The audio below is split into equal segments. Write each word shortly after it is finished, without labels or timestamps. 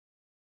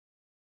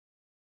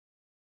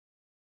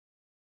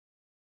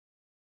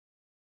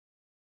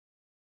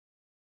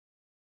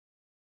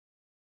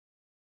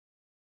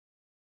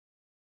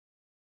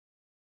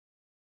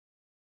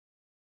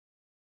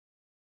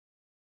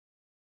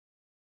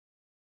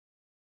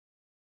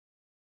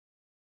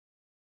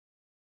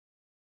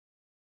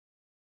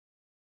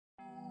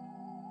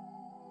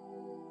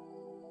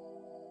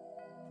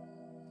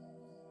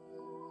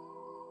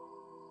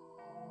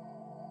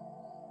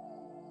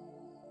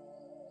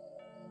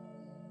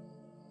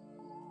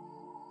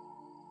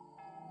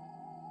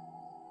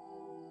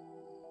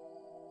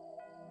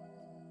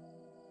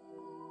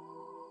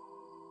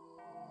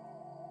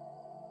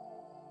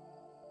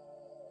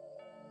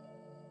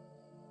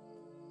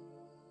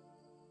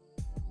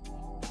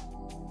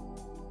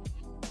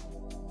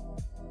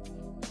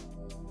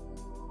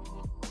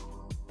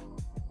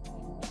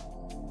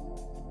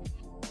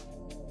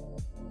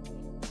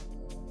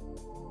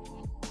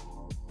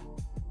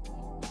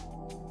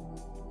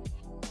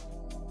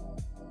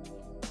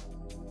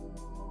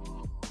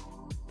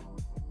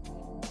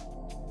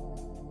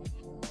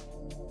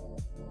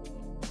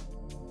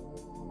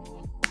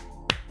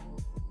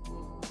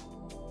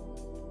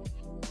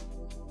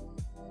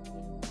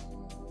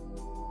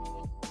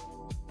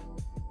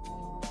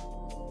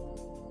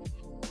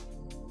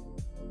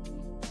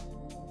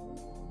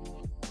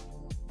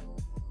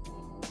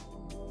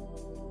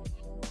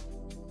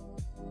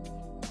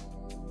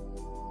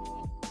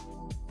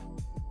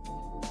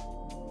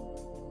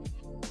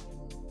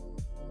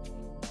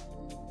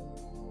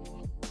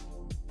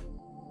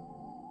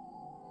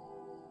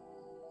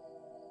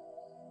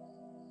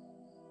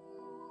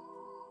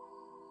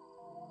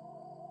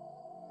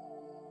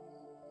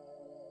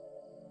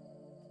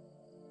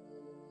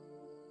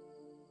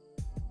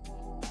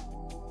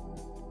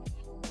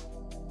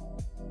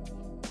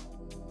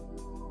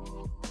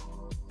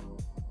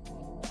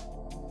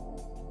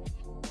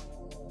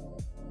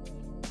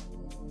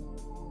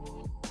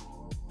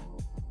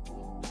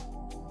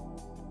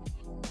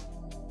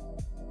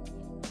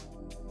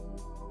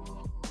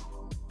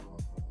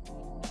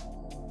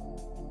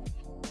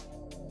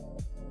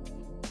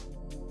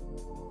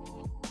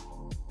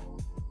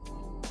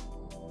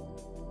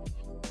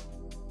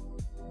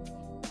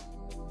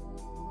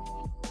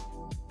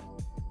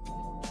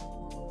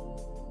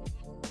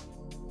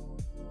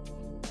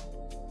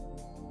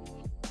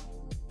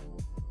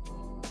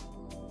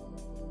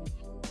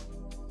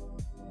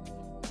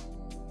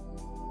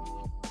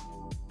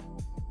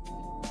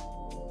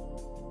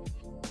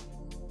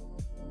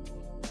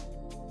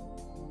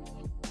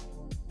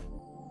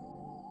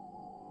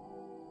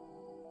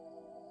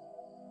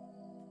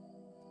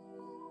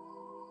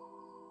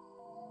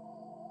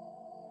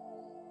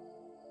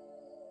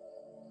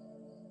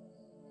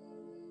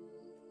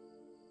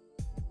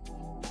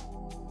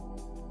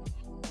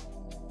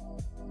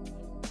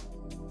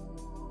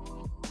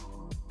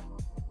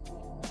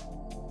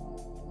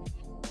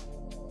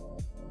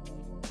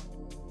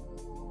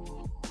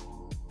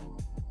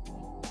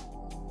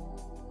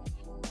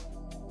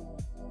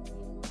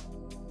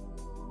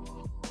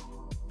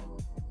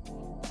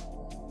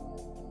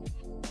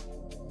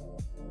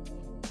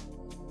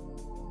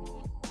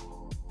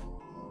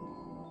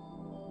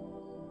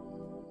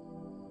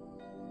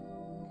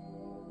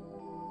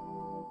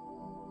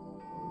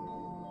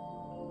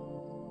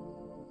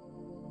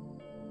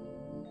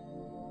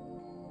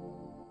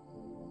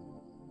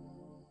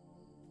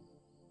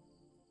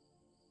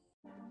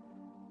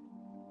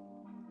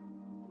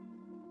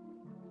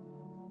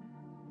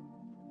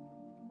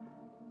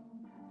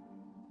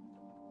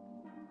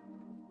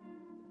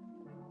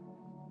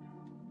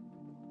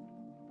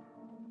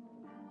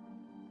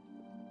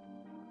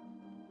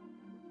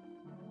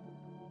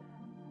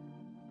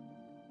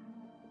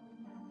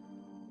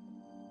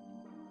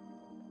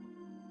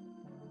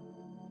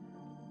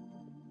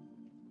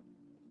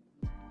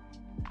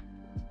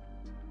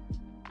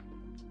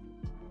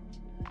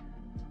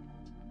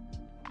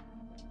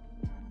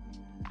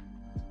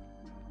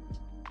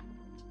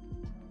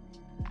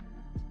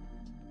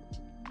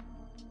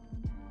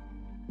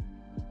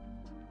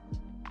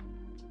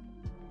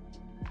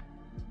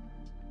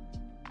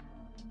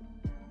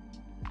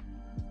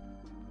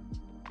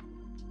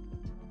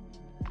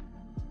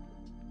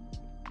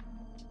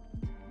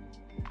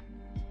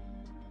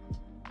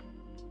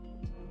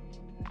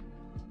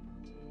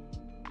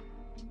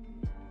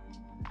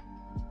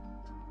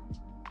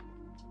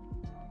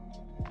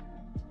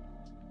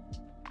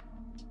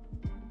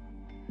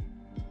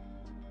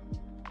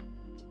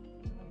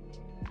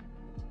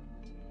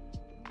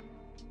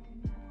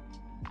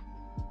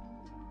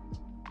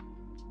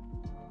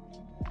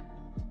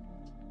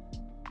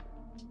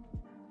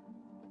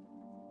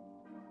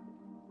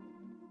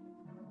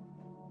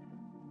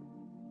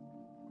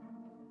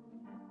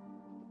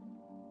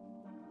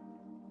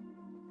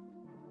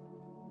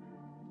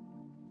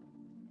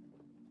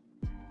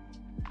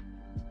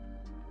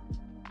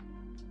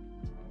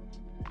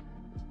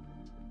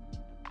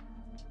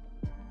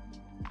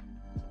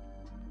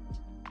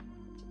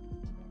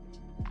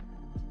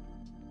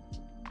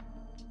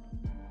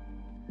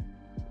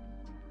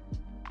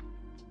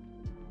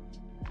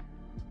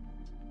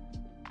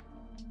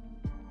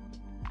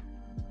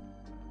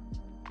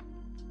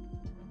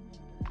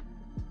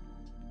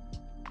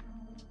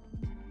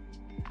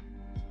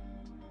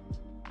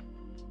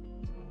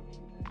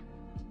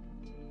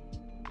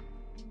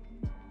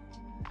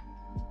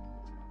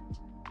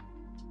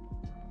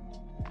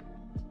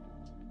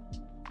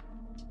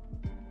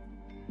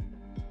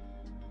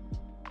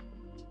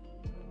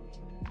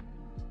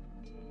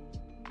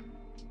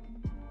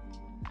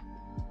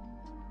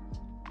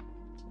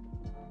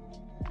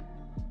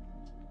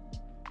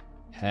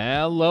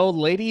Hello,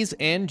 ladies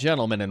and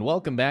gentlemen, and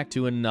welcome back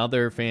to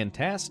another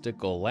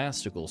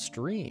fantastical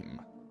stream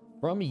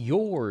from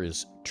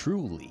yours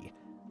truly,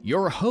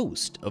 your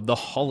host of the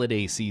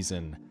holiday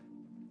season,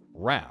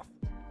 Wrath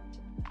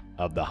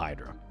of the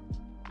Hydra.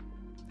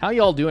 How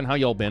y'all doing? How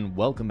y'all been?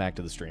 Welcome back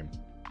to the stream.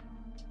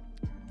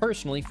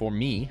 Personally, for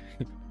me,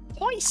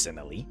 I'm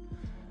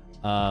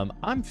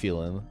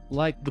feeling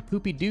like the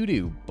poopy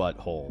doo-doo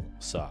butthole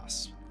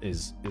sauce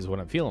is what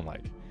I'm feeling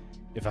like.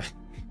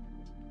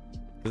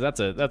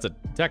 Because that's a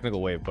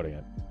technical way of putting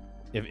it.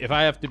 If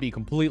I have to be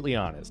completely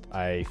honest,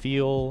 I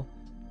feel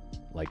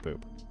like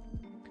poop.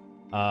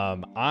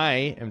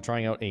 I am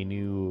trying out a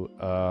new,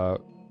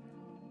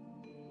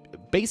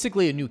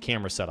 basically a new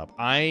camera setup.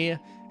 I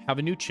have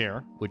a new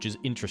chair, which is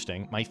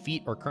interesting. My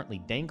feet are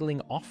currently dangling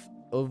off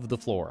of the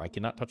floor. I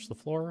cannot touch the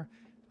floor.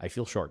 I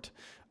feel short.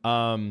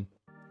 And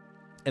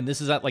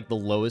this is at like the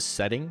lowest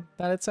setting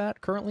that it's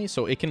at currently,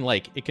 so it can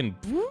like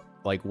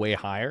way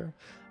higher.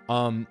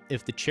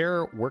 If the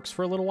chair works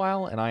for a little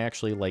while and I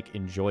actually like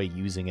enjoy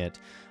using it,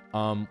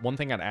 one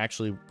thing I'd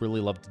actually really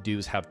love to do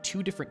is have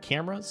two different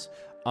cameras.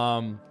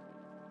 One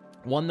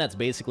that's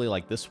basically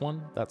like this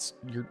one that's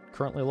you're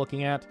currently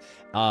looking at,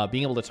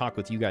 being able to talk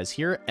with you guys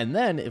here, and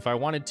then if I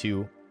wanted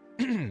to,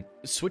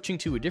 switching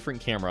to a different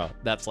camera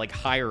that's like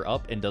higher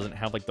up and doesn't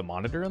have like the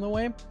monitor in the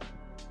way,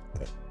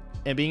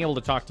 and being able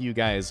to talk to you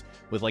guys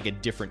with like a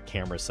different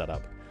camera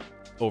setup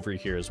over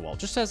here as well,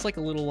 just as like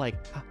a little like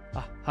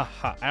ha.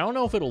 I don't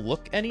know if it'll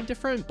look any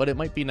different, but it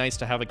might be nice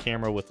to have a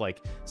camera with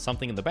like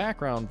something in the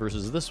background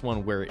versus this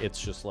one where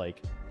it's just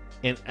like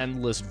an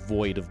endless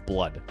void of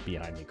blood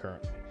behind me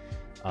currently.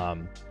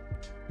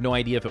 No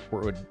idea if it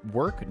would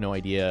work, no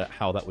idea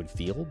how that would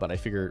feel, but I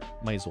figure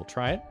might as well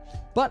try it.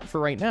 But for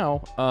right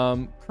now,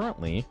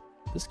 currently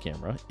this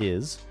camera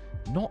is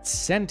not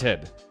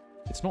centered.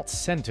 It's not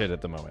centered at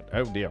the moment.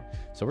 Oh dear.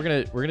 So we're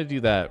gonna do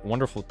that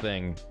wonderful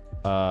thing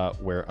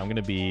where I'm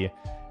gonna be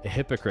a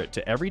hypocrite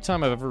to every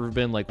time I've ever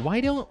been like,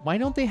 why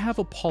don't they have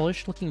a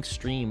polished looking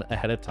stream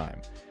ahead of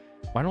time?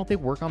 Why don't they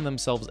work on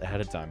themselves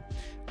ahead of time?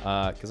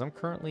 Because I'm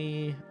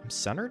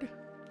centered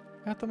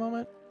at the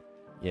moment.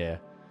 Yeah,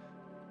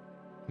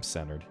 I'm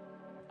centered.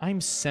 I'm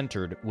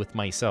centered with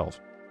myself.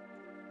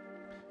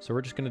 So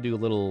we're just gonna do a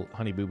little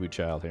honey boo boo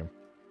child here.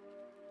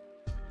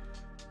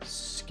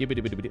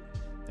 Skibbity-bitty-bitty.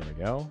 There we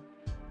go.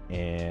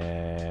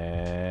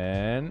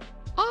 And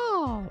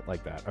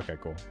like that. Okay,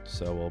 cool.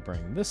 So we'll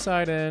bring this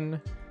side in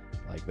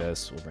like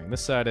this. We'll bring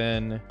this side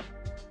in,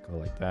 go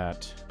like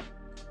that.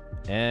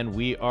 And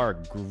we are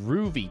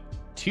groovy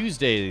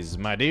Tuesdays,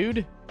 my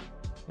dude.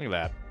 Look at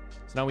that.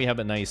 So now we have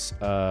a nice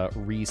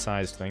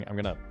resized thing.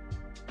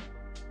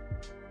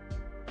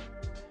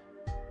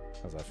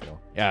 How's that feel?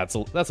 Yeah, that's a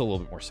little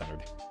bit more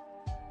centered.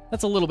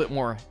 That's a little bit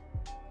more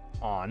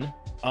on.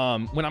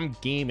 When I'm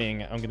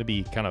gaming, I'm gonna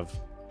be kind of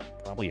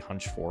probably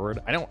hunched forward.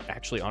 I don't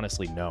actually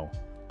honestly know.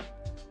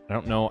 I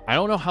don't know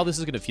how this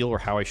is going to feel or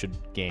how I should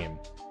game.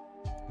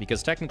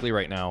 Because technically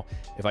right now,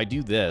 if I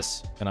do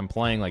this and I'm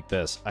playing like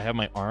this, I have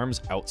my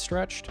arms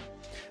outstretched,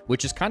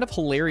 which is kind of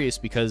hilarious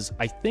because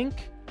I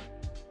think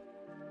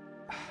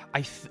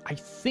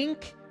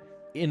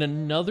in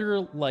another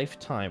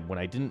lifetime when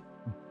I didn't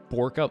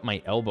bork up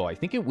my elbow, I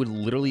think it would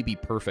literally be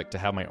perfect to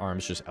have my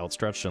arms just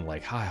outstretched and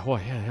like,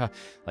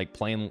 like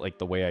playing like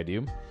the way I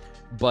do.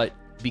 But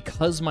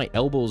because my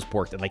elbow's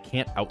borked and I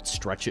can't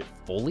outstretch it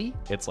fully,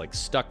 it's like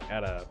stuck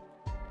at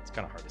it's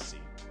kind of hard to see.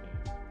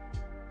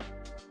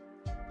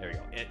 There we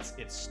go.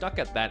 It's stuck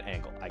at that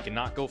angle. I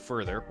cannot go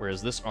further,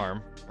 whereas this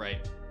arm, right,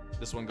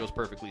 this one goes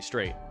perfectly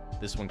straight.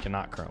 This one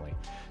cannot currently.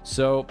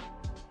 So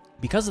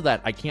because of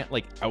that, I can't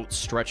like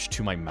outstretch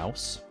to my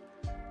mouse,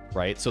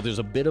 right? So there's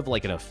a bit of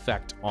like an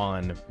effect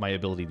on my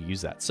ability to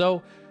use that.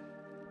 So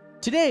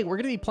today, we're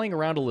going to be playing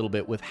around a little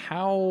bit with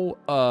how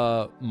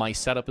my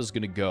setup is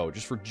going to go,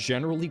 just for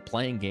generally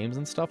playing games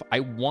and stuff. I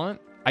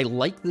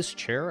like this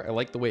chair. I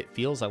like the way it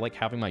feels. I like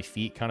having my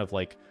feet kind of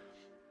like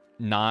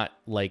not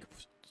like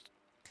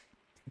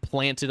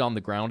planted on the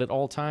ground at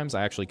all times.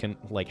 I actually can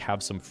like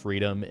have some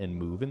freedom and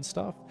move and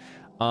stuff.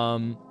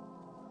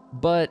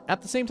 But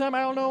at the same time,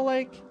 I don't know,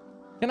 like,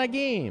 can I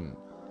game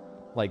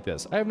like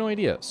this? I have no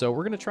idea. So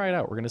we're going to try it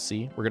out. We're going to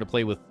see. We're going to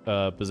play with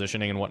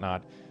positioning and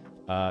whatnot.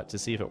 To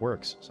see if it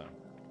works. So,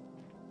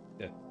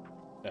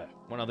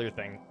 one other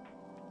thing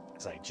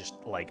is I just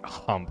like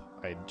hump.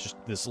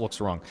 This looks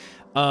wrong.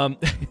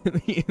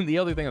 The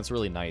other thing that's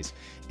really nice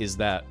is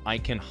that I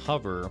can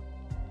hover.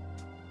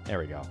 There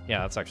we go. Yeah,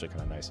 that's actually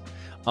kind of nice.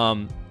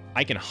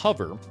 I can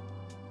hover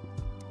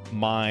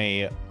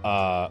my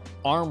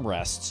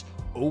armrests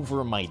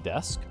over my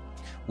desk,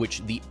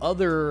 which the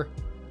other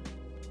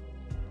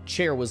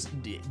chair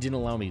didn't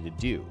allow me to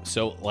do.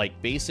 So, like,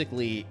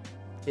 basically,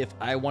 if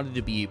I wanted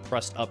to be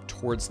pressed up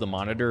towards the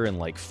monitor and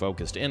like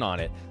focused in on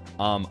it,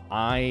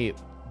 I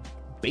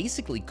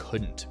basically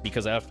couldn't,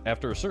 because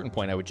after a certain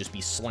point I would just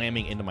be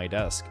slamming into my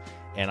desk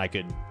and I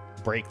could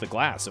break the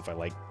glass if I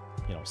like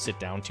you know, sit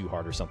down too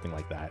hard or something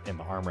like that, and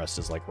the armrest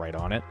is like right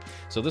on it.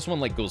 So this one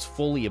like goes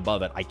fully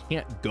above it. I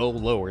can't go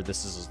lower.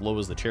 This is as low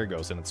as the chair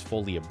goes, and it's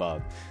fully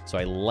above. So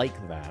I like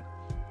that.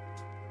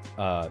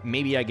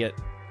 Maybe I get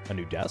a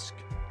new desk.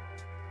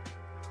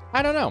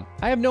 I don't know.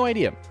 I have no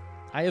idea.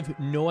 I have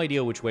no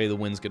idea which way the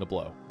wind's gonna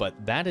blow, but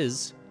that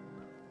is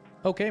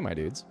okay, my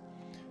dudes.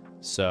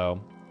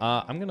 So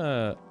I'm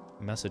gonna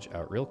message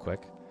out real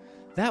quick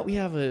that we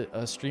have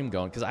a stream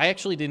going, because I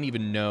actually didn't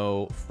even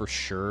know for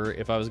sure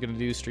if I was gonna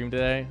do stream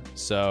today.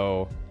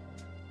 So,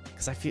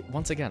 because I feel,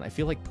 once again, I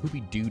feel like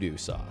poopy doo-doo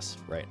sauce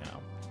right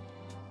now.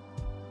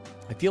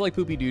 I feel like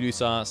poopy doo-doo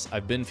sauce.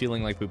 I've been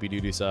feeling like poopy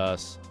doo-doo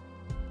sauce.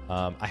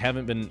 I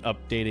haven't been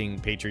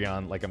updating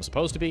Patreon like I'm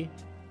supposed to be.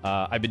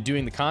 I've been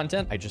doing the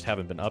content, I just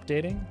haven't been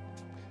updating.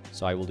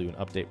 So I will do an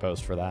update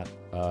post for that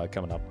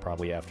coming up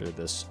probably after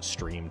this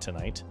stream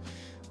tonight.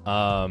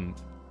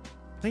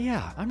 But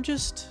yeah, I'm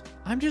just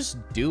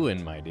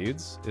doing, my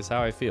dudes, is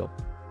how I feel.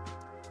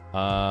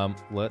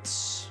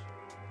 Let's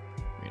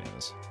rename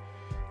this.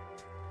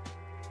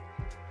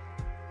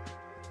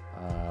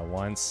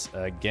 Once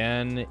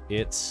again,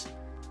 it's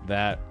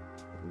that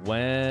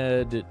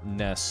Wednesday,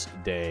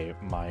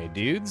 my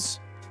dudes.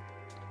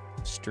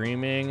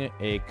 Streaming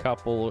a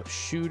couple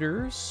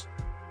shooters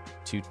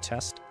to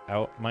test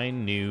out my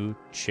new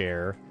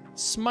chair.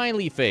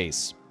 Smiley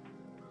face.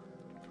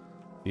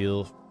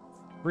 Feel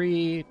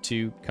free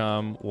to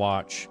come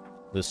watch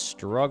the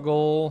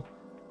struggle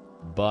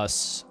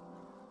bus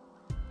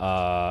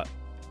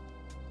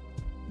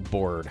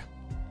board.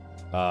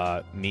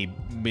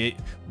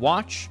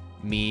 Watch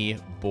me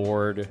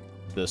board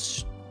the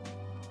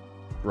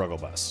struggle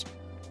bus.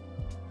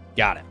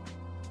 Got it.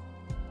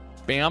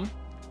 Bam.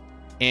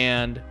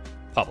 And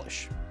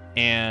publish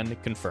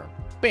and confirm.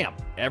 Bam.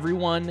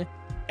 Everyone,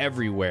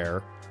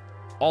 everywhere,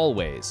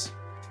 always.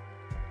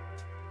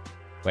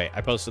 Wait,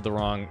 I posted the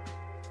wrong.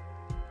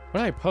 What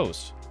did I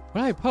post?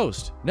 What did I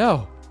post?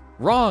 No,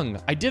 wrong.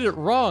 I did it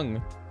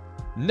wrong.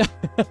 No,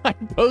 I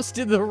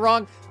posted the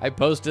wrong.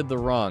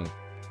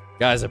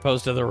 Guys, I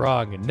posted the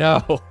wrong.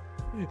 No.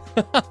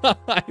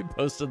 I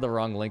posted the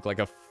wrong link like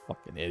a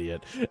fucking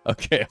idiot.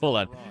 Okay, hold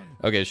on.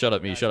 Okay, shut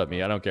up me.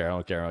 I don't care.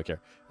 Okay,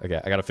 I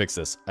gotta fix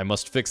this. I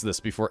must fix this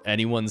before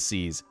anyone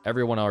sees.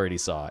 Everyone already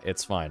saw.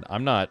 It's fine.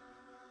 I'm not...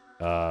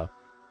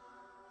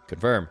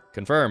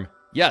 Confirm.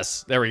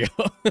 Yes, there we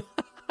go.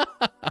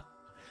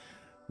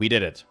 We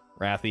did it.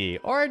 Wrathie.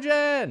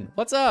 Origin!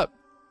 What's up?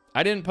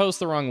 I didn't post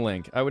the wrong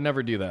link. I would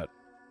never do that.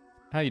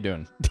 How you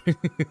doing?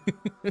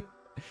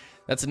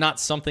 That's not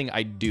something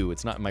I do.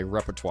 It's not in my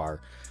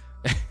repertoire.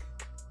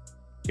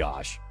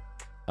 Gosh.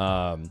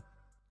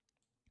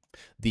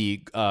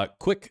 The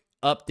quick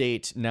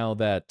update now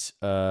that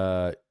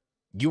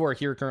you are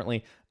here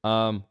currently.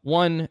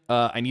 One,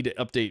 I need to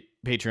update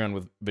Patreon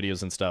with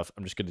videos and stuff.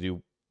 I'm just going to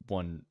do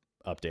one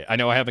update. I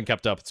know I haven't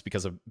kept up. It's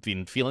because I've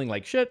been feeling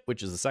like shit,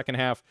 which is the second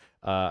half.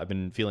 I've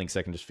been feeling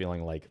sick and just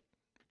feeling like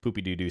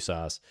poopy doo-doo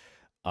sauce.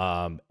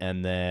 And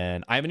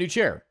then I have a new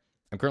chair.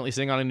 I'm currently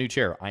sitting on a new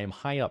chair. I am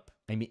high up.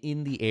 I'm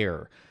in the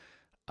air.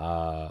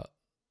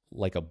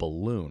 Like a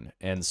balloon.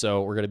 And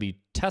so we're going to be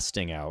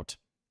testing out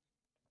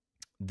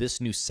this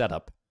new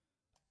setup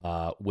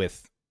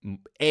with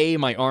A,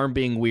 my arm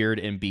being weird,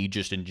 and B,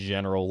 just in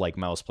general, like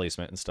mouse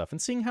placement and stuff,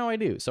 and seeing how I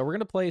do. So we're going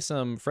to play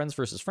some Friends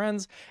versus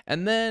Friends,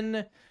 and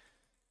then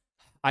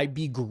I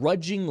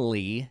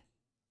begrudgingly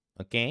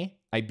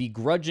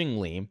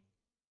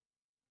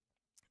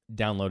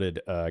downloaded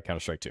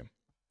Counter-Strike 2.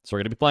 So we're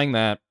going to be playing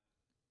that.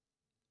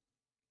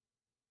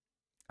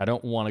 I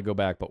don't want to go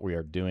back, but we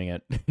are doing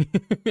it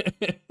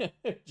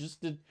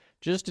just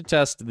to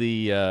test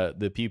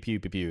the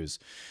pews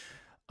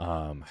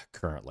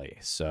currently.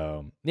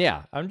 So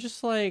yeah, I'm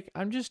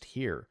just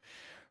here,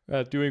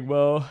 doing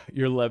well.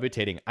 You're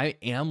levitating. I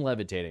am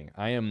levitating.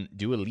 I am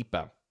Dua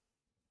Lipa.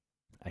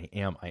 I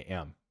am.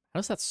 How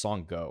does that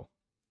song go?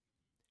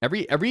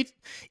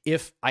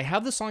 If I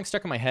have the song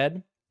stuck in my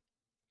head,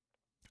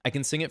 I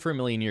can sing it for a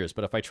million years.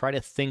 But if I try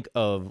to think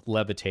of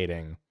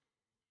levitating,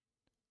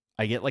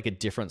 I get like a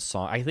different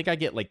song. I think I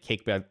get like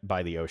Cake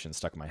by the Ocean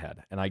stuck in my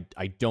head. And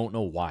I don't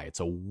know why. It's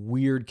a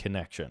weird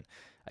connection.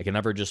 I can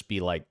never just be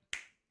like,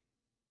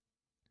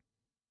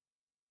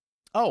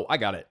 oh, I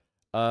got it.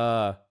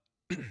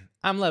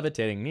 I'm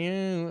levitating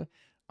you.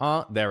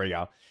 There we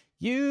go.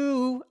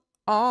 You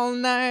all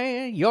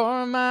night.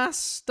 You're my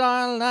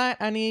starlight.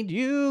 I need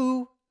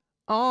you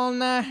all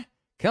night.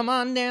 Come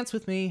on, dance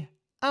with me.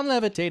 I'm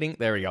levitating.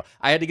 There we go.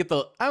 I had to get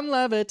the I'm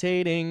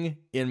levitating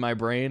in my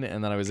brain,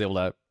 and then I was able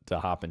to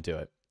hop into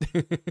it.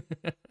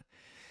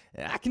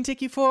 I can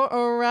take you for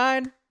a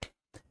ride.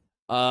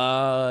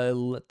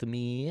 Let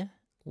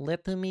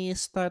me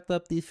start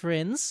up the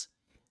friends.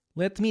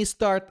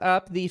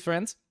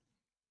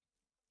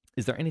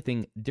 Is there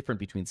anything different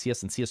between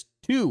CS and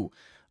CS2?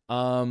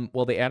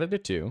 Well, they added a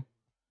 2,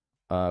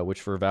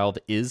 which for Valve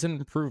is an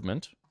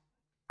improvement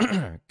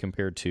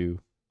compared to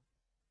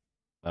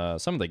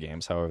some of the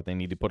games. However, they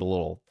need to put a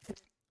little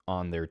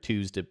on their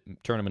 2s to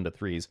turn them into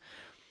 3s.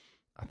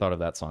 I thought of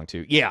that song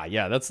too.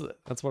 Yeah, that's what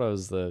I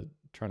was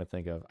trying to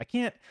think of.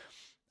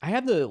 I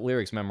had the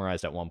lyrics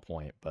memorized at one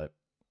point, but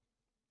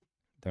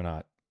they're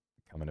not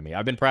coming to me.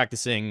 I've been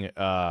practicing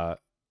because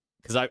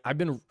I've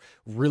been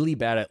really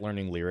bad at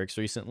learning lyrics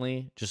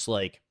recently. Just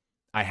like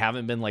I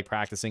haven't been like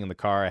practicing in the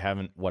car. I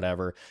haven't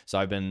whatever. So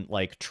I've been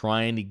like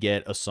trying to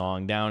get a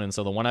song down. And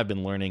so the one I've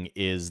been learning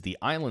is the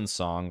Island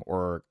song,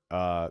 or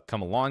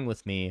Come Along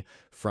With Me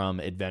from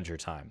Adventure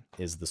Time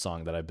is the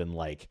song that I've been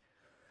like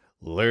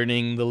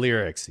learning the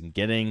lyrics and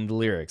getting the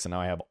lyrics. And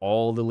now I have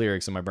all the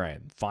lyrics in my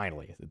brain.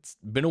 Finally, it's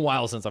been a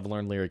while since I've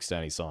learned lyrics to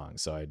any song.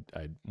 So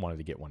I wanted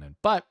to get one in,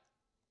 but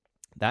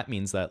that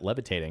means that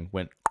levitating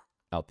went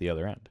out the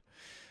other end.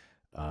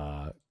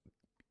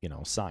 You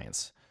know,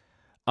 science.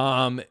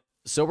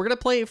 So we're going to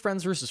play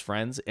Friends versus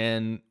Friends.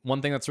 And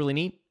one thing that's really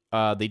neat,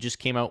 they just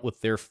came out with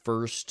their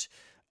first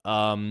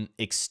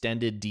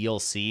extended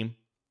DLC.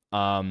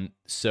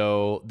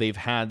 So they've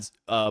had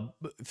a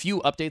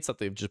few updates that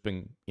they've just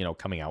been, you know,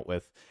 coming out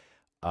with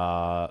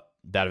that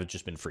have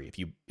just been free.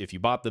 If you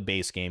bought the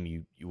base game,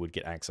 you would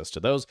get access to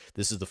those.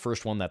 This is the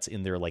first one that's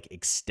in their like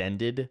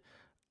extended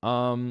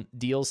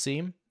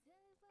DLC.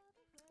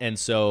 And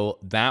so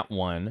that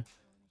one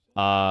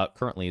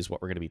currently is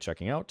what we're going to be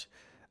checking out.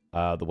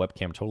 The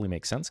webcam totally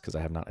makes sense because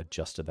I have not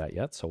adjusted that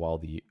yet. So while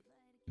the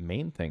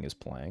main thing is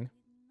playing,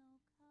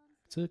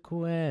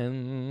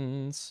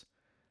 sequence.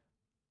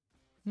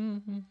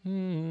 I'm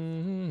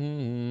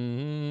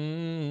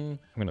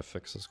going to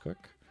fix this quick.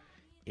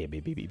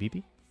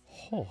 Beep.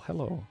 Oh,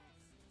 hello.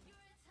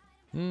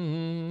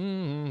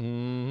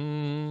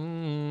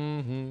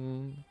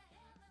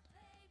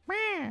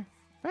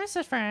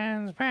 Versus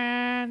friends,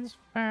 friends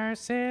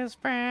versus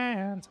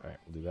friends. All right,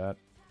 we'll do that.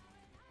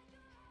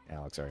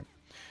 Alex, all right.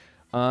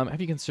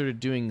 Have you considered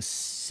doing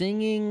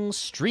singing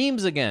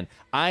streams again?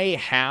 I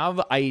have.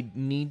 I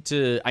need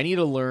to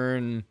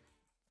learn.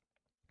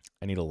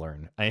 I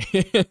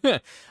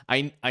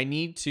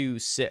need to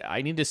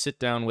sit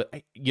down with,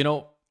 you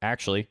know,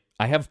 actually,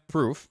 I have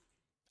proof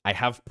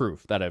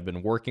that I've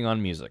been working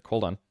on music.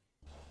 Hold on.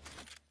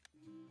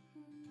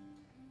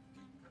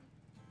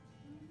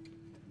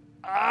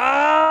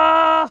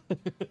 Ah!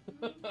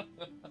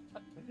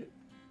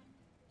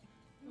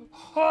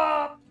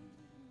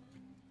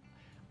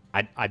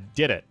 I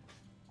did it.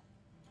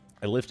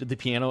 I lifted the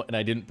piano and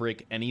I didn't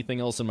break anything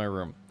else in my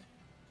room.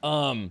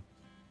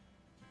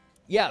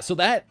 Yeah, so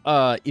that,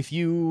 if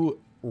you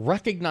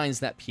recognize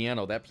that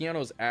piano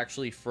is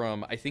actually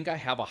from, I think I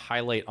have a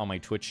highlight on my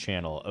Twitch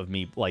channel of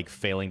me, like,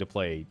 failing to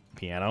play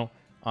piano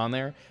on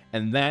there,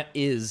 and that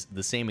is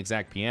the same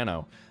exact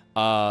piano.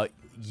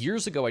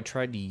 Years ago, I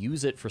tried to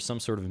use it for some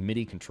sort of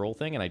MIDI control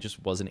thing, and I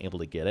just wasn't able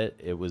to get it.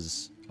 It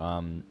was,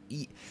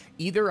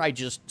 either I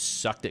just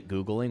sucked at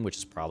Googling, which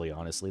is probably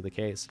honestly the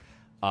case,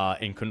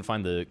 and couldn't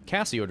find the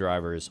Casio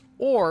drivers,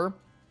 or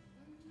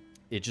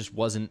it just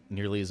wasn't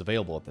nearly as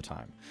available at the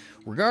time.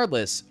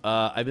 Regardless,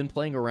 I've been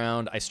playing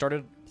around. I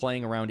started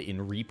playing around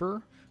in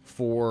Reaper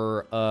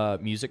for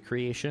music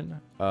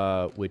creation,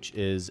 which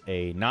is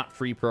a not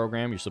free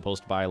program. You're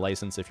supposed to buy a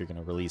license if you're going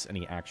to release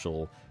any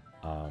actual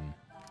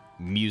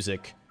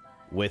music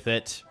with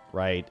it,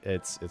 right?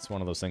 It's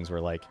one of those things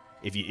where, like,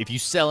 if you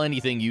sell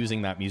anything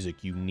using that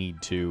music, you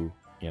need to,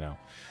 you know.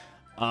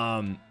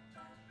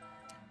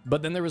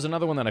 But then there was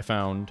another one that I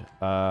found.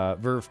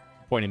 Verve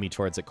pointed me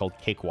towards it, called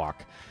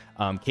Cakewalk.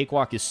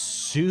 Cakewalk is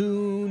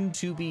soon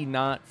to be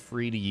not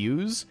free to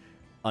use,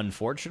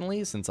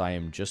 unfortunately, since I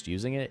am just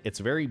using it. It's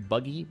very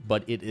buggy,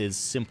 but it is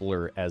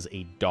simpler as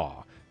a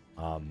DAW,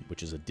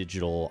 which is a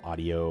digital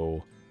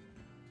audio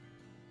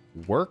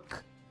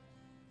work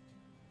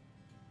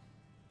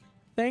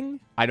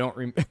thing. I don't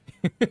I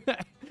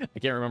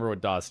can't remember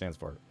what DAW stands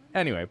for.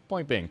 Anyway,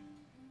 point being,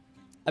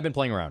 I've been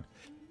playing around.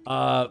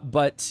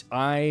 But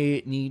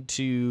I need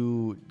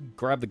to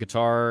grab the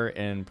guitar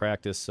and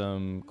practice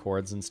some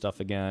chords and stuff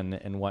again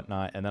and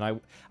whatnot. And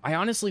then I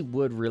honestly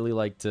would really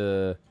like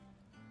to,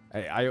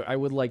 I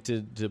would like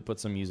to put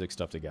some music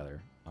stuff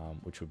together,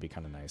 which would be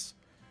kind of nice.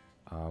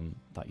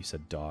 Thought you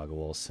said dog.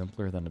 Well,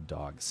 simpler than a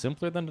dog.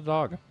 Simpler than a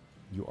dog.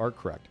 You are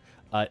correct.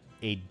 A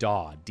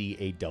DAW,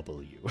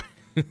 D-A-W.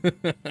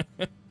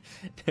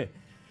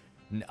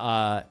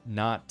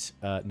 Not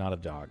a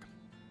dog.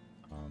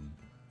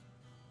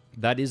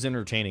 That is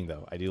entertaining,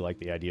 though. I do like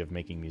the idea of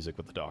making music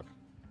with the dog,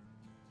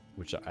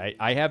 which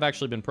I have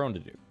actually been prone to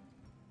do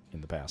in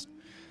the past.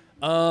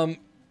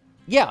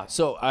 Yeah,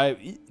 so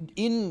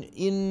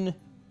in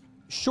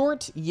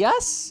short,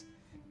 yes.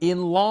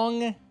 In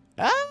long,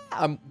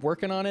 I'm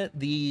working on it.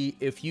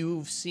 If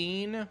you've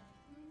seen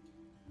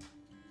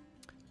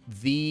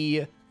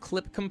the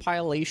clip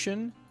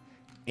compilation,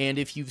 and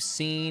if you've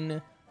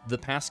seen the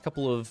past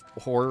couple of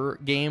horror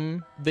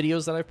game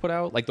videos that I've put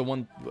out, like the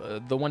one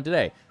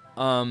today,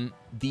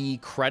 the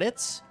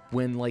credits,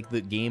 when like the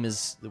game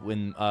is,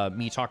 when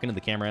me talking to the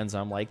camera ends,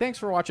 I'm like, thanks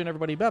for watching,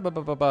 everybody, blah, blah,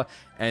 blah, blah, blah,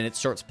 and it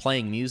starts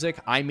playing music.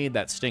 I made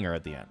that stinger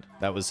at the end.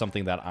 That was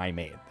something that I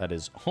made. That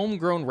is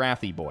homegrown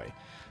Wrathy boy.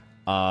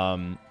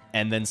 And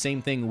then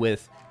same thing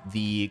with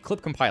the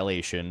clip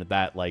compilation,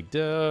 that like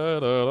that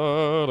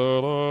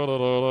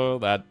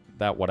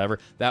that, whatever.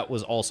 That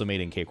was also made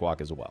in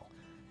Cakewalk as well.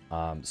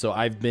 So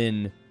I've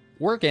been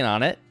working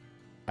on it.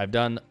 I've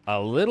done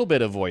a little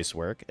bit of voice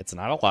work. It's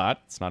not a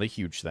lot. It's not a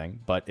huge thing,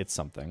 but it's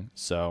something.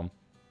 So,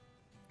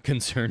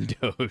 concerned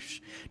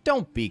Doge.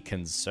 Don't be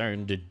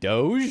concerned,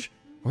 Doge.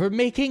 We're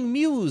making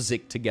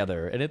music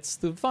together, and it's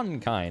the fun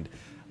kind.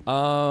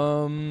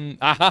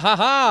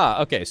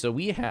 Okay, so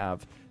we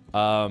have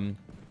let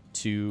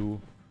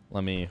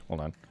me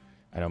hold on.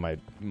 I know my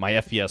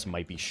FPS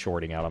might be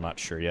shorting out. I'm not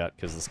sure yet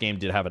because this game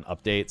did have an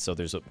update, so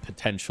there's a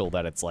potential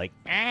that it's like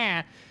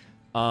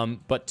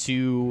but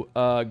to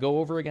go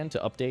over again to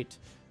update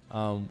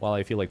while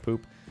I feel like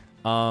poop.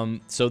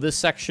 So this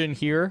section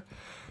here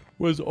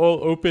was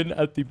all open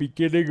at the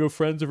beginning of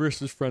Friends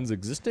versus Friends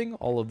Existing.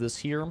 All of this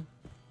here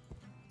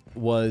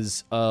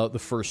was the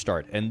first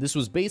start, and this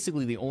was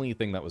basically the only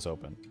thing that was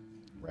open,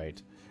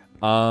 right?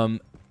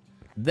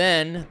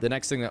 Then the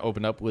next thing that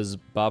opened up was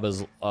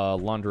Baba's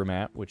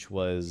Laundromat, which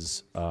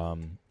was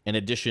an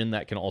addition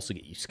that can also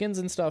get you skins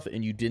and stuff,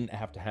 and you didn't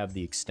have to have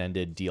the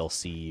extended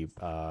DLC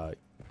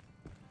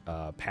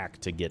pack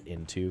to get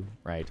into,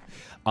 right?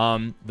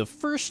 The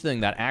first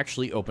thing that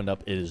actually opened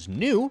up is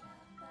new,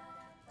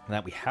 and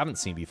that we haven't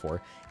seen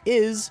before,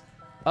 is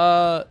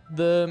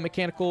the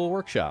mechanical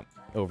workshop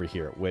over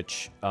here,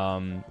 which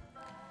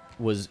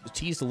was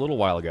teased a little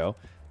while ago.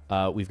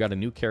 We've got a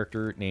new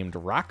character named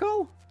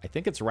Rocco. I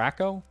think it's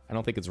Racco. I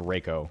don't think it's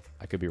Reiko.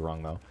 I could be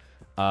wrong, though.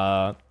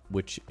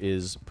 Which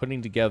is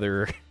putting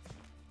together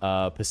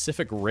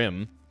Pacific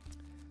Rim,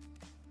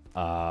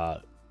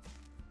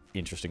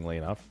 interestingly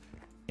enough.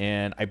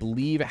 And I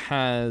believe it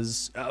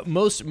has...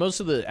 most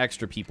of the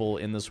extra people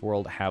in this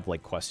world have,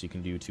 like, quests you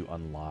can do to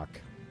unlock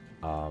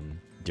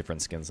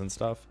different skins and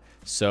stuff.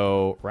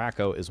 So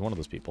Racco is one of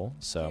those people.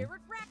 So here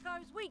at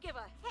Racco's, we give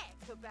a heck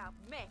about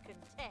mech and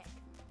tech.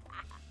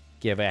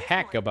 Give a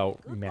heck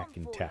about mech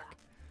and tech.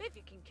 If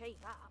you can keep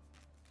up.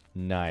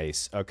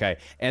 Nice. Okay.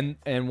 And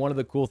one of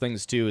the cool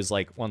things too is,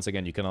 like, once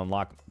again, you can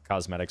unlock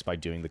cosmetics by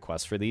doing the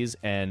quests for these.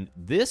 And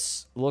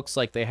this looks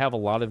like they have a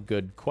lot of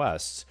good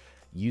quests.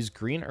 Use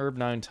green herb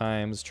 9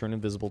 times, turn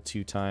invisible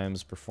 2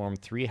 times, perform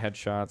 3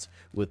 headshots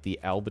with the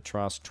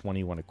Albatross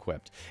 21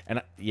 equipped.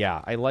 And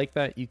yeah, I like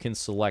that you can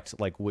select,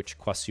 like, which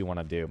quests you want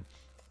to do.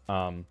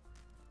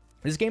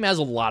 This game has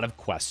a lot of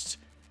quest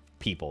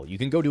people. You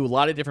can go to a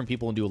lot of different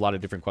people and do a lot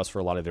of different quests for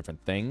a lot of different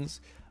things.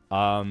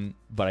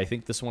 But I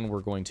think this one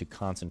we're going to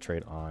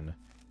concentrate on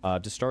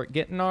to start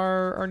getting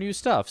our new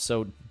stuff.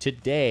 So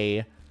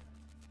today,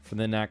 for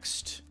the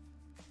next...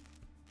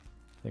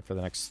 I think for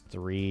the next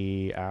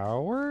 3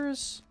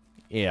 hours?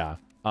 Yeah.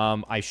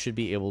 I should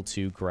be able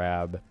to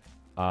grab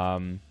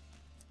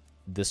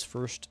this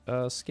first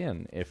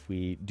skin if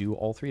we do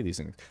all 3 of these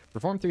things.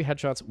 Perform 3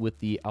 headshots with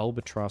the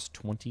Albatross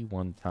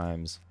 21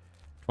 times.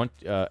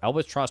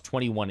 Albatross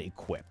 21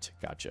 equipped.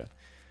 Gotcha.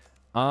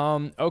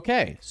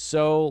 Okay,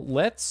 so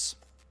let's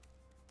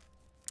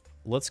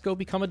go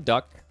become a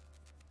duck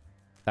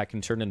that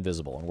can turn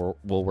invisible, and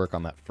we'll work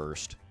on that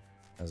first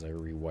as I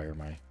rewire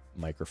my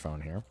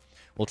microphone here.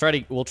 We'll try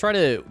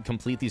to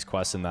complete these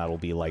quests, and that'll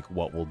be like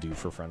what we'll do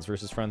for Friends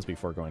versus Friends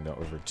before going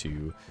over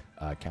to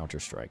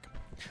Counter-Strike.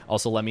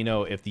 Also, let me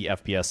know if the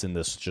FPS in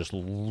this just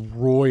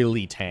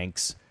royally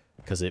tanks,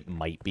 because it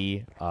might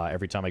be.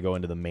 Every time I go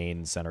into the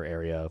main center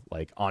area,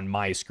 like on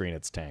my screen,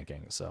 it's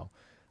tanking. So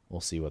we'll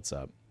see what's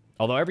up.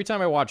 Although every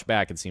time I watch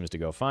back, it seems to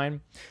go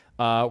fine.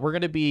 We're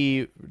going to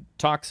be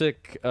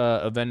Toxic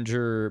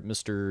Avenger,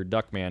 Mr.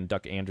 Duckman,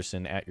 Duck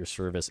Anderson at your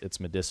service. It's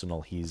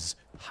medicinal. He's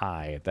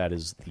high. That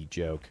is the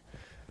joke.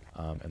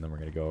 And then we're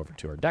going to go over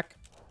to our deck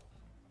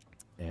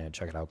and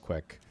check it out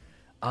quick.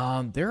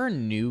 There are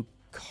new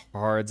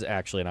cards,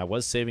 actually, and I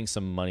was saving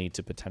some money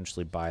to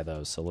potentially buy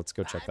those. So let's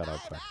go check that out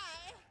quick.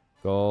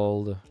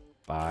 Gold.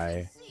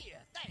 Buy.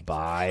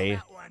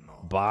 Buy.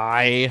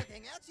 Buy.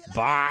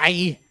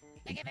 Buy.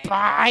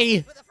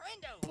 Buy!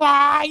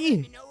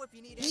 Buy!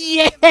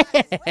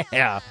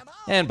 Yeah!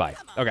 And buy.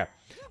 Okay.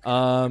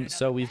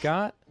 So we've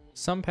got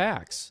some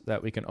packs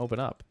that we can open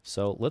up.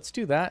 So let's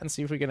do that and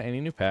see if we get any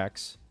new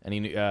packs. Any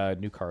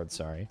new cards,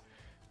 sorry.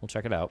 We'll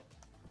check it out.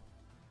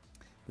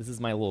 This is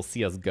my little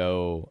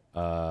CSGO...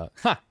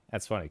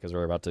 that's funny because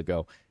we're about to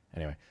go.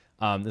 Anyway.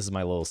 This is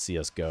my little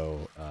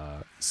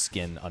CSGO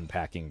skin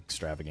unpacking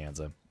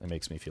extravaganza. It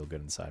makes me feel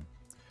good inside.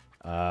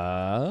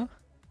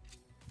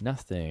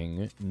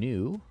 Nothing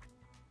new,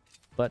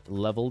 but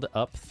leveled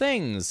up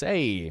things.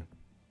 Hey,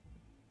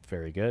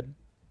 very good.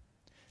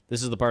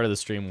 This is the part of the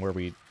stream where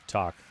we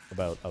talk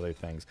about other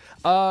things.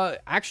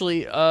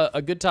 Actually,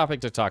 a good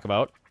topic to talk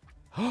about.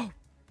 Did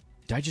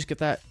I just get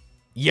that?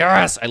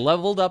 Yes, I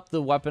leveled up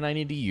the weapon I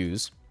need to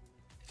use.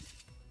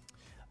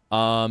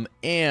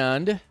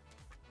 And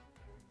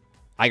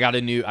I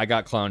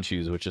got Clown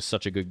Shoes, which is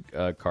such a good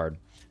card.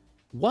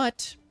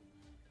 What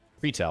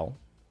retail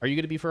are you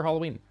going to be for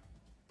Halloween?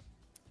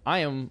 I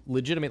am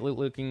legitimately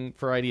looking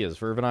for ideas.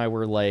 Verve and I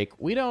were like,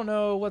 we don't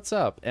know what's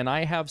up. And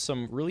I have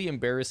some really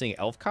embarrassing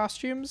elf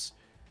costumes,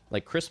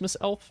 like Christmas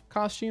elf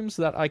costumes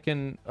that I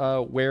can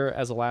wear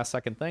as a last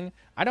second thing.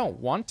 I don't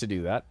want to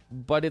do that,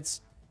 but it's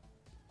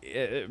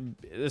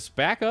It's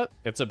backup.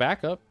 It's a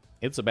backup.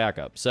 It's a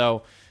backup.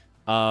 So,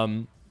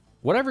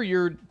 whatever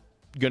you're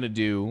gonna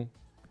do,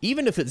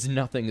 even if it's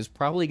nothing, is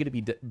probably gonna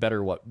be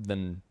better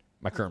than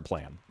my current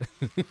plan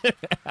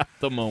at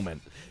the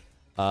moment.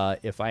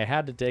 If I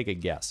had to take a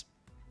guess.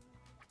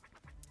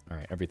 All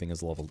right, everything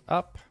is leveled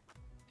up.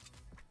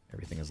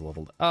 Everything is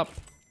leveled up.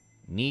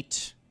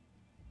 Neat.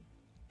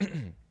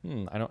 I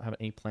don't have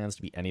any plans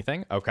to be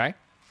anything. Okay,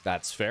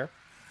 that's fair.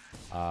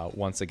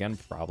 Once again,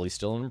 probably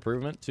still an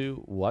improvement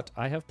to what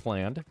I have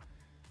planned.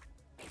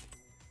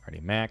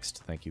 Already maxed.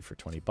 Thank you for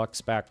 20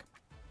 bucks back.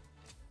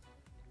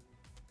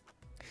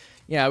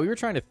 Yeah, we were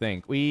trying to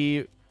think.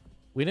 We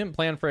didn't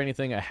plan for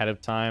anything ahead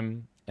of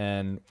time,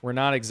 and we're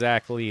not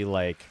exactly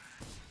like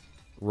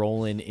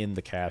rolling in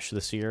the cash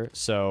this year.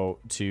 So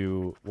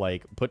to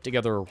like put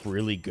together a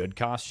really good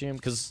costume,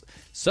 because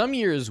some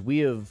years we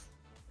have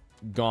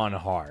gone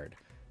hard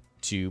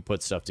to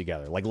put stuff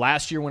together. Like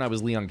last year when I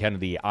was Leon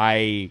Kennedy,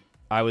 I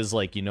was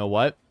like, you know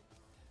what?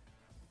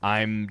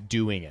 I'm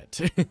doing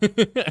it.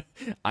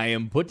 I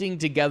am putting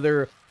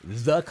together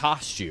the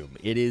costume.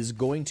 It is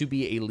going to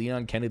be a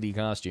Leon Kennedy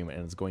costume,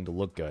 and it's going to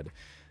look good.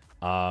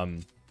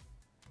 And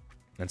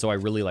so I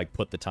really like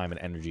put the time and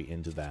energy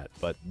into that.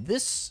 But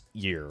this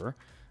year,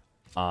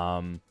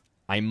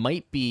 I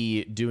might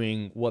be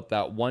doing what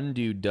that one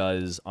dude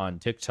does on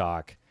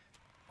TikTok,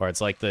 where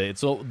it's like the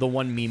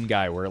one meme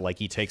guy where like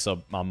he takes a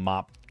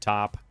mop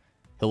top.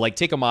 He'll like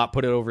take a mop,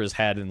 put it over his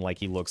head, and like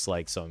he looks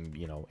like some,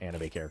 you know,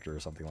 anime character or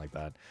something like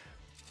that.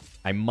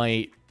 I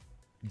might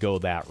go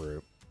that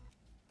route,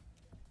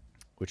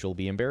 which will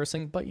be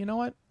embarrassing, but you know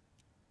what?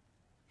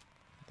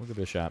 We'll give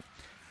it a shot.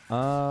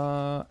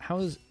 How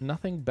is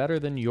nothing better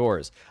than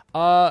yours?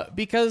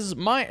 Because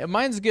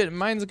mine's good.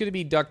 Mine's gonna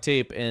be duct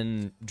tape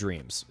and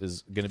dreams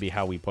is gonna be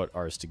how we put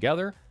ours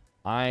together.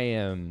 I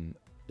am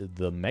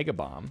the Mega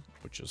Bomb,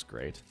 which is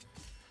great.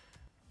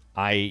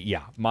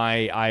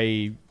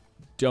 I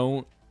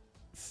don't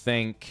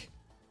think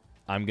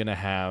I'm gonna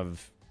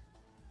have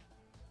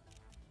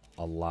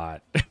a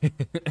lot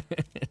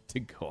to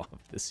go off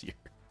this year.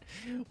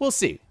 We'll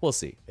see. We'll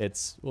see.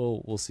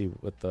 We'll see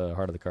what the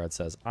heart of the card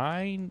says.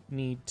 I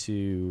need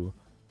to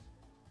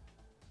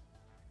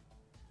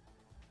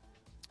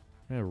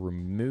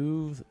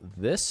remove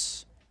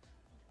this,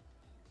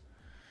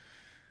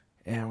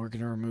 and we're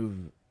gonna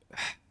remove.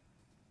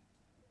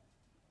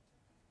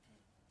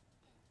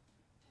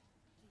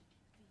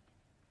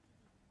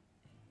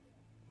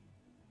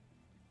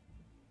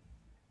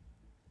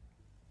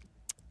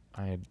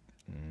 I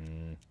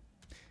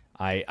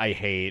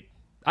hate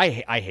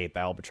the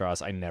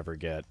albatross. I never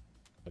get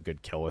a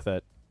good kill with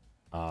it.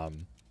 But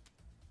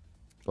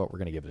we're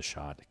gonna give it a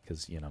shot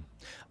because, you know,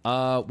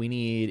 we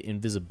need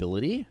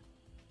invisibility.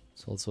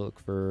 So let's look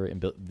for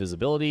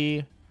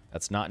invisibility.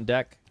 That's not in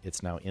deck.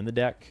 It's now in the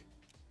deck.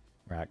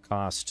 We're at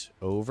cost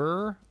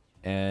over,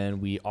 and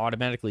we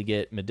automatically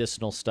get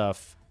medicinal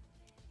stuff.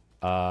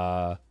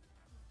 Already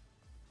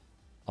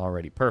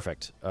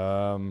perfect.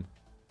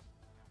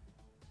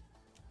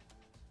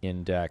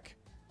 In deck.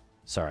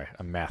 Sorry,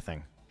 I'm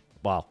mathing.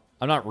 Well,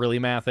 I'm not really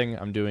mathing.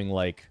 I'm doing,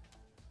 like,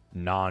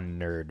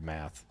 non-nerd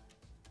math.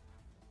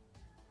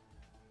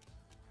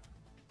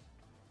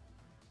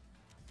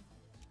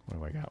 What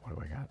do I got? What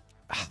do I got?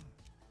 Ah,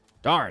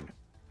 darn!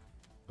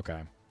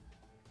 Okay.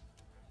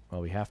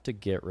 Well, we have to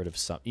get rid of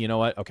some... You know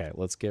what? Okay,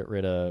 let's get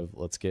rid of...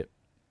 Let's get...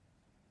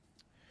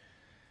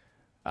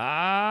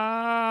 Yeah,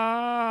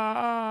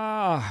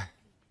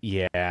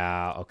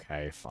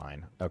 okay,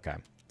 fine. Okay.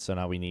 So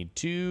now we need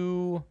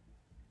 2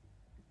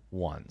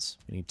 1s.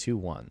 We need 2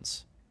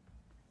 1s.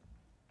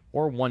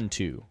 Or 1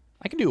 2.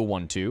 I can do a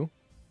 1 2.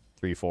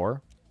 3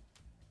 4.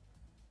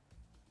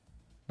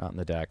 Not in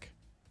the deck.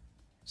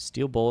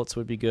 Steel bullets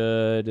would be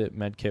good.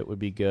 Medkit would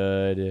be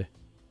good.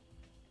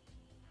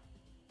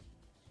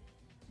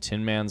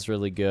 Tin Man's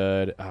really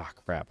good. Ah,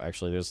 crap.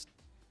 Actually, I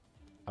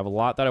have a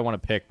lot that I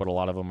want to pick, but a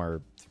lot of them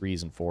are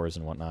 3s and 4s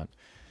and whatnot.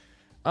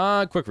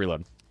 Quick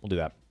reload. We'll do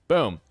that.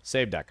 Boom.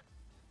 Save deck.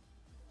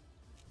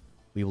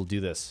 We will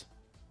do this.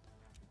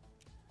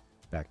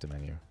 Back to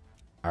menu.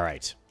 All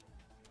right.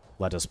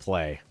 Let us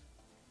play.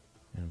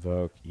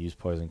 Invoke, use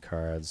poison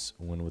cards,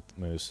 win with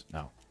Moose.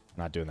 No,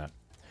 not doing that.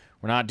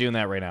 We're not doing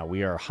that right now.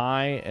 We are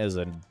high as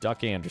a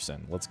Duck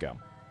Anderson. Let's go.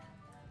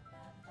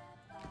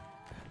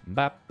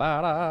 Ba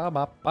ba da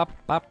ba ba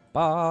ba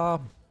ba.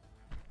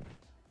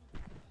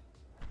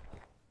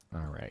 All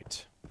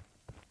right.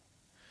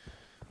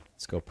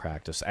 Let's go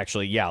practice.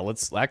 Actually, yeah,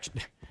 let's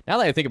actually... Now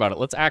that I think about it,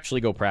 let's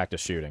actually go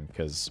practice shooting,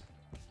 because...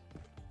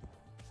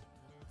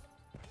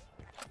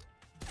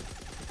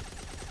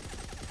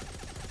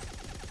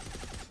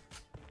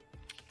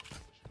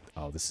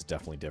 Oh, this is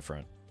definitely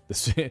different.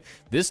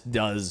 This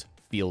does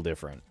feel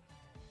different,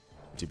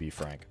 to be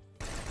frank.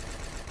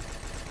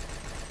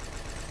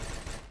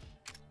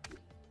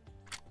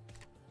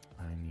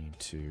 I need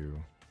to...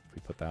 If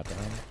we put that down.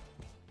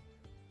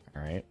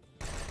 All right.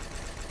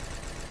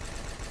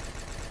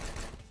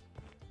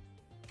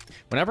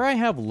 Whenever I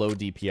have low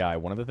DPI,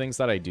 one of the things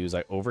that I do is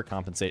I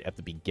overcompensate at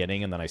the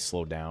beginning and then I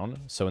slow down.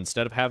 So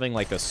instead of having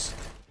like a...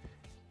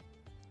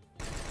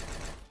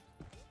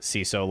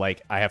 See, so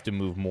like I have to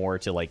move more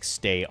to like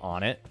stay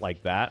on it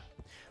like that.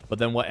 But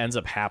then what ends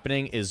up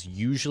happening is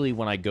usually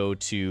when I go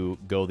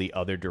the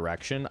other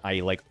direction,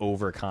 I like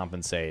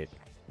overcompensate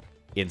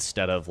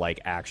instead of like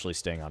actually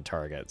staying on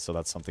target. So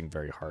that's something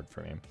very hard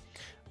for me.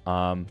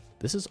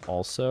 This is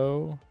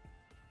also...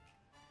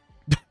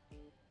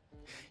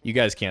 You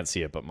guys can't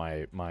see it, but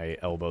my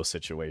elbow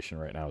situation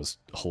right now is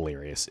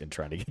hilarious in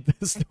trying to get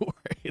this to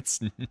work. It's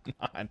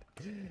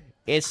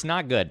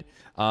not good.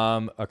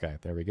 Okay,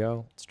 there we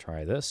go. Let's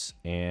try this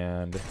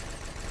and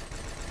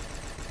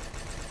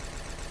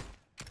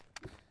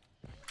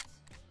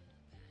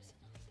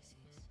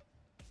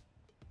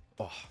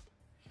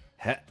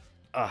okay.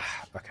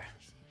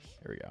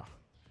 Here we go.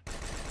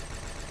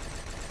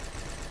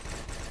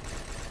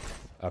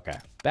 Okay,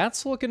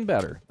 that's looking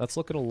better. That's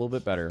looking a little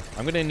bit better.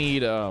 I'm gonna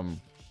need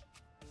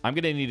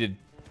to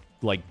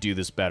like do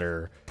this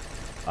better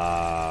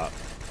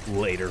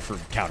later for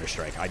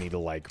Counter-Strike. I need to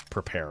like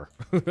prepare.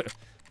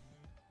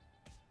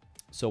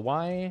 So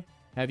why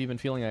have you been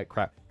feeling like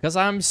crap? Because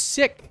I'm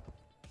sick.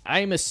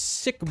 I'm a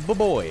sick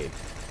boy.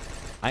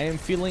 I am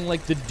feeling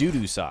like the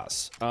doo-doo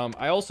sauce.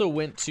 I also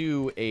went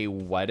to a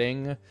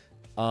wedding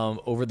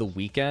over the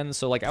weekend,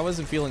 so like I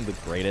wasn't feeling the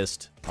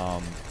greatest,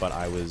 but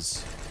I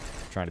was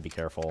trying to be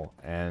careful,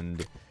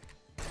 and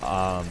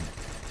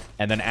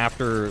then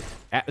after,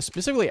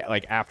 specifically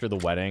like after the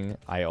wedding,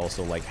 I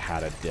also like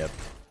had a dip.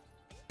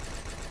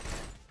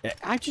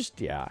 I just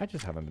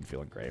haven't been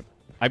feeling great.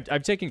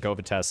 I've taken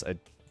COVID tests. It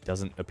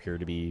doesn't appear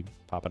to be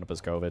popping up as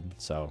COVID,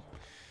 so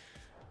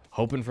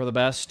hoping for the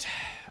best.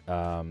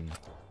 But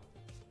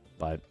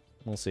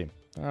we'll see.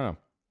 I don't know.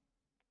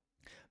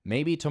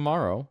 Maybe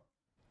tomorrow,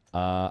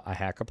 I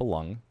hack up a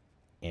lung,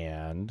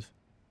 and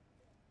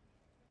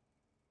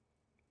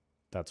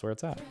that's where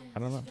it's at. I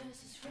don't know.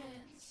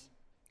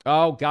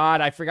 Oh,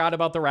 God, I forgot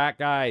about the rat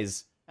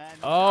guys.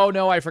 Oh,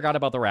 no, I forgot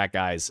about the rat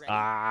guys.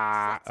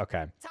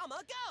 Okay.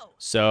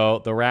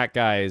 So the rat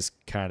guys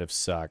kind of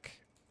suck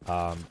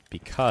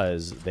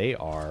because they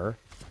are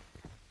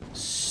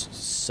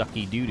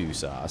sucky doo-doo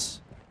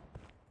sauce.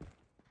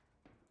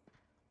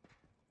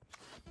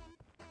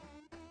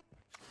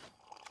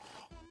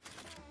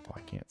 Oh,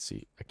 I can't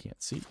see. I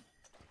can't see.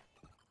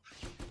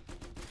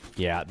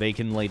 Yeah, they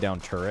can lay down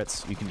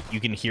turrets. You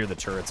can hear the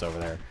turrets over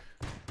there.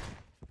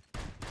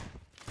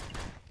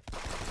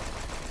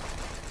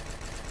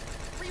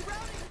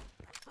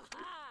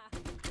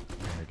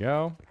 There we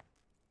go.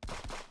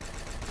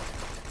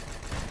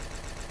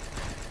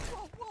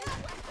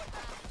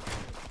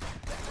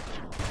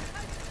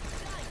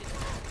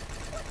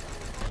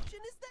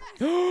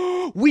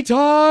 We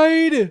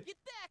tied!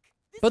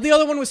 But the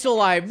other one was still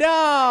alive. No!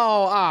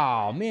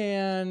 Oh,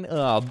 man.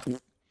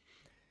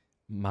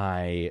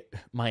 My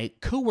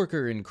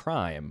coworker in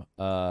crime,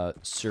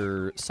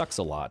 Sir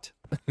Sucks-a-Lot,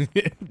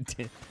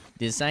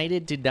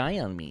 decided to die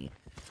on me.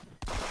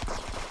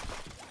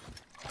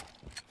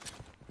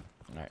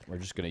 Alright, we're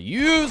just gonna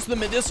use the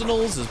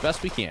medicinals as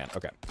best we can.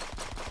 Okay.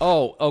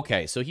 Oh,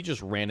 okay, so he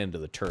just ran into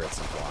the turrets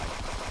and why.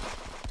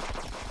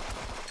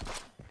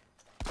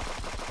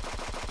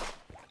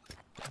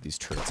 These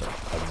turrets are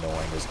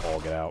annoying as all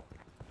get out.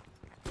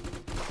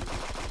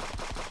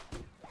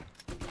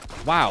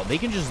 Wow, they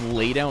can just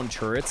lay down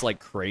turrets like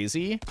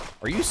crazy?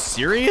 Are you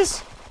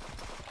serious?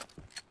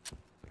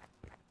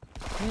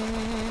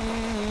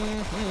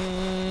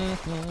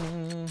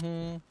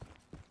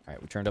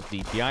 Alright, we turned up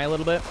DPI a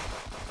little bit.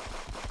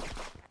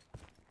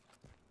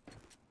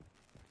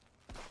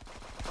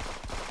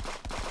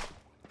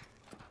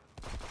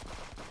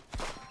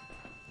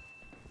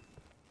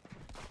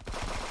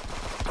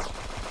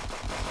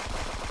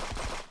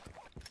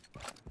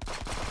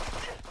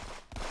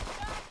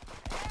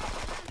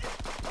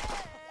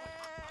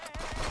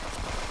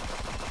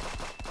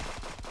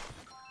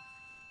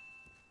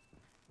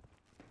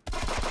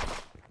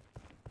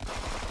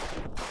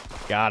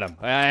 Got him.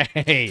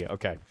 Hey,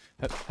 okay.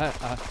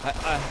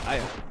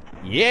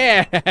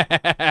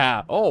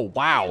 Yeah! Oh,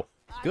 wow.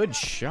 Good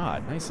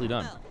shot. Nicely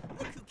done.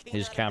 They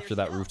just captured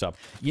that rooftop.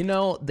 You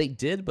know, they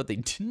did, but they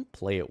didn't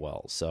play it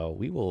well, so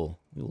we will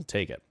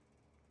take it.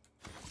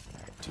 All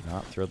right, do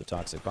not throw the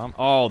toxic bomb.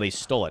 Oh, they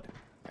stole it.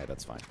 All right,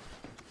 that's fine.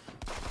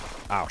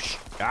 Ouch.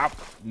 Ow.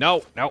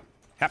 No, no.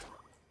 Hep.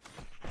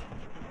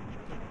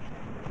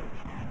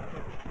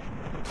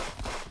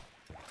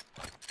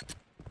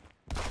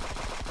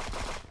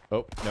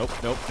 Oh, nope,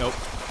 nope, nope.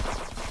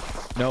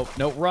 Nope,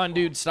 nope, run,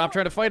 dude. Stop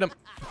trying to fight him.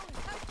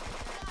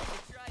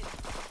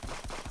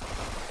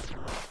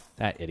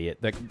 That idiot.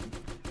 That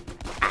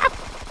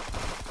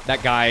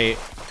guy,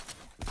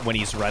 when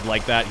he's red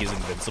like that, he's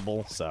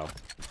invincible, so.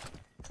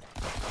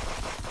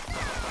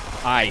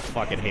 I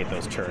fucking hate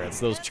those turrets.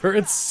 Those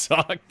turrets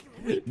suck.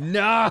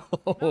 No!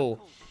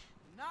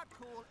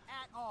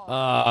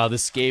 The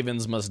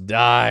Skavens must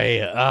die.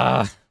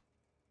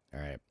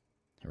 Alright,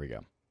 here we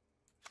go.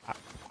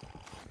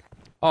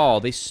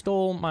 Oh, they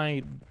stole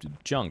my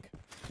junk.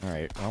 All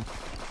right, well,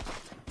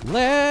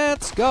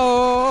 let's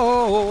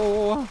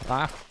go.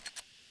 Ah.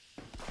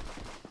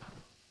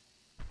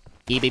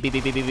 Beep, beep, beep,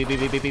 beep, beep, beep, beep,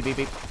 beep, beep, beep,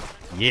 beep.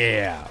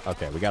 Yeah.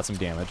 Okay, we got some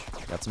damage.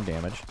 Got some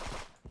damage.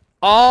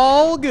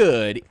 All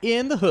good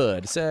in the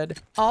hood.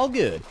 Said all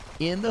good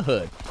in the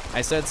hood.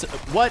 I said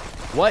what?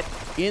 What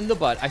in the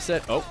butt? I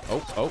said oh.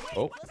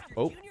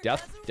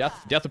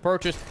 Death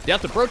approaches.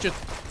 Death approaches.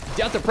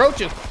 Death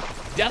approaches.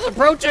 Death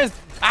approaches.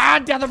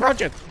 Ah, death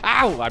approaches.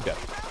 Ow, I'm dead.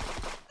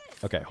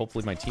 Okay,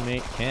 hopefully my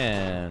teammate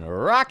can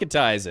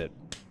rocketize it.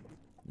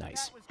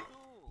 Nice.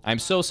 I'm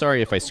so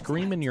sorry if I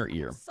scream in your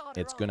ear.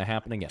 It's gonna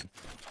happen again.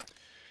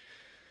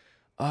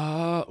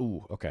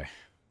 Ooh, okay.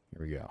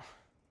 Here we go.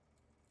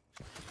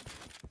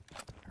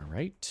 All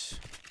right.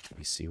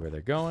 We see where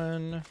they're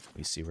going.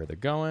 We see where they're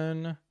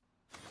going.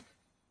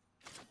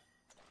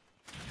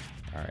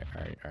 All right.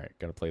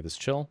 Gotta play this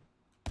chill.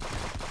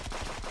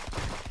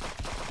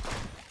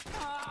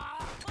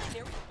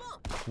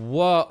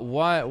 What?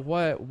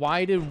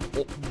 Why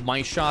did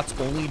my shots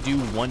only do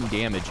 1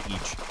 damage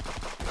each?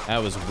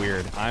 That was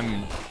weird.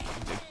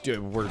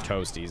 Dude, we're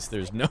toasties.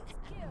 There's no...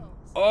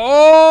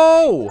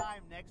 Oh!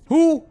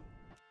 Who?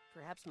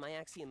 Perhaps my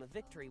axiom of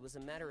victory was a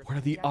matter of... What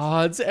are the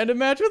odds and a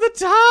match with a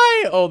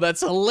tie? Oh, that's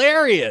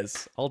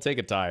hilarious. I'll take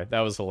a tie. That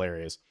was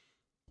hilarious.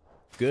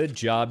 Good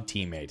job,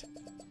 teammate.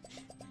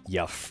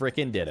 You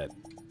frickin' did it.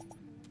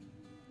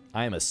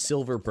 I am a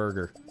silver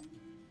burger.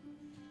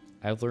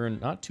 I've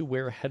learned not to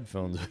wear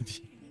headphones with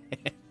you.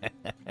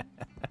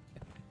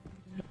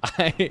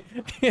 You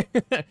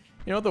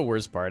know what the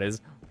worst part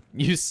is?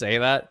 You say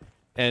that,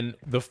 and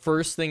the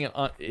first thing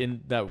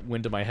that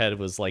went to my head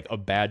was like a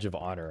badge of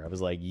honor. I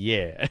was like,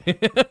 yeah.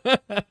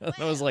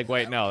 I was like,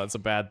 wait, no, that's a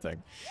bad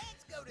thing.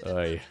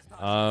 Okay,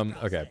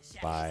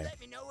 bye. Let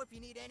me know if you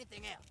need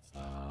anything else.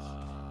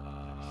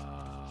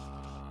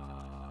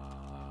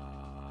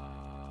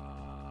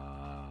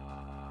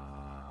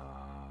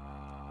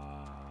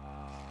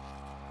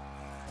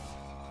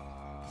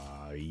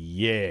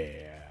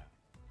 Yeah.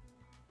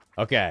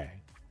 Okay.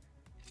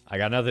 I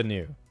got nothing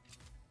new.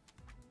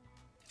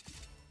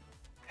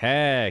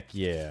 Heck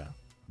yeah.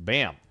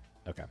 Bam.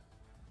 Okay.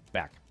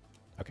 Back.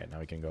 Okay, now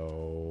we can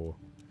go...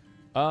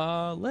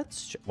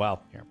 let's...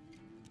 Well, here.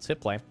 Let's hit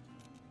play.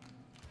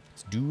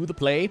 Let's do the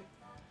play.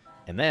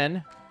 And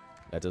then...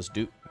 Let us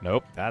do...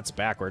 Nope, that's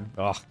backward.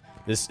 Oh,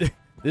 this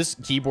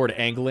keyboard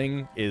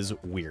angling is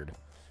weird.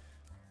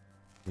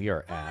 We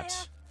are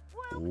at...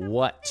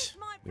 What?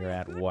 We are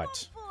at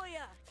what?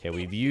 Okay,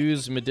 we've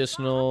used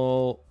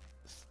medicinal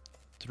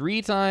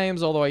 3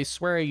 times, although I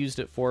swear I used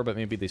it 4, but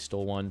maybe they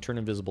stole 1. Turn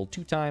invisible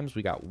 2 times.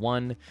 We got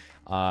 1.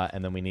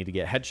 And then we need to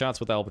get headshots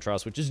with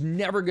Albatross, which is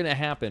never going to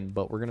happen,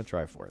 but we're going to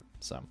try for it.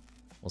 So,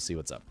 we'll see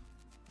what's up.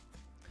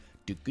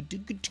 I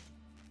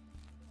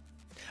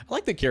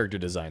like the character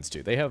designs,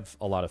 too. They have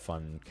a lot of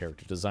fun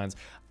character designs.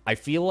 I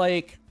feel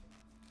like...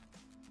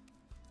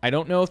 I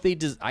don't know if they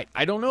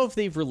I don't know if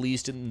they've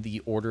released in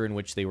the order in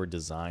which they were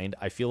designed.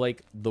 I feel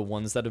like the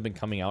ones that have been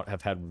coming out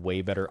have had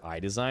way better eye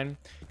design.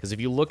 Because if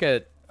you look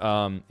at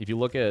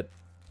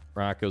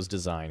Rocco's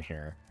design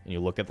here, and you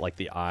look at like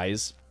the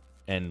eyes,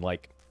 and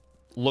like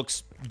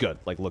looks good,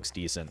 like looks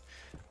decent.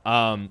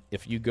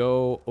 If you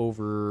go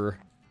over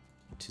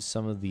to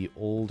some of the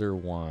older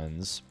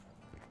ones,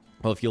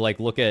 well, if you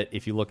look at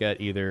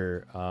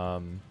either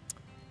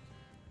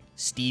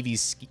Stevie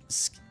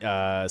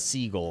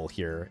Seagull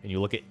here, and you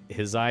look at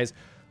his eyes,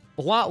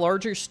 a lot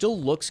larger, still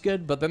looks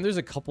good, but then there's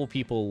a couple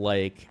people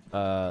like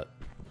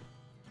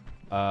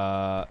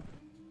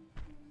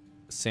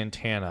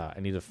Santana I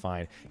need to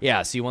find.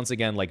 Yeah, see, once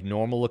again, like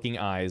normal looking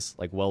eyes,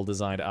 like well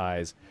designed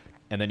eyes.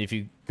 And then if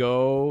you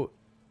go,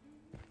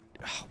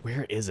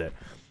 where is it?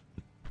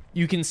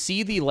 You can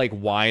see the like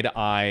wide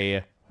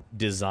eye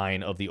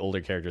design of the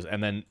older characters,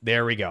 and then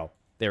there we go.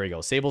 There we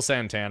go. Sable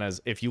Santana's,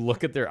 if you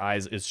look at their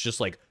eyes, it's just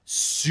like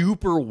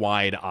super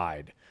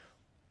wide-eyed.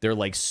 They're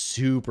like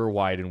super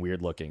wide and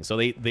weird looking. So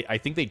I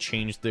think they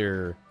changed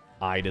their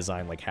eye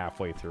design like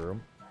halfway through.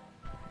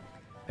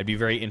 I'd be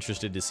very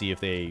interested to see if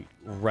they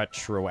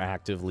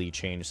retroactively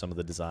change some of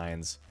the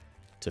designs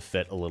to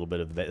fit a little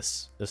bit of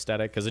this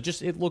aesthetic,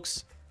 because it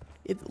looks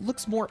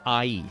more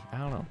eye-y. I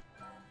don't know.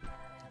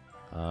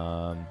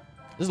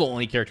 This is the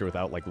only character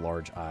without like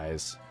large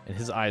eyes, and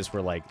his eyes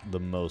were like the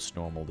most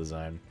normal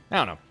design. I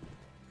don't know.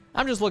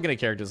 I'm just looking at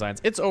character designs.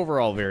 It's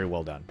overall very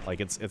well done.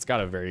 Like it's got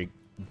a very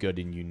good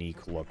and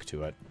unique look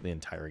to it, the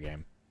entire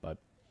game. But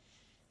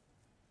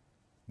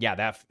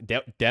yeah,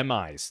 them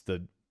eyes,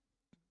 the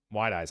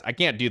wide eyes. I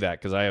can't do that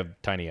because I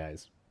have tiny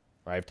eyes.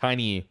 Or I have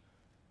tiny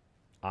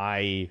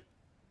eye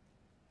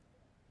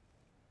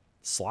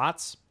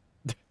slots.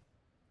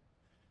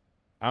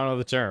 I don't know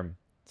the term.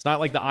 It's not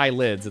like the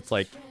eyelids. It's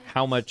like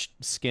how much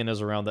skin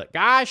is around that.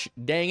 Gosh,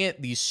 dang it.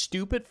 These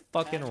stupid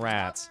fucking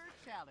rats.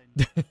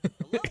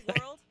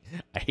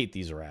 I hate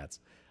these rats.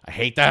 I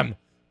hate them.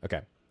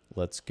 Okay.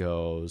 Let's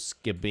go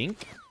skibink.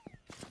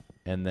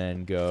 And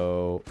then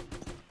go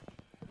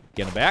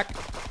get him back.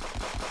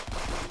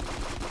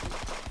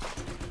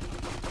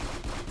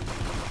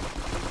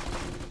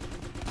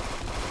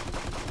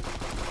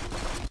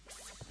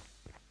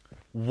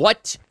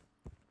 What?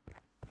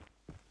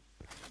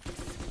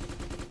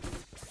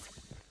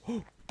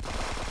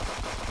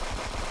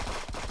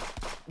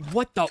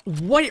 What the?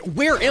 What?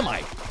 Where am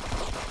I?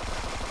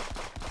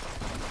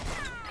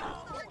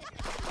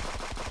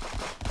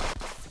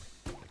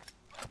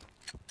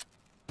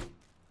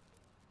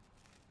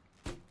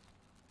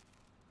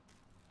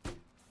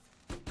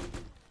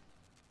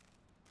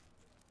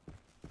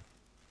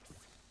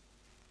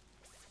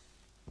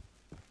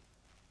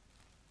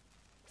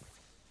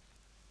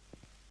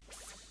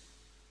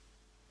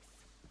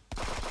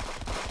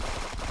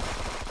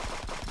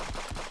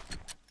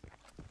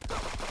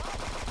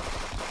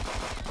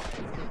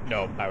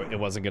 No, it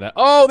wasn't gonna.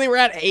 Oh, they were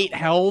at 8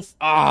 health.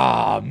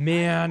 Ah,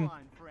 man.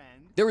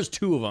 There was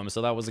 2 of them,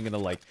 so that wasn't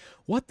gonna like.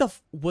 What the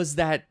was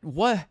that?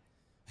 What?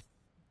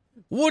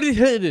 What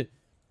did?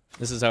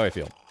 This is how I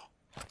feel.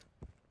 All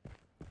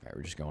right,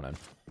 we're just going in.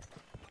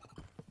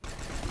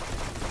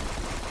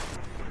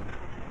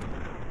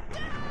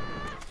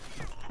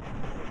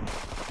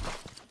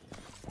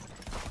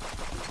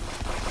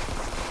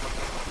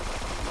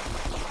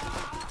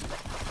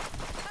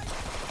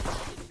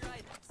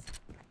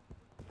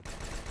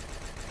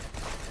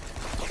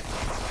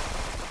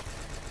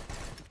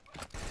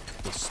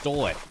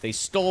 Stole it. They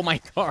stole my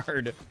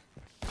card.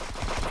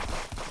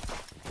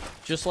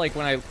 Just like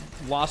when I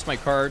lost my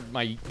card,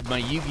 my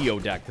Yu-Gi-Oh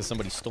deck, because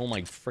somebody stole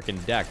my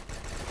freaking deck.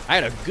 I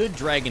had a good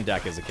dragon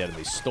deck as a kid, and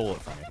they stole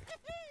it from me.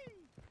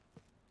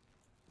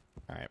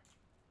 Alright.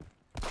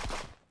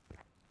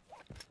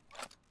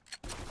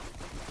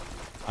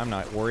 I'm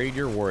not worried,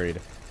 you're worried.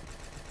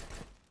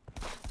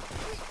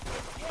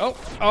 Oh,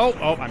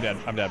 I'm dead,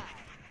 I'm dead.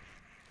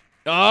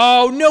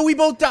 Oh, no, we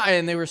both died,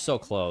 and they were so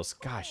close.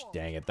 Gosh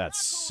dang it, that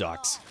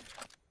sucks.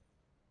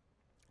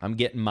 I'm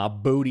getting my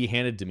booty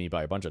handed to me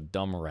by a bunch of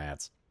dumb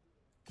rats.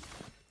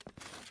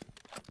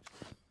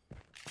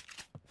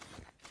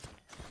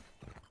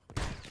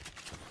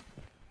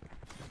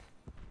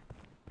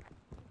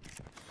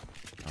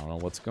 I don't know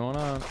what's going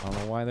on. I don't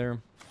know why they're...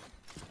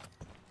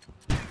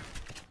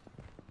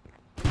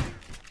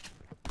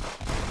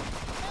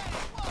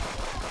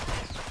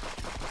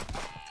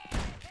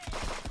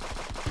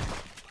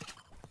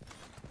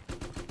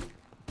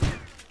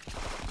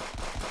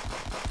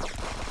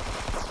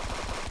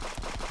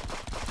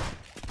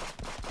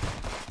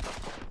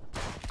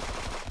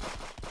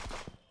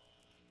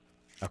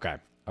 Okay,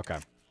 okay.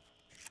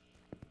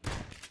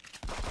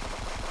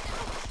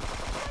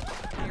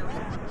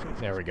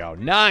 There we go.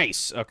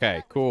 Nice!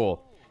 Okay,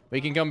 cool. We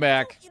can come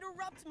back.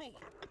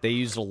 They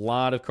used a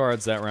lot of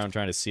cards that round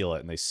trying to seal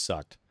it, and they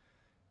sucked.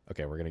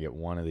 Okay, we're gonna get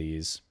one of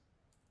these.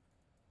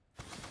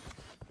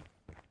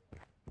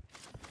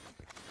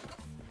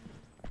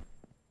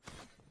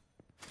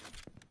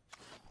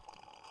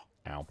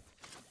 Ow.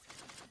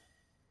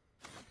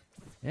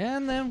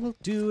 And then we'll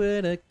do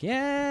it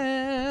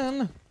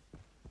again.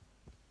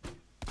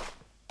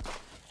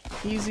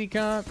 Easy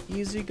comp,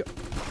 easy go.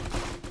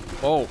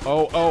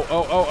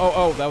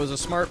 Oh, that was a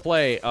smart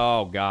play.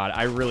 Oh, God,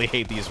 I really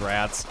hate these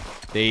rats.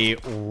 They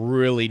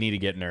really need to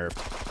get nerfed.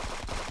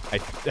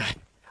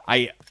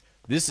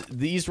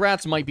 These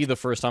rats might be the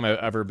first time I've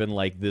ever been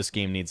like, this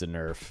game needs a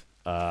nerf.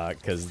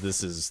 Because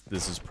this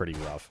is pretty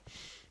rough.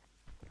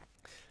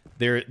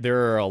 There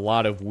are a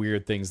lot of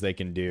weird things they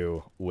can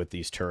do with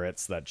these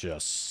turrets that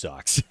just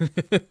sucks.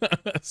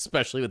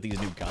 Especially with these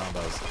new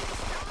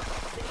combos.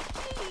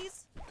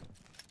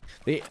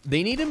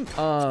 They need him,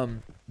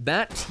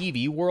 that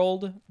TV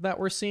world that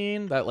we're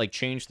seeing, that, like,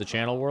 changed the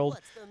channel world,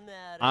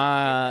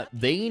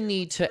 they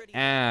need to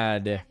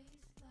add,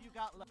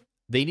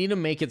 they need to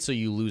make it so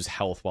you lose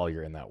health while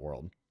you're in that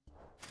world.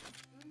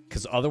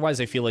 Because otherwise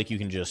I feel like you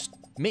can just,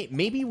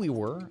 maybe we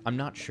were, I'm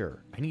not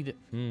sure. I need to,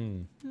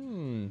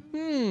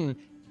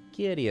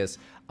 curious.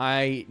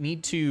 I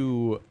need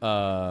to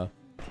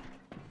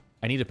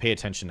pay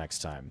attention next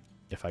time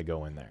if I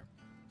go in there.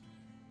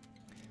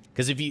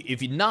 Because if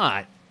you're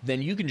not, then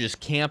you can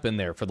just camp in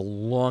there for the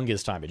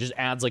longest time. It just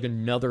adds like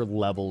another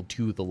level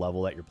to the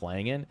level that you're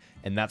playing in,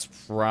 and that's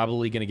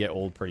probably going to get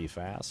old pretty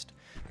fast.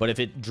 But if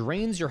it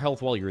drains your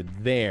health while you're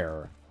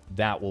there,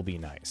 that will be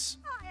nice.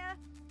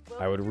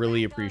 I would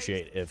really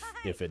appreciate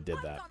if it did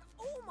that.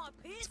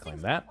 Let's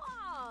claim that.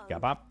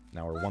 Gabop.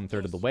 Now we're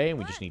 1/3 of the way, and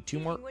we just need 2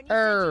 more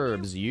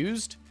herbs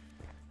used.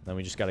 Then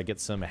we just got to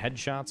get some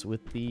headshots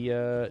with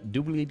the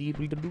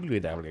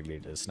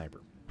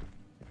sniper.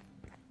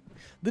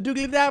 The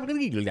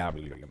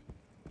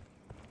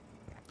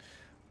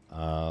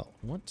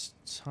what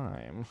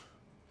time?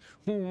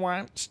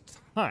 What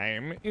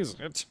time is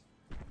it?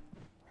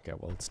 Okay,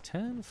 well it's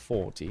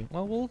 10:40.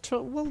 Well, we'll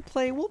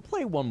play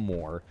one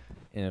more.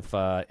 And if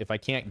I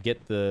can't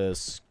get the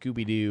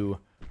Scooby-Doo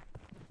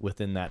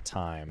within that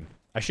time,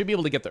 I should be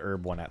able to get the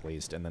herb one at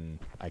least, and then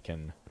I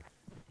can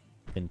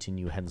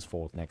continue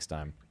henceforth next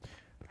time.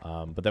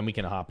 But then we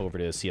can hop over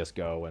to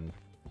CS:GO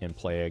and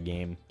play a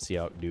game, see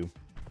how it do.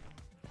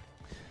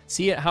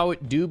 See how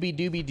it doobie.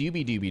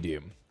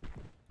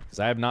 Because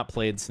I have not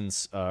played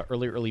since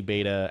early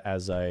beta,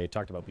 as I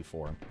talked about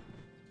before.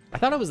 I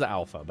thought it was the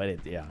alpha, but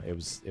it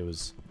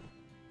was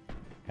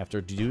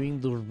After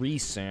doing the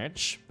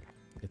research,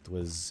 it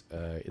was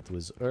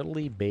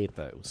early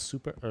beta. It was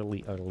super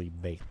early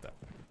beta.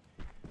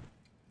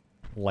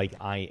 Like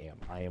I am.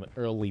 I am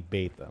early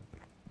beta.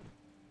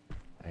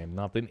 I am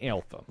not an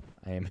alpha.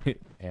 I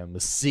am a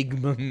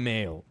sigma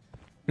male.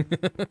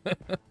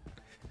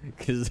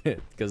 Cause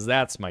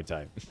that's my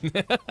type.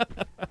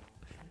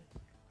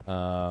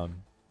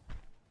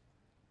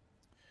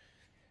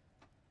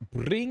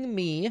 Bring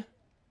me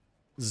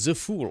the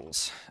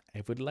fools.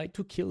 I would like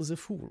to kill the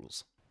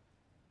fools.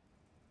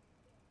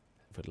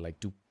 I would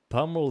like to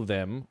pummel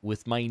them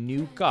with my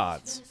new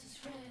cards.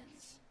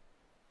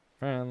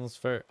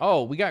 Transfer.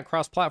 Oh, we got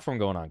cross-platform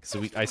going on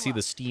because I see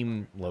the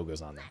Steam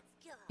logos on there.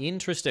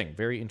 Interesting.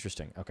 Very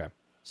interesting. Okay.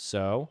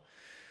 So,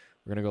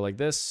 we're going to go like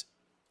this.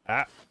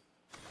 Ah.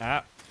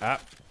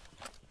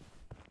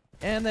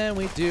 And then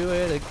we do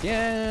it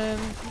again.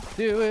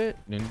 Do it.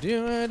 And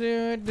do it.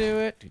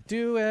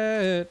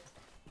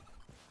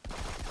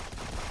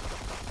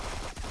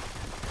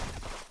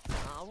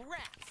 All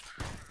right.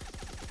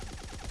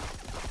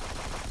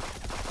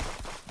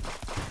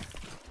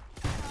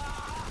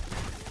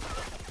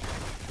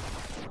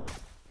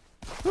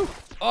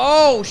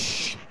 Oh,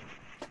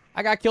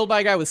 I got killed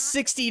by a guy with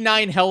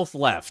 69 health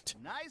left.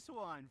 Nice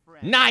one,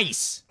 friend.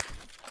 Nice!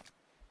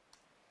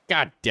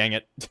 God dang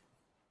it.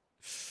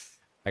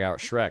 I got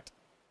Shrek'd.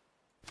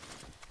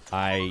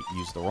 I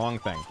used the wrong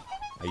thing.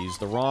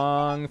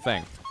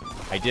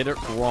 I did it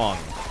wrong.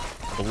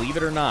 Believe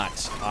it or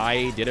not,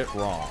 I did it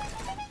wrong.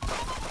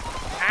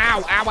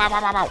 Ow, ow, ow,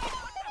 ow, ow, ow.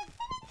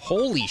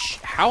 Holy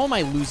how am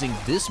I losing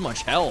this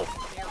much health?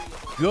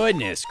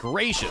 Goodness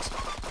gracious.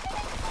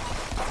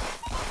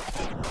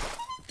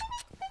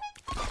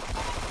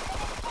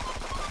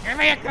 Give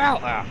me a kill!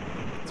 Ah,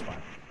 it's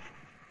fine.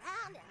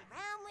 Round and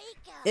round we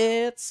go.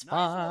 It's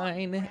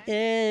fine.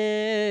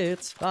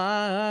 It's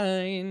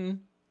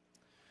fine.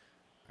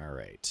 All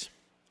right.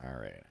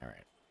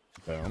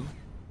 Boom.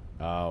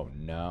 Oh,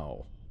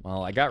 no.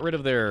 Well, I got rid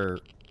of their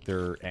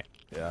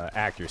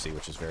accuracy,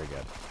 which is very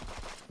good.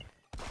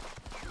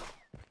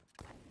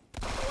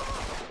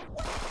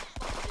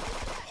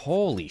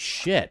 Holy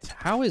shit.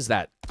 How is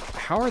that?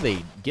 How are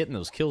they getting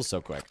those kills so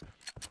quick?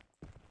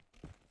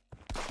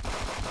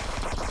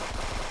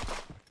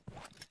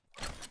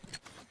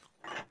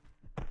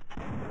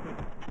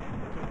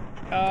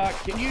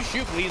 Can you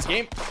shoot, please,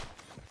 game?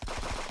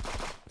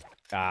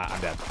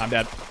 I'm dead.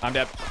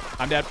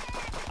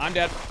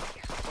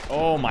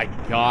 Oh my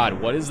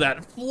god, what is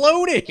that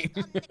floating?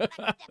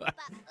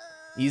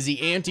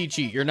 Easy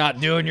anti-cheat, you're not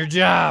doing your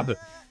job.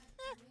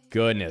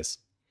 Goodness.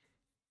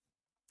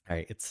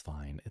 Alright, it's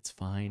fine. It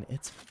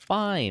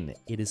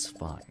is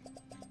fine.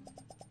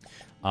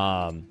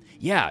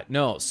 Yeah,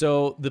 no,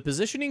 so the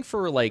positioning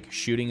for, like,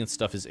 shooting and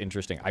stuff is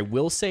interesting. I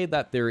will say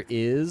that there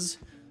is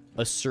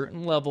a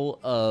certain level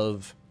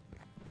of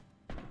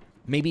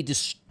maybe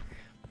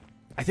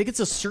I think it's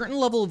a certain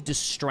level of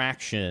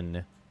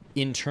distraction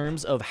in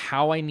terms of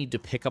how I need to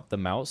pick up the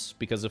mouse,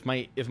 because if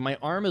my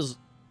arm is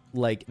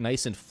like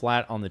nice and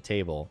flat on the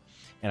table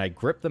and I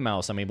grip the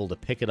mouse, I'm able to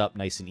pick it up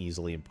nice and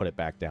easily and put it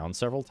back down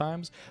several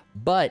times.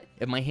 But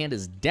if my hand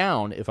is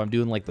down, if I'm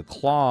doing like the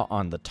claw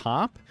on the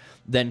top,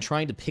 then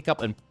trying to pick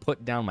up and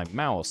put down my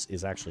mouse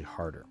is actually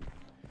harder.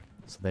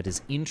 So that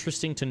is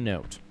interesting to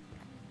note.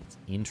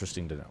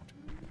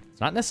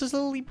 It's not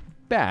necessarily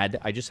bad.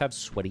 I just have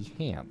sweaty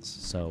hands,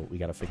 so we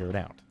got to figure it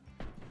out.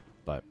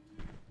 But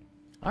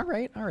all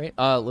right.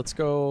 Let's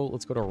go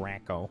to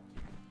Racco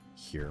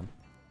here.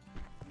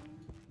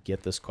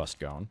 Get this quest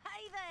going.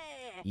 Hey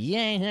there.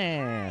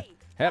 Yeah.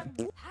 Hep.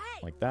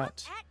 Like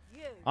that.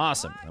 You.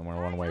 Awesome. And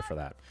we're one way for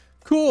that.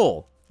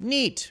 Cool.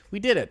 Neat. We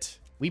did it.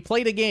 We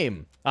played a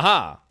game.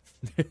 Aha.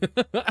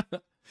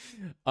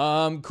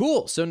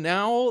 Cool. So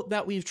now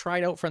that we've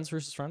tried out Friends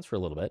vs. Friends for a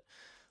little bit,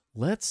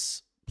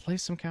 let's play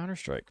some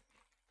Counter-Strike.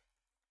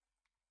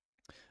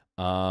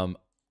 I'm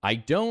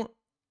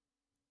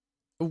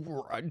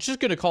just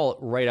going to call it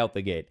right out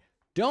the gate.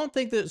 Don't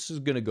think this is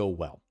going to go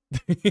well.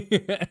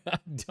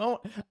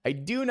 I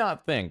do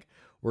not think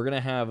we're going to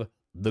have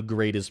the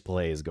greatest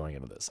plays going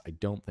into this. I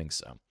don't think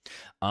so.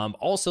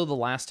 Also, the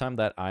last time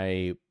that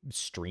I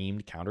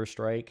streamed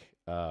Counter-Strike,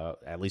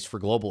 at least for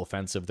Global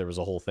Offensive, there was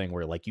a whole thing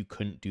where like you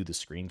couldn't do the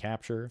screen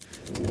capture,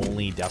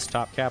 only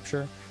desktop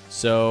capture.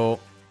 So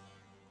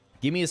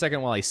give me a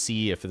second while I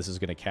see if this is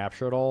going to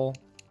capture at all.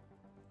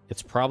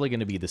 It's probably going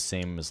to be the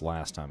same as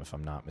last time, if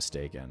I'm not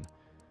mistaken.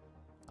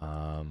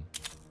 Let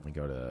me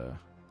go to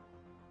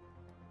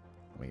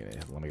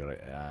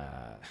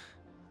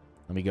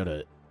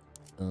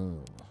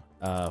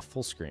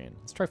full screen.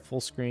 Let's try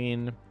full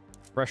screen.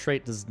 Refresh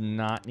rate does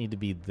not need to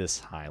be this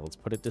high. Let's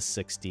put it to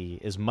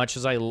 60. As much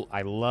as I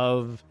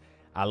love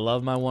my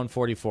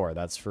 144.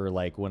 That's for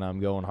like when I'm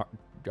going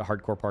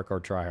hardcore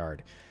parkour try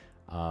hard.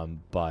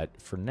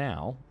 But for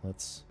now,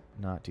 let's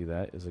not do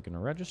that. Is it going to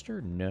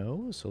register?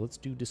 No. So let's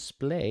do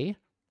display.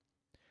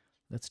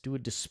 Let's do a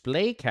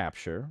display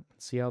capture.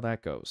 Let's see how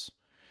that goes.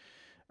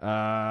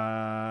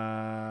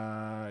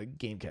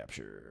 Game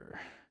capture.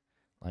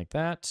 Like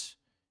that.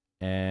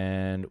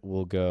 And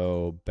we'll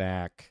go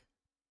back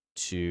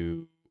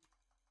to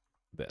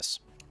this.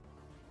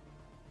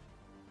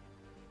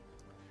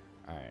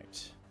 All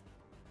right.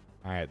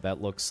 All right,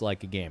 that looks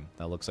like a game.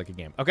 That looks like a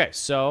game. Okay,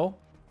 so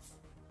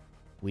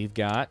we've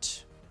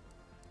got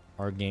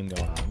our game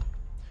going on.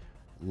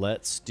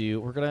 Let's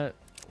do...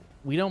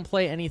 We don't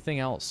play anything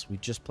else. We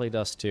just play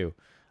Dust 2.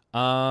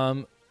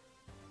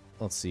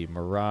 Let's see.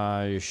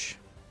 Mirage,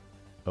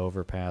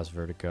 Overpass,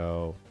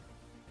 Vertigo.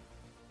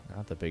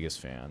 Not the biggest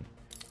fan.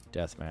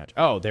 Deathmatch.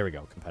 Oh, there we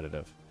go.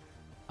 Competitive.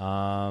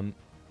 I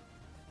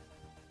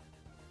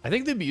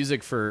think the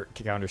music for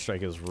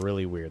Counter-Strike is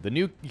really weird. The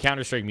new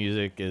Counter-Strike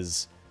music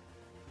is...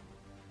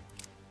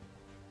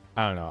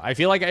 I don't know. I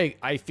feel like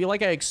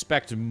I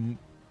expect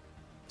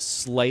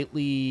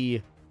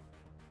slightly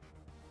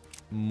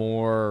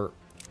more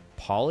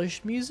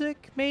polished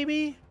music,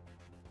 maybe?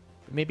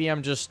 Maybe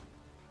I'm just...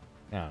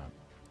 I don't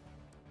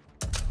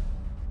know.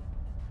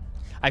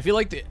 I feel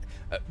like the...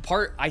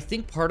 I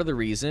think part of the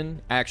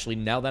reason, actually,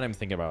 now that I'm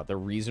thinking about it, the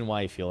reason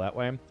why I feel that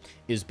way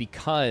is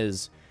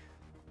because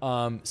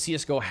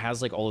CSGO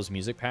has, like, all those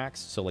music packs.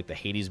 So, like, the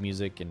Hades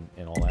music and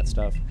all that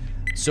stuff.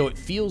 So it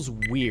feels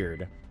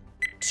weird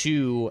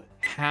to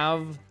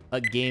have a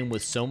game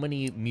with so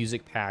many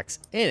music packs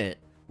in it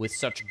with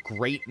such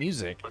great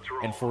music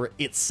and for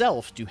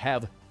itself to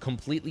have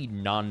completely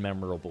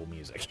non-memorable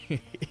music,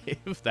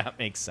 if that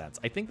makes sense.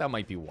 I think that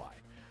might be why.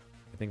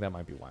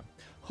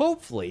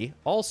 Hopefully,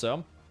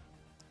 also,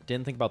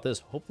 didn't think about this.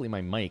 Hopefully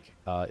my mic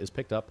is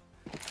picked up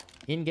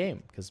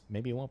in-game, because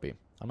maybe it won't be.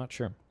 I'm not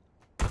sure.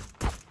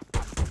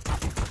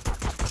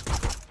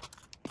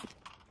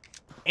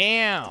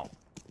 Ow!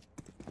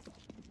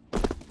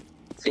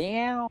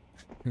 Damn.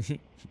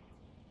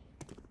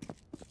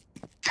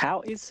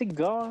 How is it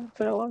going,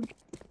 fella?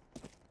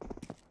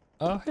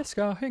 Oh, it's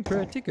going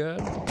pretty good.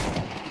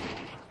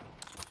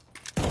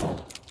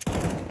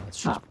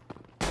 That's just...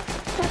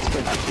 That's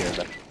good to hear,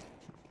 but...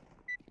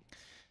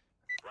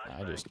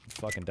 I just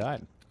fucking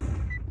died.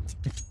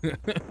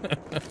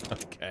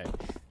 Okay.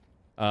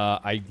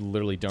 I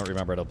literally don't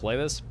remember how to play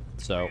this,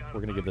 so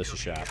we're gonna give this a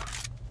shot.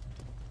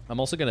 I'm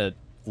also gonna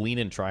lean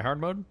in tryhard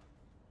mode. I'm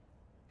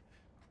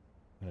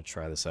gonna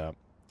try this out.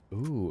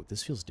 Ooh,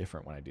 this feels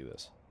different when I do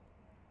this.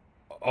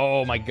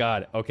 Oh my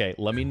god. Okay,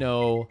 let me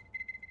know.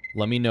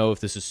 Let me know if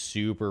this is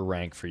super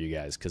rank for you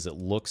guys, because it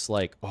looks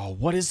like... Oh,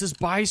 what is this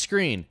buy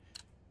screen?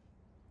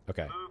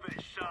 Okay.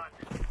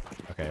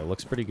 Okay, it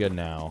looks pretty good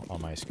now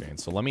on my screen.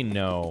 So let me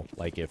know,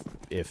 like,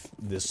 if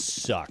this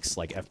sucks,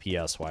 like,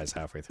 FPS-wise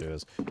halfway through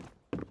this.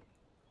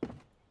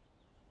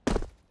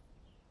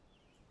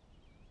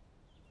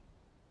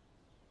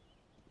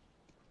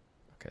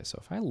 Okay, so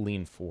if I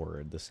lean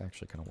forward, this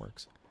actually kind of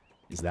works.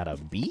 Is that a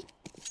B?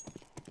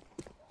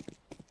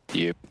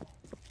 Yep.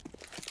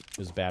 It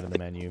was bad in the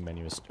menu.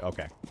 Menu is...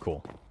 Okay,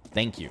 cool.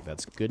 Thank you.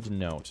 That's good to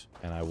note.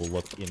 And I will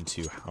look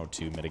into how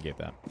to mitigate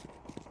that.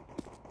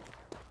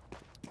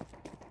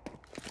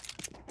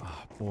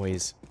 Ah,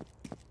 boys.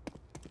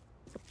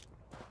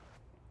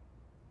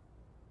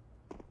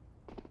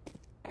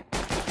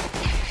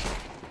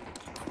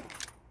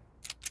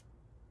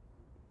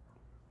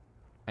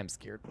 I'm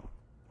scared.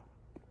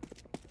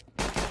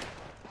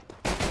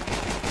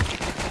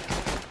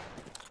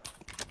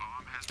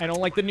 I don't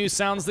like the new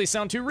sounds. They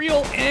sound too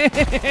real.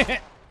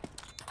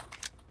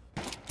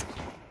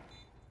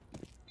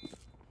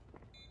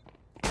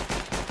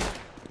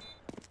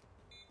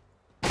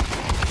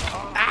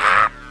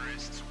 Ah!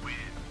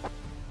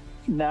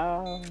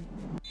 No.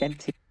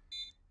 NT.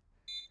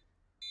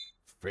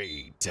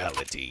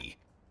 Fatality.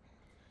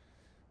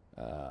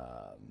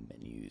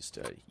 Menu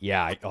study.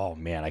 Yeah, oh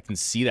man, I can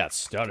see that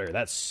stutter.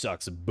 That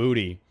sucks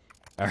booty.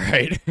 All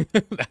right.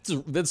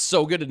 That's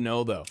so good to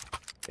know, though.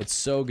 It's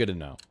so good to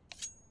know.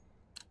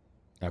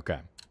 Okay,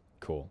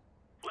 cool.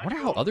 I wonder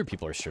how other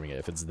people are streaming it,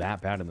 if it's that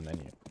bad in the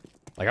menu.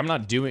 Like, I'm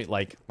not doing...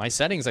 Like, my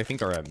settings, I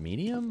think, are at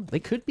medium. They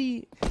could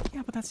be...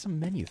 Yeah, but that's some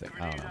menu thing.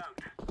 I don't know.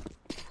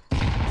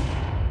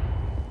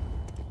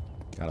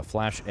 Got a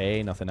flash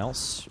A, nothing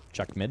else.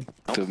 Check mid.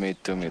 To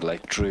mid,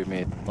 like 3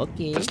 mid.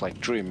 Okay. Just like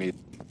 3 mid.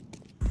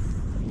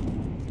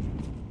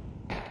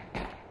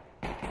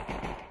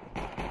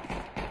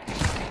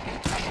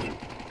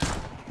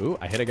 Ooh,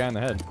 I hit a guy in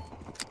the head.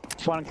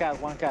 One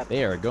cat.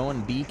 They are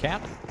going B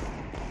cap.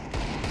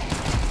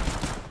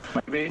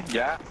 Maybe,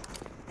 yeah.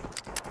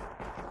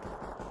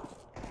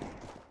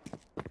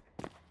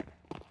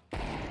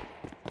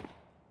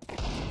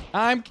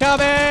 I'm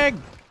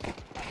coming!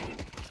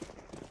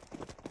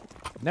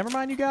 Never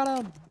mind, you got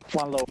him.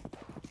 One low.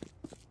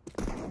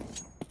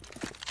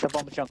 The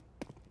bomb chunk.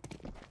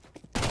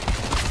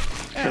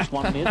 Just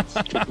one mid,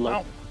 two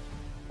low.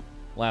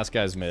 Last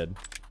guy's mid.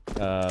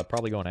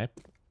 Probably going A.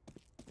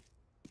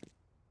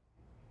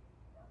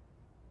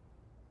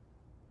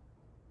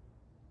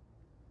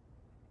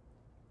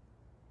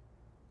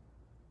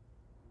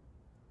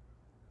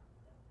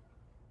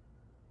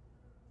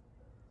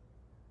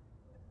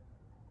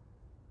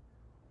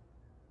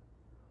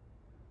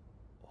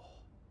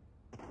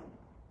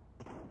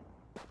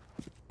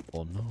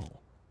 Oh no.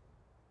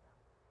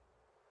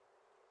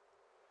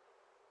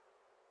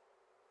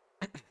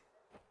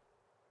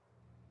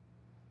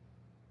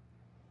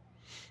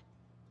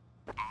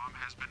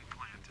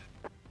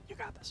 You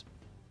got this.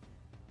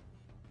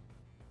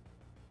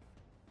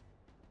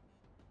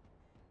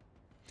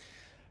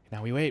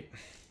 Now we wait.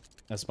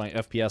 As my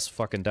FPS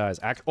fucking dies.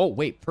 Oh,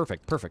 wait.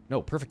 Perfect. Perfect.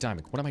 No, perfect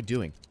timing. What am I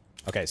doing?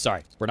 Okay,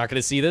 sorry. We're not going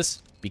to see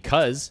this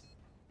because...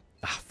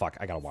 Ah, fuck.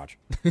 I gotta watch.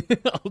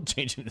 I'll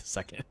change it in a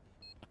second.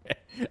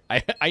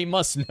 I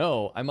must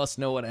know. I must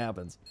know what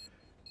happens.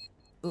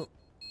 Ugh.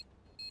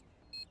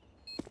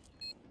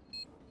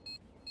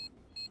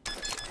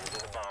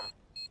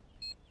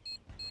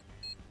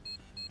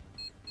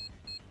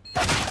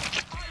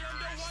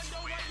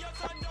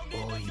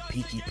 Oh, you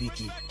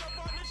peeky.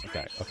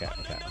 Okay.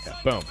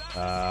 Boom.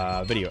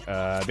 Video.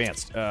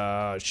 Advanced.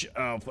 Oh,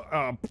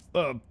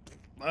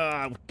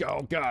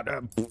 God.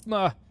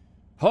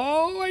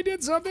 Oh, I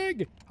did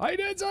something! I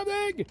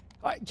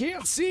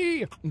can't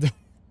see!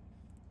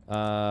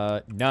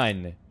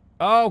 None.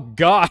 Oh,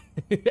 God!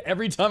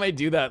 Every time I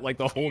do that, like,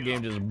 the whole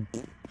game just...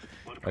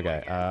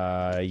 Okay,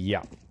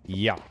 yeah.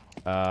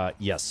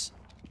 Yes.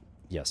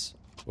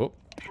 Oh.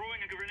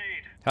 Throwing a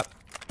grenade. Hup.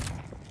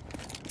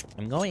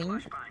 I'm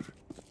going.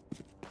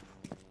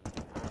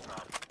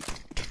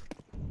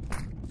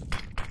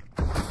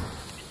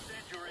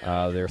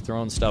 They're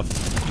throwing stuff.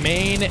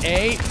 Main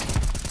A.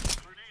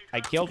 I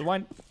killed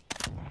one.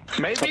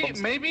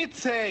 Maybe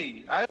it's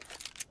A.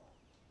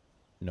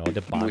 No,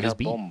 the bomb is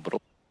B. Bomb, bro.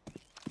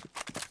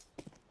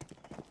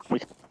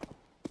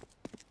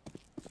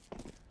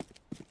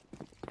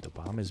 The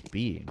bomb is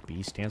B, and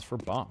B stands for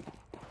bomb.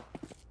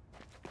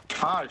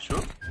 Ah,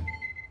 sure.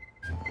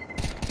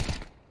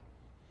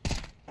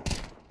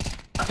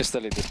 It's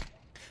the leader.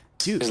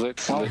 Dude,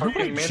 It's One You know what I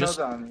fucking minute just-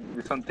 and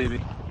it's on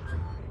TV.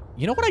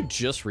 you know what I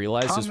just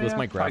realized is with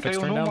my graphics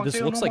turned down? This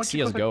looks like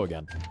CSGO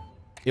again.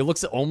 It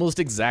looks almost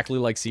exactly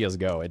like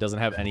CSGO. It doesn't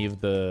have any of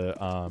the,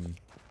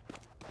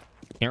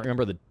 can't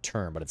remember the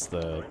term, but it's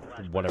the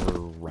whatever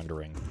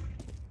rendering.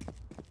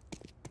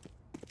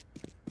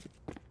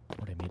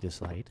 What, I made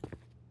this light?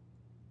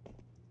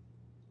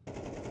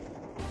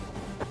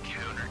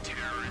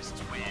 Counter-terrorists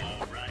win.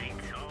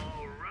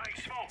 All right,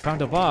 smoke.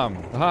 Found a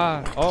bomb.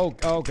 Ah, oh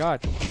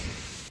God.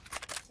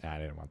 I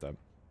didn't want that.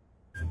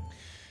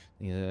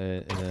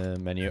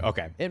 Menu.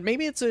 Okay.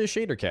 Maybe it's a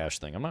shader cache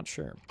thing. I'm not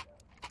sure.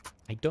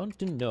 I don't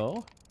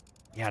know.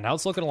 Yeah, now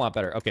it's looking a lot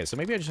better. Okay, so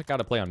maybe I just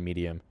gotta play on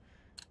medium,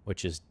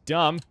 which is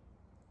dumb,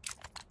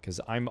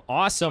 because I'm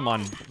awesome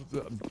on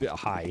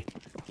high.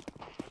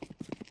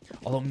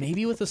 Although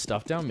maybe with the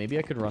stuff down, maybe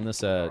I could run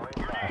this at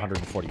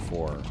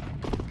 144.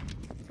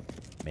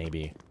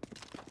 Maybe.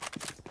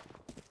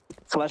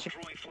 Flash.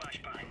 Throwing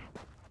flashbang.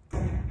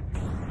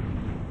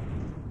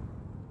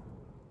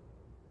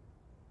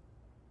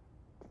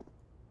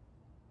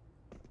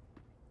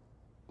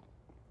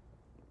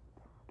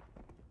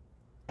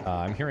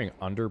 I'm hearing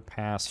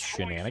underpass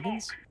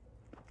shenanigans.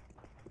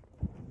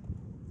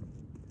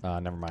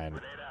 Never mind.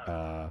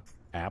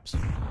 Apps.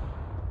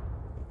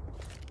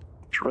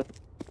 Sure.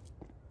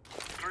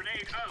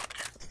 Grenade out.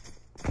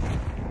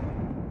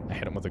 I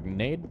hit him with a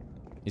grenade.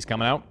 He's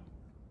coming out.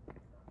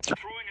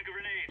 Throwing a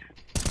grenade.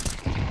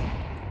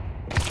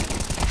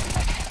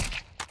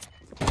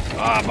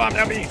 Oh, bombed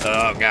at me.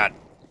 Oh, God.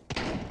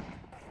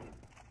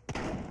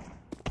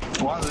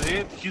 One's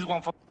hit, he's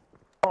one for.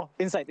 Oh,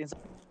 inside.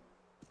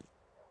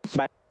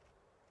 Back.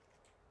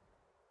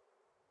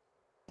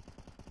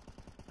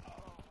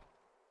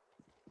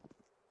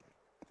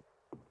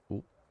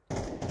 Ooh.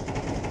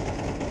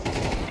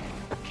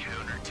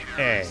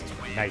 Hey,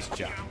 nice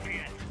job.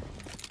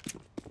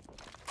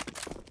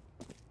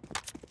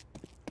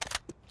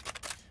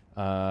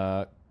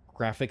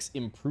 Graphics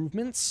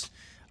improvements.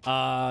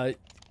 I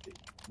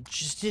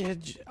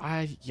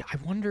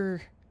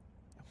wonder.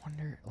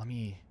 Let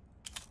me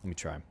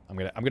try. I'm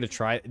gonna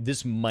try.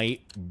 This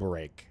might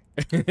break.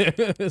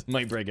 This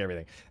might break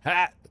everything.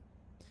 Ha!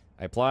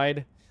 I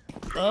applied.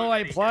 Oh, I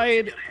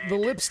applied the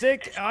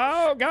lipstick.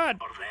 Oh, God.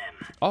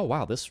 Oh,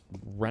 wow. This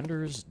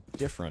renders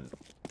different.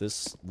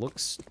 This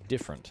looks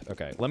different.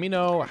 Okay, let me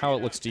know how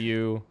it looks to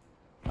you.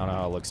 I don't know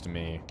how it looks to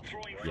me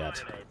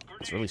yet.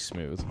 It's really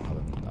smooth.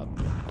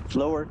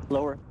 Lower,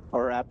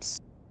 or apps.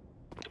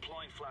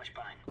 Deploying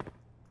flashbang.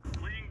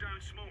 Laying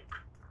down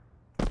smoke.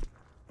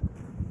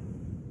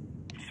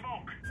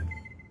 Smoke.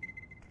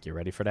 Get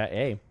ready for that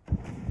A.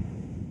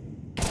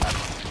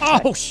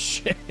 Oh,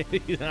 shit.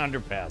 He's an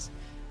underpass.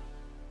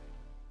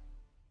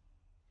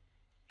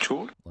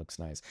 Sure. Looks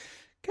nice.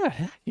 God,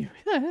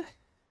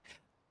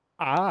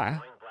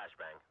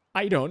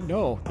 I don't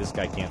know. This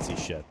guy can't see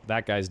shit.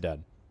 That guy's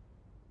dead.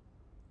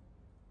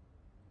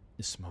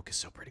 This smoke is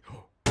so pretty.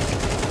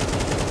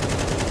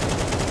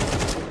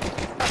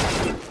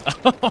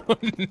 Oh,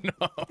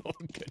 no.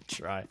 Good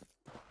try.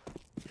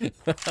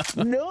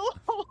 No!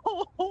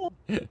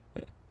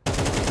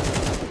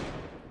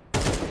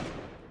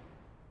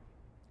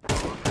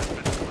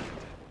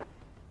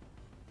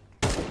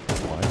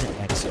 One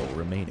exo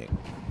remaining.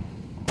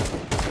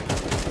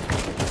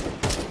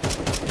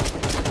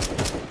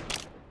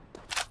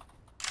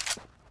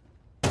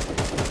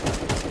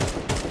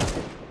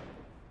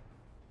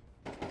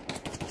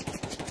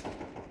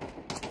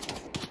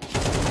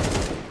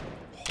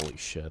 Holy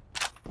shit.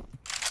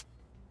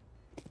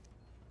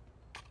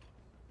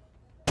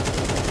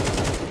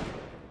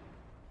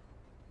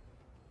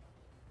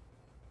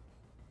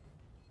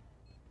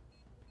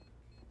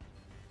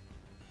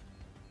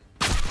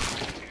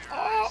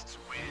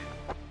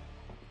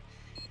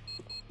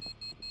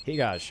 He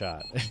got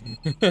shot.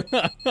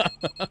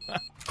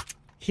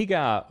 He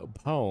got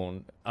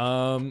pwned.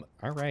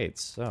 Alright,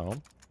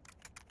 so.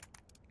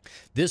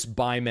 This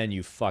buy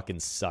menu fucking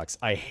sucks.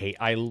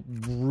 I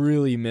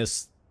really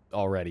miss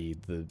already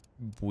the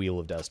Wheel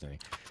of Destiny.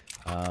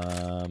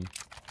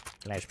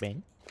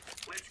 Flashbang.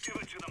 Let's give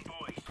it to them,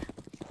 boys.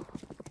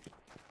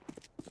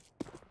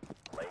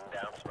 Laying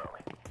down smoke.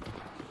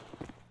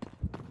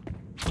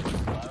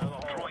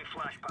 Throwing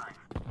flashbang.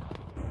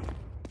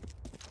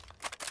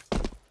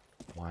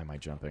 Why am I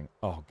jumping?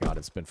 Oh god,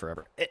 it's been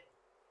forever.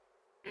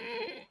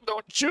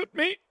 Don't shoot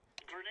me!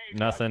 Grenade.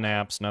 Nothing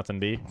apps, nothing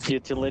B.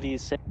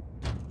 Utilities.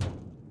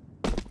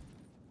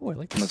 Oh, I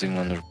like this. Nothing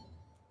under.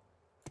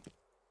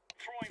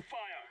 Throwing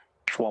fire.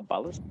 Swamp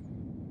Palace.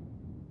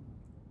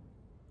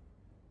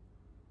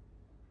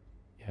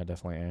 Yeah,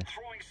 definitely A.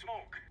 Throwing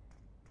smoke.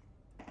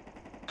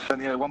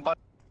 Daniel, one part.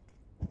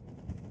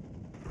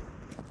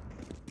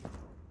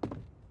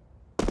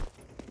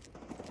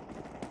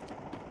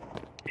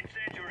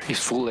 Incendiary. He's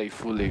full A,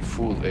 full A,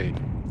 full A.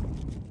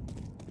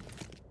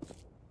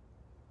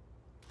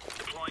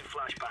 Deploying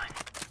flashbang.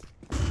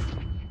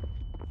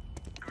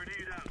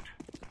 Grenade out.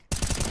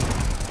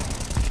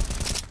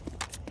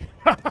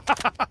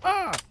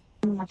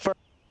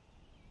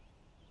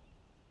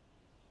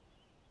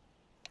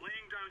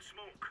 Laying down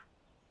smoke.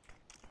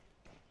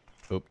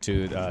 Oop,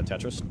 to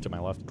Tetris, to my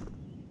left.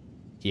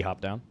 He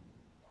hopped down.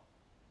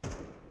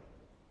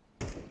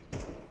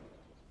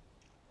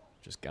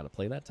 Just gotta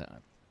play that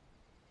time.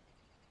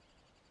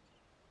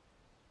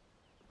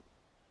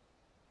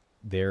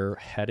 They're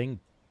heading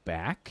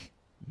back,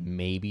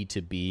 maybe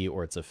to B,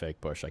 or it's a fake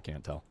push. I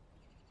can't tell.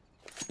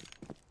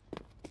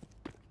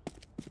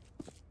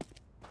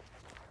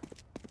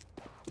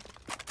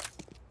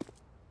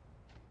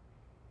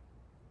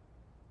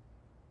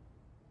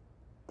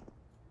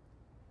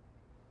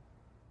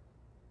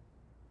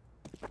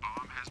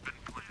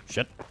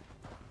 Shit.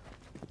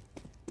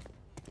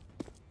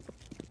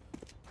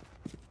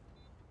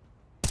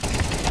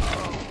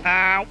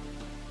 Ow!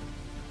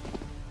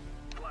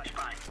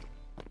 Flashbang.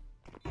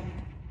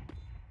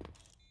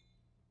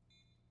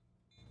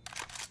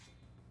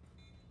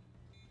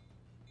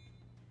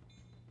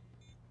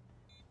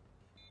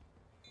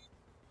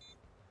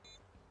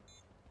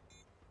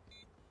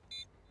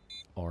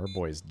 Our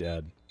boy's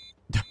dead.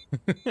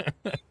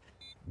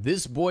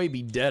 This boy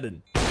be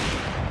deadin'.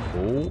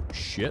 Oh,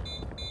 shit.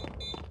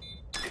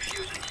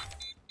 Defusing.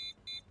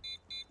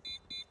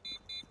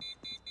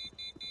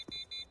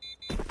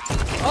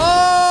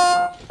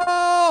 Oh!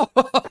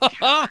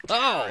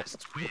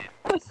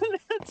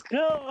 Let's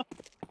go.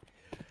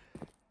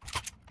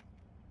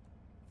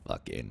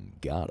 Fucking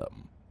got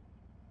him.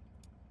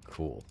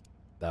 Cool.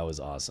 That was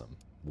awesome.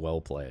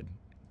 Well played.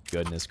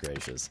 Goodness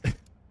gracious.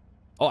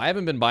 Oh, I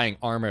haven't been buying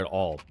armor at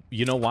all.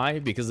 You know why?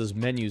 Because this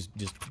menu's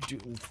just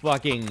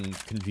fucking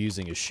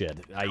confusing as shit.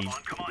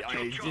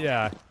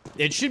 Yeah.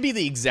 It should be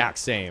the exact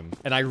same.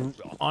 And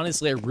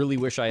honestly, I really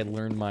wish I had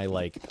learned my,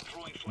 like,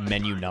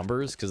 menu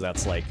numbers, because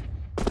that's, like,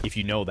 if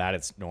you know that,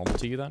 it's normal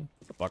to you then.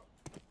 Fuck.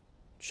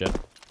 Shit.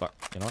 Fuck.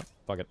 You know what?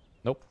 Fuck it.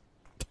 Nope.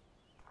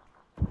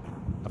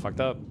 I fucked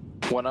up.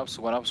 One ups,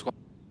 one ups, one.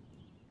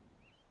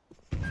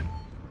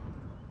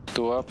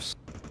 Two ups.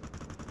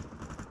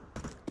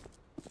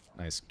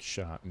 Nice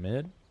shot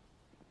mid.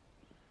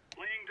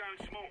 Laying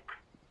down smoke.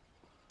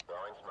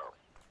 Throwing smoke.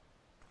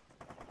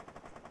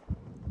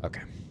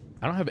 Okay.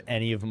 I don't have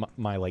any of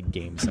my like,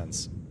 game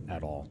sense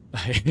at all.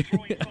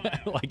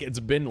 Like, it's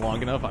been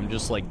long enough, I'm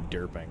just, like,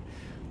 derping.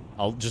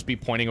 I'll just be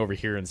pointing over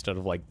here instead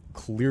of, like,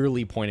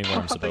 clearly pointing where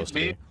I'm supposed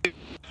to be.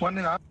 One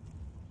in up.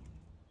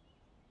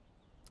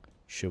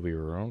 Should we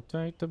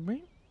rotate the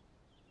B?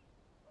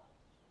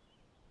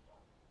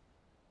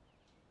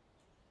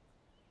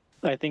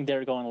 I think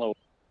they're going low.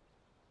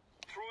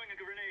 Throwing a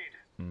grenade.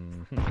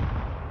 Mm-hmm.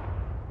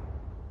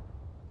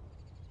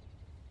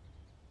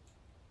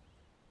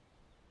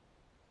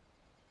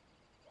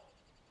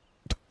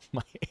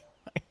 My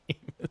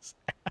aim is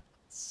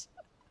ass.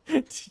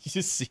 Did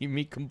you see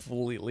me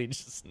completely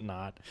just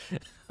not?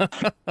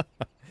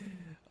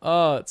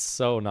 Oh, it's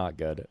so not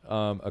good.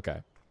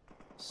 Okay.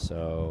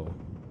 So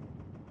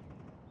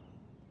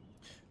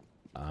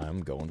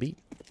I'm going B.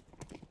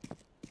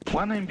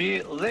 One in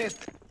B, lit.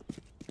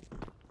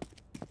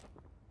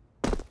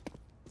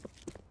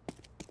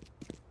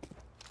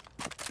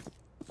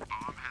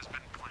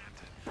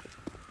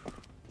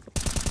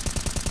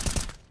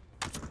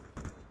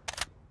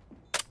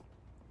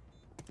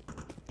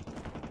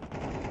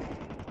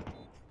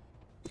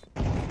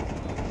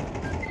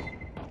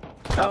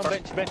 Oh,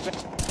 bench.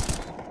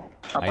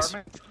 Nice.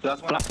 Apartment.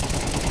 Last one.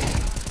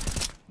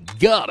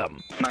 Got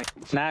him.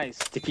 Nice. Nice.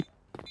 Defusing.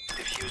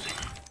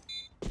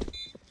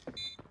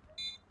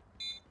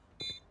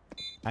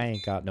 I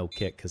ain't got no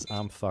kick because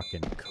I'm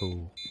fucking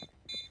cool.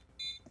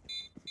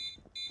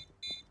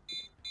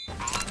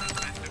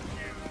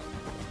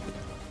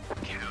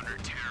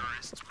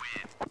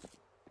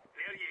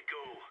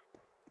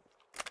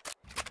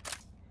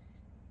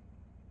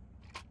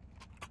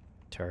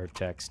 to our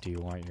text, do you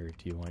want your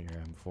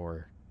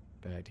M4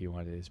 back? Do you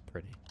want it as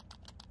pretty?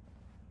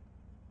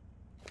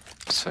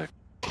 Sick.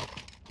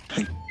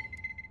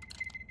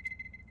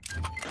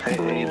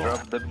 Hey,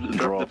 drop the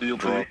blue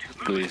plate.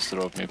 Please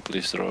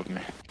drop me.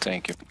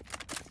 Thank you.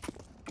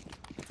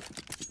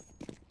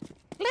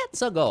 Let's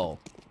go.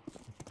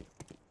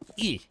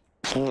 E.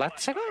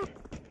 Let's go.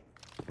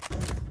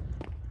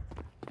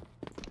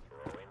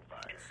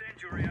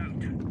 Incendiary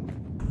out.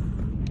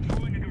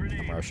 Throwing a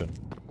grenade.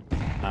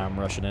 I'm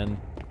rushing in.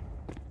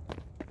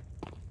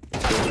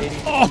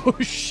 Oh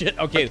shit!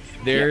 Okay,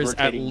 there's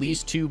at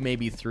least 2,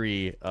 maybe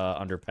 3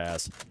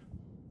 underpass.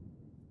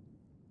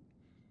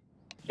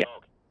 Yeah.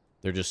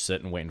 They're just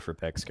sitting waiting for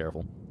picks.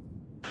 Careful.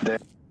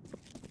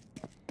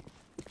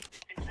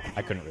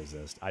 I couldn't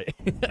resist. I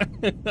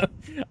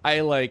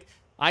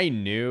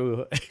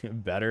knew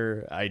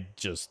better. I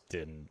just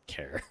didn't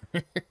care.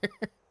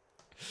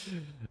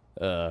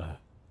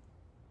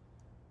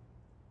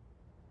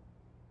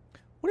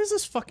 What is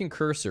this fucking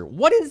cursor?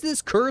 What is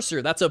this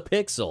cursor? That's a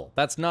pixel.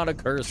 That's not a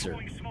cursor.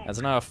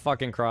 That's not a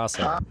fucking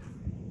crosshair.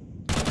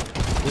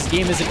 This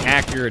game isn't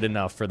accurate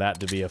enough for that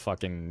to be a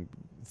fucking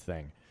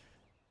thing.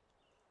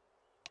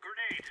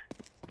 Grenade.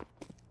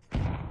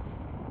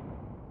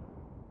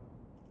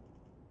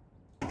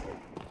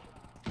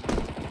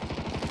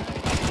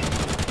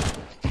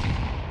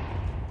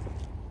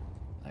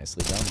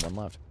 Nicely done.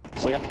 One left.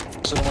 So yeah.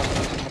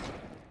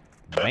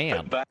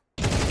 Bam.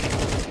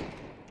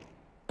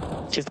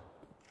 She's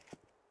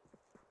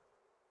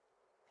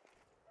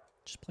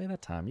Just play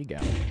that time. You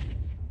got it.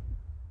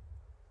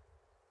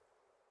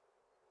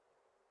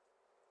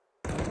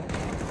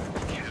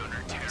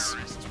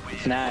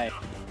 nice.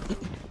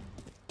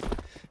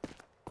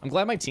 I'm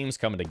glad my team's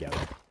coming together.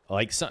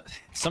 Like,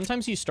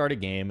 sometimes you start a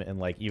game and,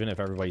 like, even if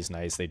everybody's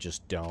nice, they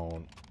just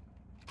don't.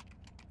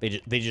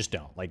 They just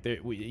don't. Like,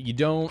 you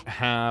don't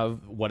have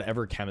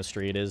whatever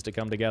chemistry it is to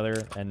come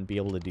together and be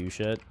able to do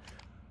shit.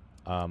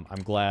 I'm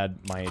glad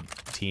my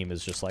team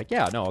is just like,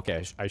 yeah, no,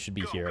 okay, I should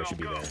be here, I should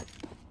be there.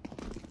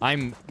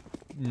 I'm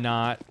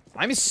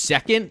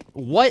second?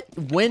 What?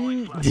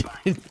 When?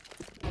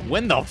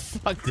 When the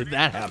fuck did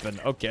that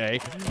happen? Okay.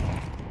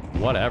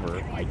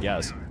 Whatever, I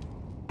guess.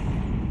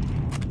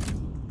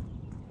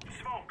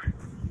 Smoke.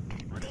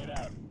 Grenade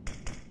out.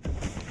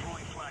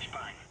 Throwing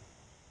flashbang.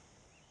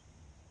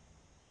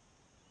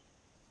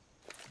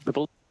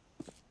 Triple.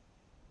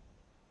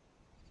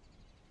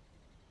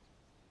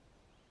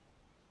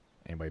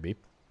 Anybody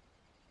beep?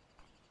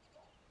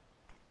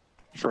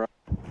 For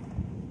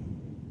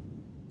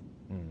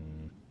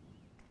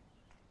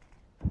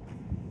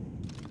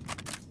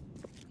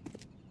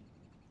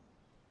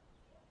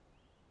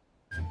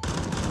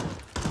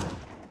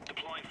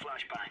Deploying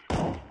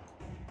flashbang.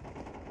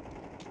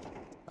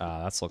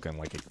 That's looking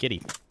like a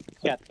kitty.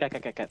 cat.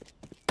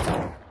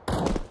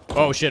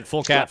 Oh shit,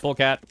 full cat.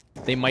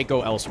 They might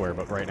go elsewhere,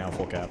 but right now,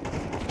 full cat.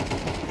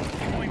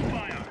 Throwing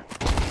fire.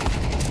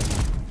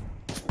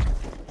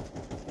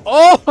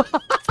 Oh!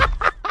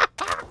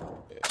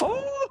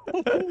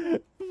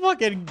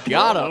 Fucking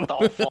got him.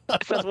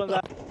 That's what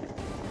that.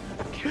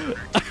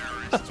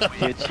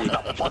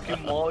 That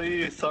fucking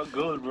molly is so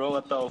good, bro.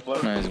 What the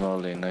fuck? Nice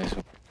volley, nice.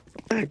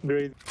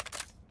 Great.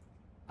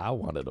 I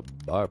wanted a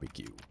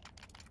barbecue.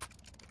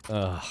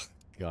 Oh,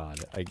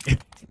 God.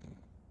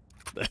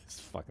 That's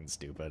fucking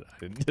stupid. I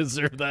didn't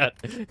deserve that.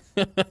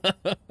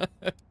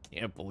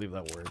 Can't believe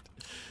that worked.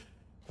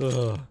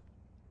 Ugh.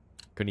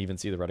 Couldn't even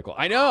see the reticle.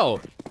 I know!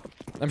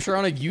 I'm sure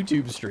on a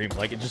YouTube stream,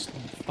 like, it just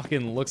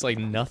fucking looks like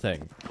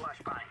nothing.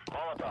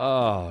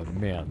 Oh,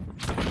 man.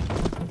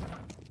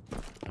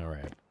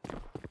 Alright.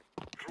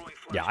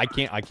 Yeah, I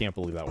can't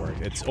believe that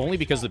worked. It's only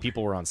because the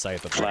people were on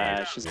site that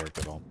Flash it worked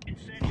at all.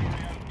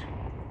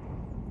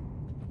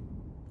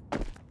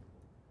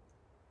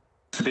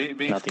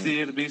 Be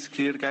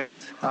clear, guys.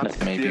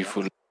 Maybe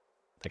full.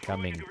 They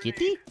come in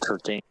kitty?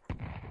 13.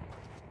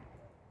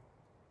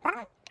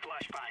 Flashbang.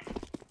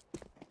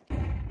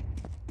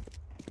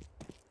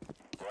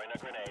 Throwing a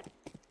grenade.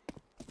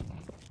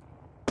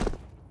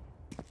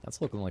 That's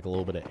looking like a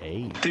little bit of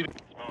A. Smoke.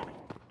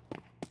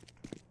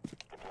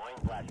 Deploying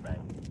flashbang.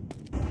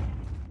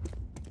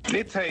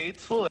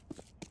 It's full.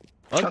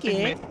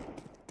 Okay.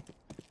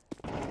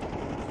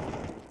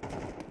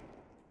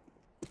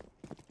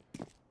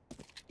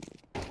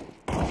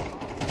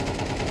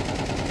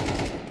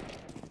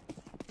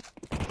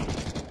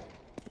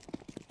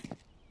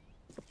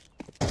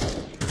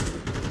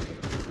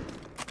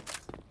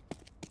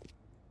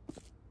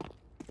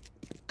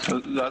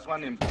 Last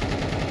one in.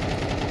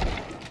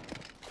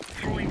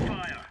 Throwing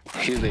fire.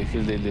 Heal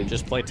it.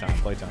 Just play time.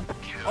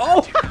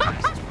 Oh,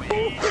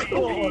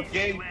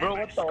 game, bro.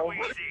 What the?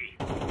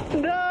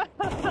 Squeezy. No!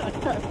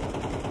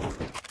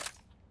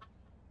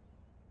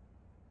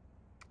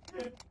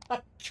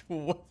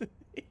 What?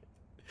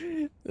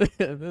 This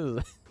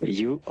is,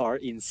 You are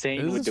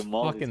insane this with is the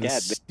mom. fucking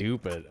Cat.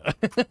 stupid.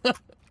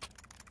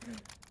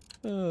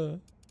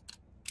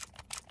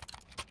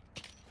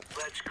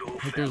 Let's go,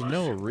 Like, there's fellas.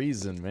 no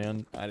reason,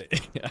 man.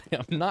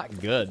 I'm not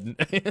good.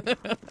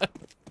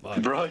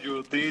 Fuck. Bro,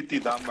 you did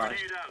it that much.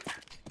 Grenade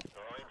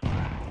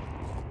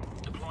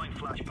out. Deploying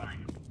flashbang.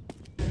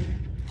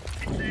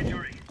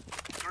 Incendiary.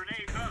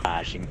 Grenade out.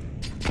 Flashing.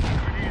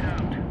 Grenade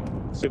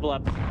out. People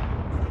up.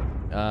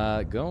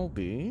 Go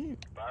B.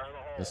 Fire in the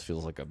hole. This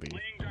feels like a B.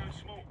 Laying down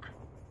smoke.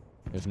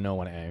 There's no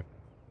one A.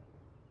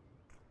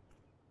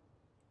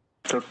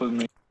 Careful with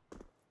me.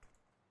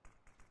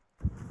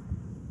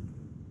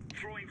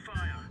 Throwing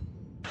fire.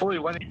 Oh,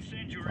 you went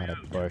Incendiary Might have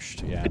out.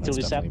 pushed. Yeah, Until that's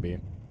we sap. definitely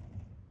B.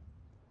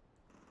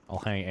 I'll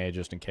hang A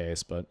just in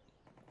case, but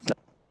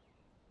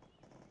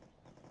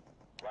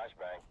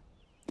Flashbang.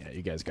 yeah,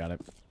 you guys got it.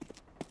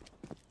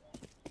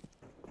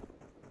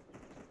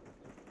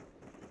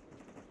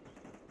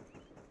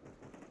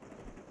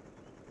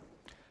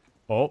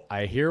 Oh,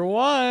 I hear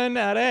one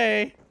at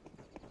A.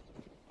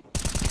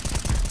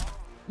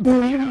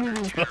 No.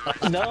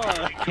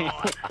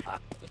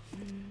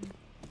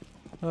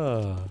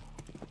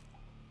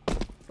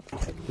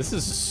 This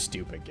is a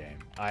stupid game.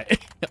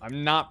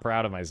 I'm not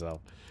proud of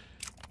myself.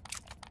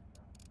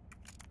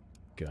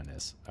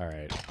 Goodness. All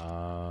right.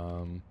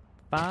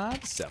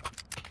 5-7.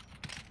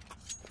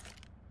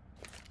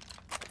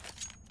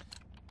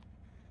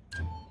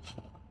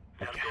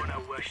 They're gonna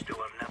wish they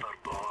were never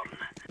born.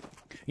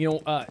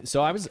 You know,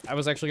 so I was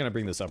actually gonna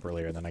bring this up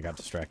earlier, and then I got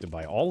distracted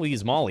by all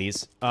these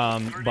mollies.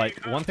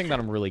 But one thing that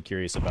I'm really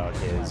curious about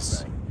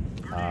is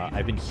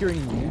I've been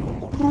hearing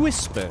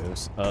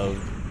whispers of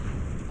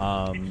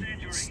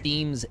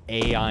Steam's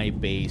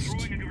AI-based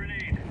Throwing a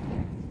grenade.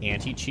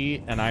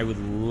 anti-cheat, and I would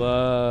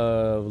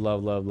love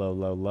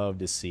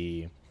to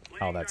see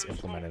how that's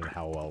implemented and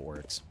how well it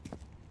works.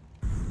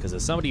 Because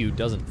as somebody who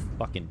doesn't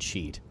fucking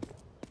cheat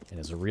and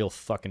is real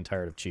fucking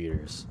tired of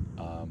cheaters,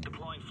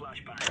 Deploying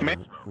flashbang.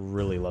 I'd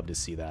really love to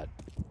see that.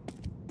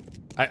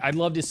 I'd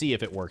love to see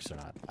if it works or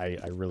not. I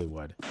really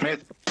would.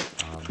 mid.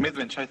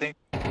 Mid-bench, I think.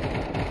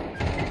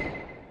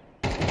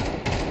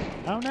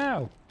 Oh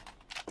no!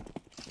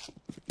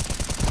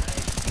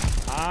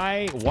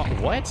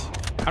 What?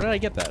 How did I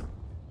get that?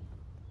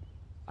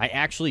 I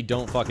actually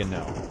don't fucking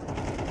know.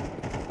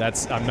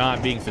 I'm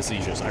not being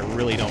facetious. I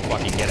really don't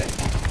fucking get it.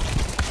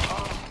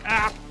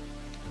 Ah!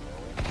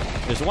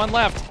 There's one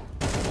left.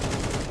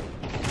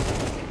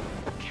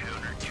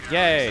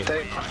 Yay!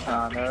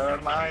 Never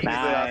mind.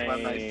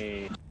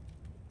 Nice.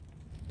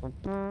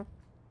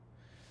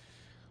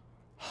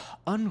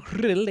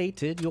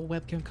 Unrelated, your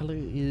webcam color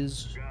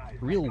is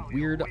real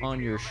weird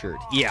on your shirt.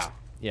 Yeah.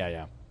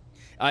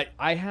 I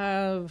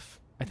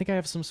think I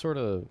have some sort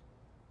of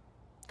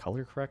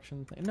color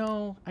correction thing.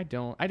 No, I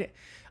don't. I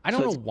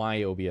don't know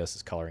why OBS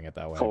is coloring it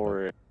that way.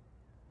 For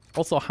but-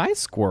 Also, hi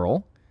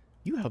Squirrel.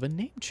 You have a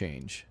name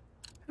change.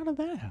 How did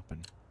that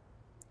happen?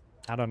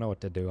 I don't know what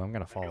to do. I'm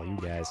gonna follow you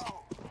guys.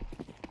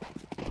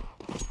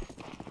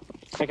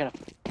 check it out.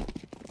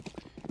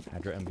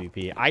 Hydra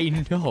MVP. I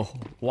know.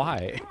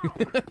 Why?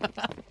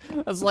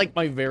 That's like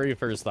my very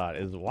first thought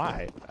is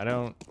why. I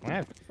don't.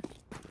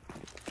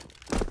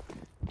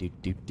 Do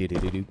do do do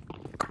do do.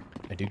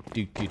 I do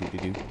do do do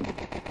do do.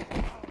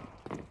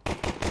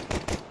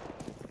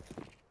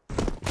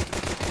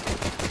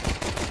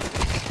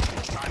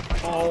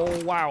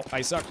 Oh wow!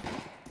 I suck.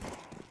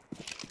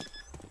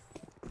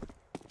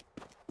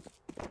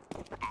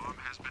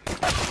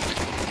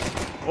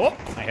 Oh!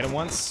 I hit him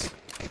once.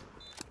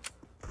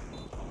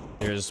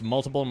 There's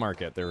multiple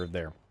market. They're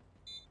there.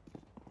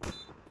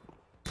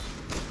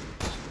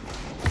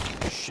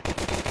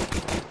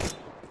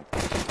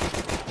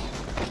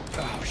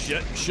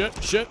 Shit.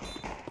 Oh, shit.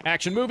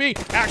 Action movie!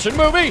 Action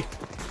movie!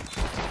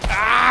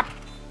 Ah!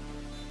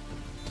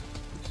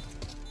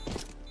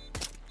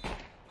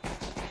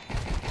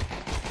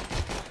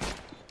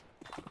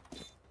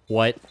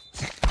 What?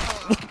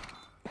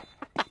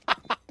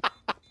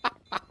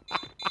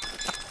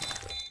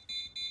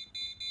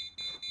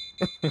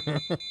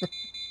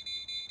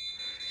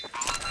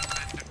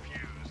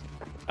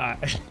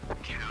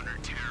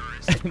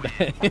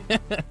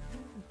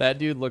 That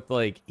dude looked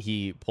like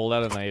he pulled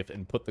out a knife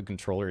and put the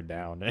controller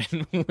down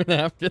and went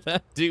after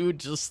that dude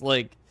just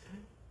like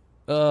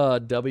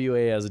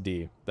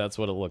WASD. That's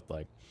what it looked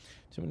like.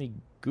 Too many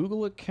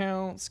Google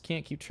accounts,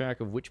 can't keep track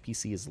of which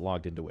PC is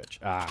logged into which.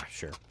 Ah,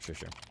 sure.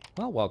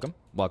 Well, welcome.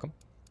 We must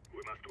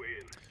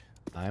win.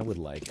 I would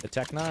like a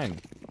Tech 9.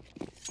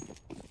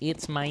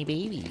 It's my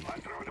baby. I'm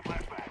throwing a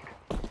flashbang.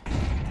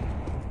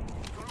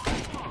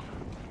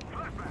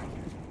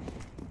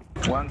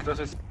 One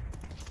closest.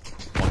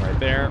 One right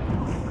there.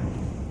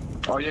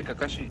 Oh yeah,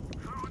 Kakashi.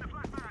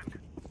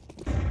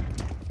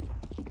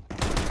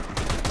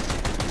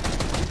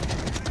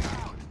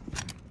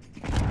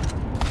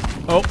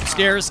 Oh,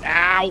 stairs.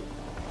 Ow!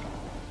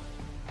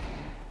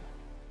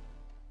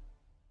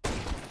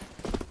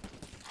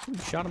 Ooh,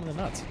 shot him in the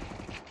nuts.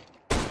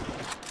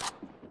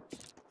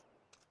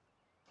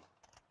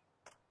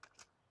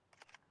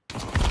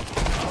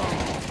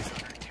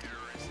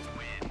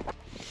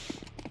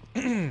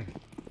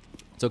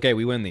 It's okay,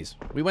 we win these.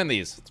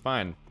 It's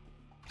fine.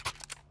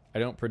 I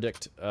don't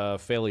predict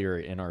failure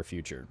in our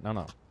future.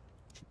 No.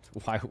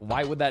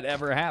 Why would that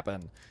ever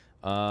happen?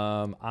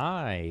 I'm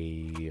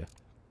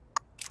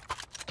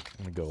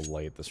gonna go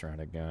light this round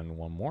again.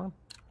 One more.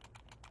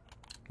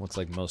 Looks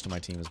like most of my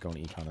team is going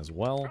to econ as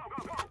well.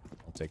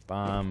 I'll take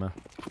bomb,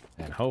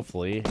 and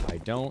hopefully I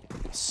don't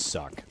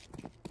suck.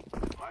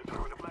 All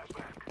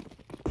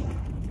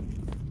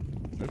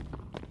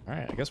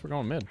right, I guess we're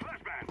going mid.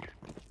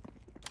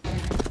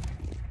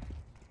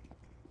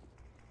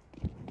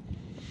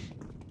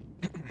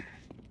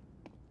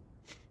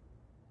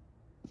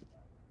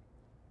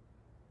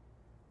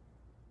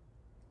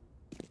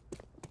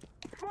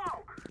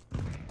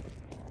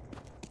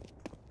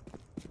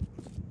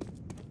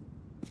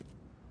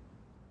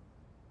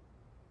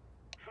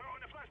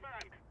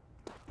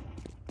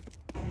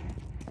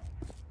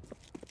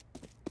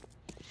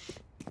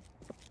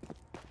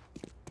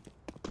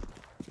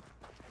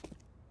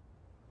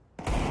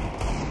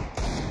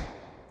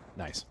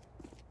 Nice.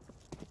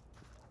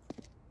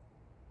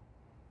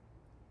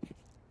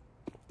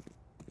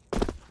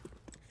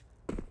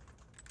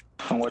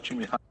 I'm watching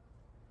behind.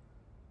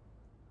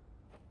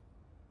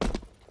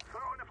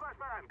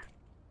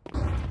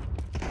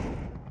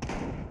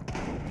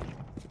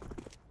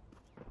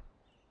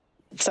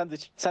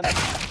 Sandwich, sandwich.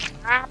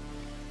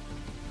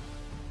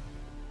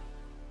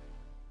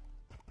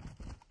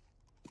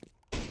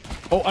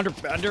 Oh,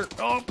 under.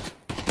 Oh.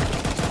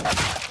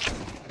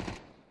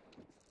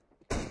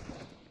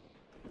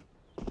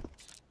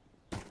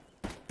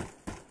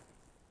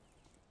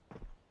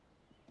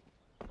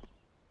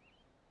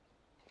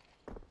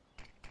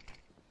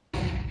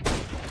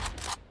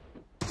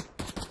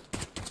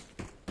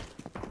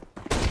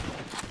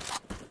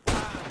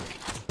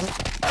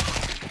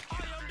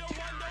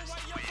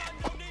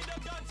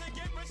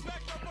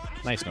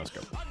 Nice no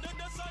scope.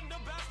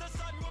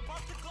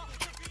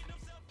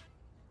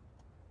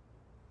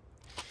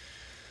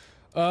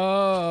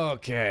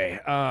 Okay.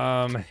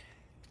 Alright,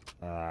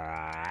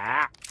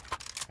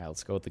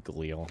 let's go with the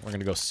Galil. We're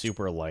gonna go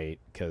super light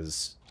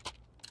because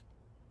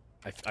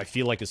I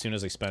feel like as soon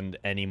as I spend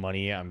any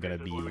money, I'm gonna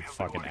be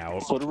fucking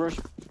out. Photo rush.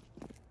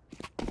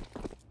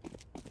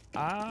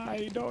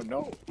 I don't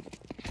know.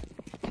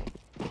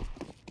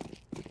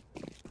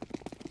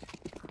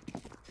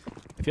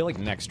 I feel like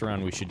next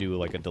round we should do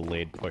like a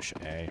delayed push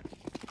A.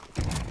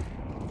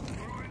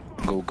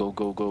 Go, go,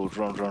 go, go.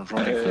 Run, run,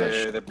 run.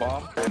 Flash. The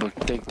bomb. But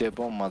take the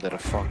bomb,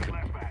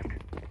 motherfucker.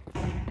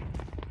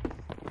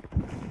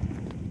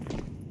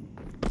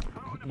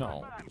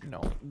 No,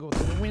 no. Go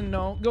through the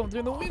window. Go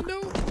through the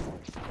window.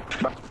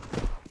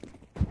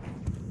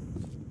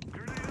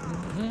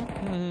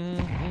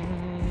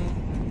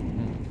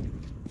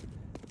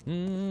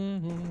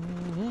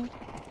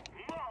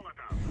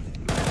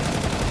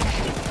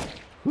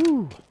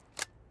 Whew.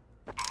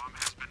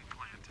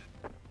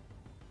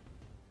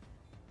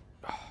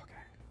 Oh,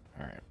 okay.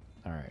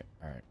 All right.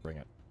 Bring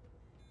it.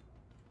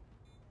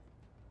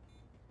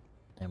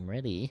 I'm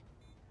ready.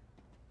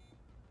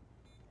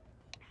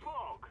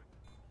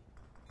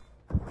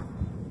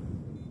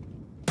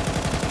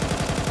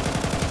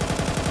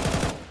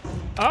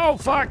 Oh,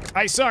 fuck!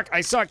 I suck!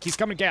 He's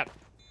coming, cat!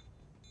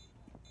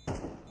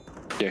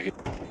 Yeah,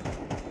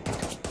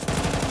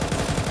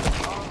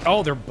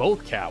 Oh, they're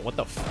both cat. What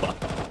the fuck?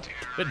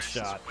 Good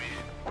shot.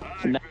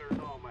 No.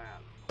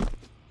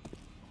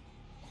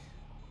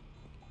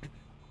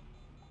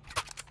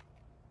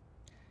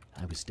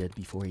 I was dead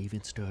before I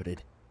even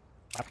started.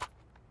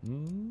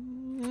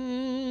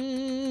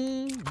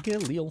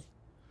 Galil.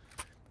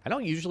 I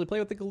don't usually play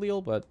with the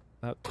Galil, but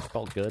that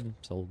felt good,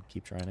 so we'll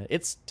keep trying it.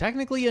 It's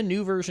technically a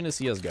new version of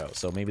CSGO,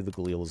 so maybe the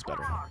Galil is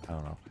better. I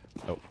don't know.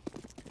 Oh.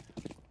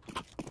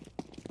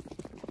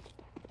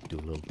 Do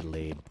a little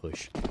delayed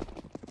push.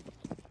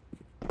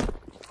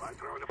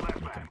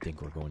 Make them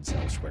think we're going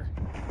elsewhere.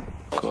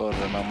 corre,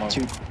 mamma.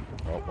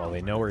 Oh, well,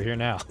 they know we're here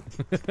now.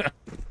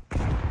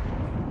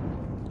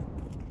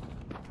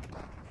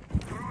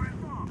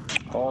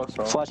 Oh,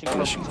 so Flashing.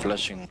 Flashing,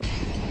 flashing.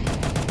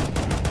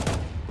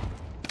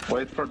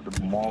 wait for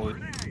the molly.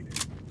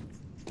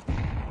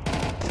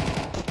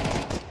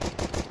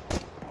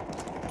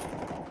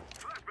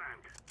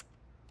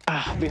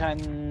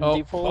 Behind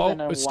default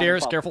and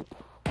stairs, one pop. careful.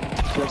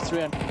 There's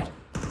three.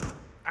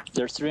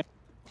 There's three.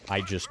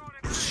 I just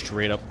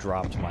straight up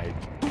dropped my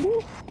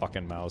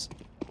fucking mouse.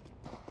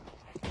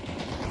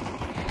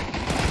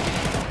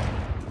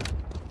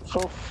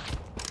 Oh.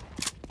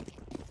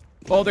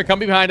 Oh, they're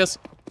coming behind us.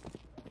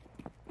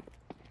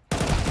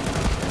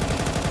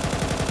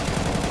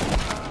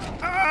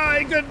 Ah,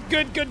 good.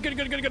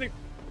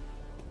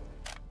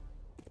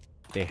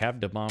 They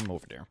have the bomb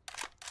over there.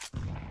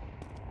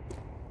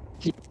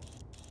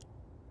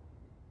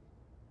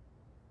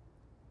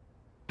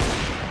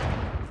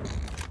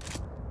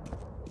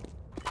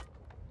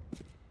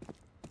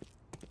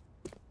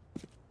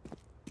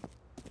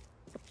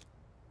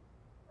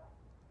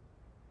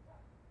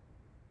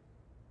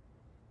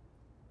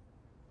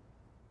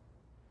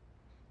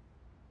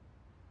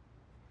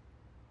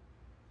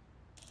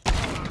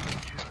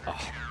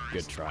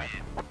 Good try.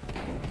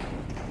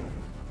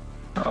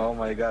 Oh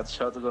my god,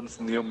 shotgun's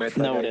new meta.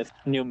 No, guys. that's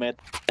new meta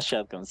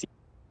shotguns.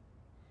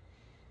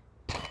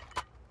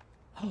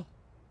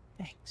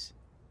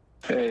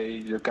 Hey,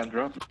 you can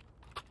drop.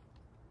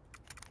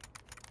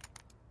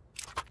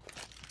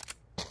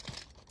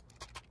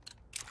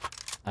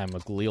 I'm a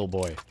glial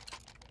boy.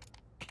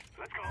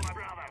 Let's go, my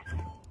brother.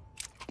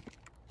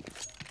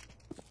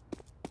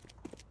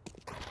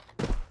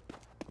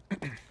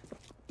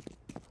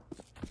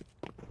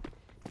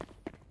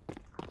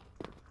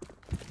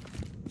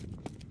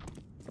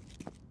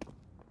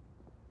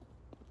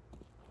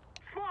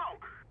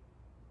 Smoke!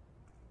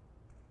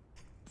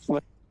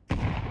 What?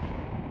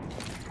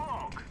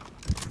 Smoke!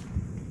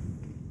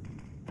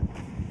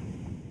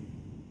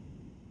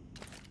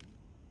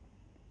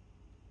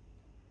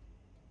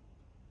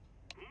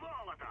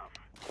 Molotov!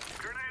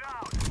 Grenade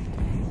out!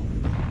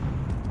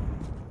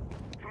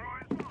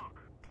 Throwing smoke!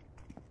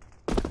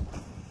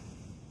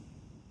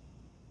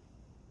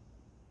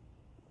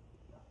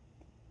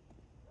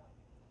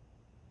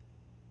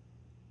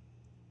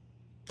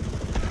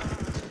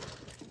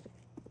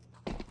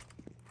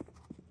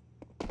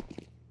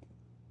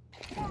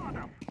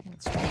 Molotov!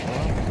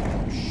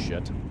 Oh,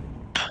 shit.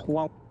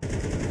 One.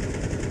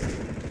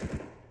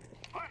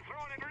 I'm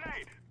throwing a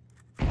grenade!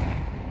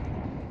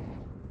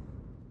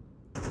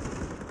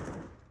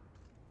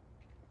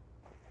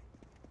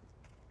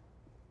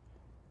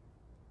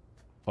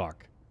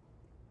 Fuck.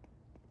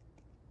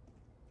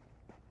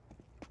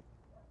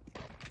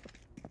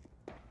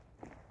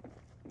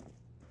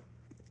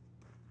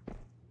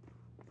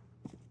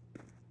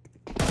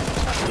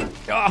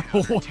 Oh,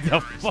 what the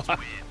fuck?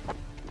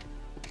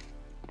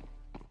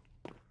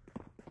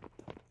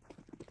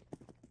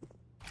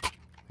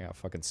 I got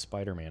fucking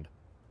Spider-Man.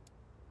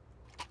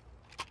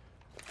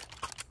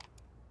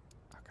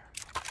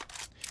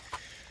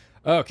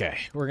 Okay,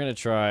 we're gonna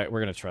try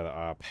the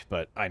op,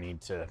 but I need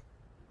to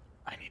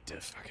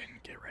fucking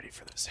get ready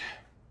for this.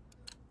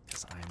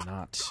 Because I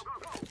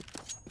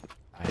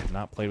have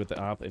not played with the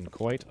op in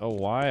quite a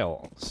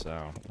while,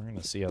 so we're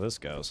gonna see how this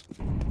goes.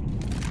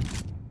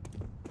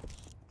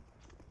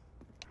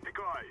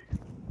 Decoy!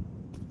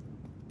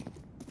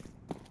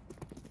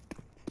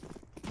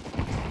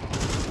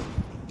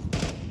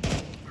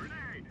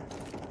 Grenade!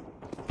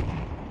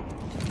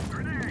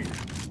 Grenade!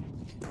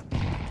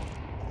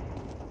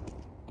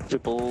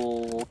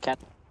 Triple cat.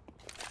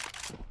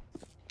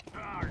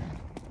 Darn!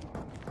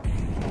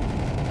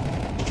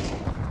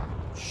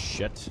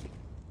 Shit.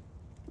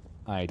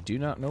 I do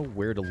not know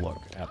where to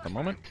look at the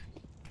moment.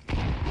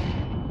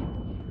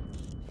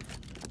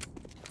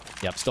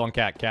 Yep, still on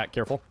cat. Cat,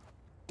 careful.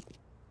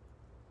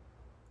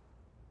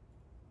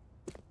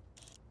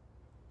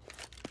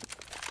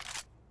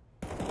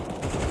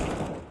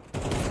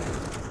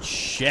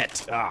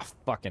 Shit. Ah,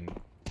 fucking.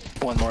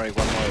 One more.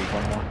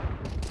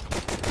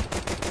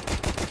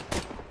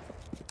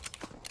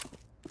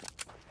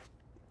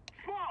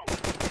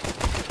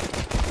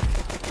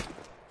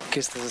 ¿Qué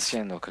estás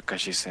haciendo,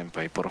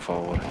 Kakashi-senpai? Por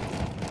favor.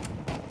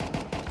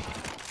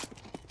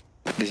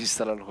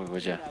 Desinstala el juego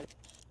ya.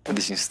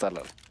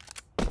 Desinstálalo.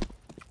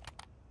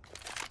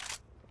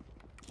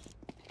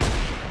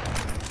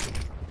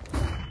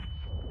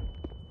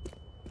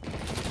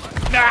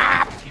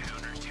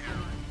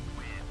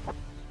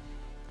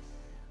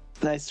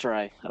 Nice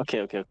try.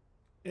 Okay.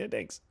 Yeah,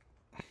 thanks.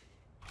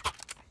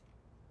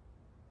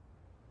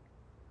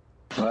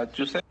 What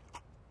you say?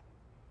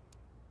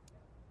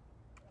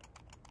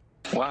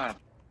 What?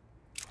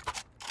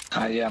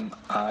 I am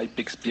a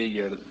Apex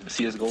player.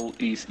 CSGO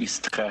is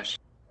trash.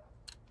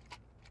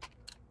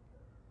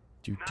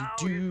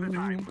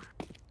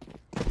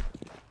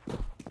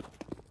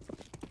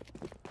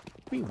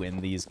 We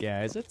win these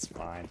guys. It's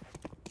fine.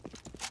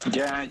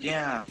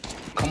 Yeah.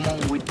 Come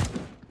on with.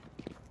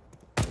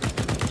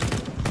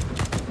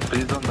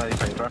 Please don't die,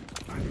 Hydra.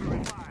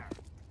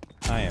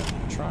 I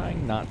am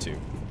trying not to.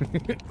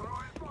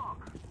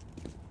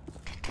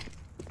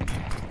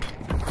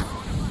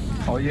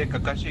 Oye,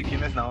 Kakashi,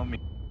 ¿quién es Naomi?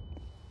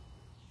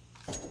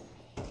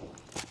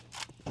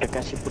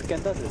 Kakashi, ¿por qué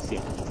andas así?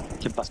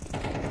 ¿Qué pasa?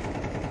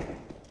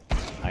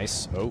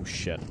 Nice. Oh,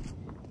 shit.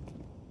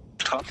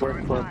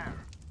 Work.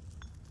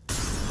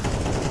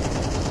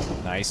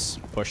 Nice.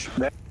 Push.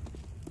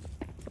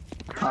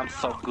 I'm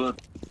so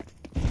good.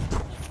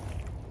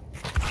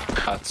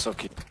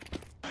 Hatsuki.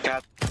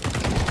 Cat.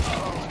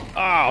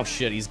 Oh,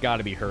 shit. He's got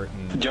to be hurt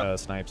and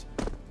snipes.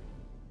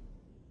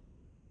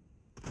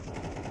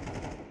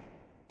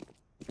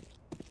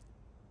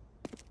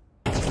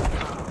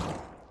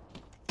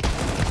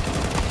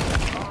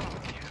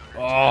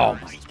 Oh,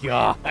 my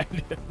God.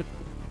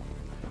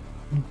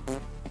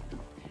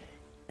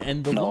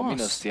 And the Naomi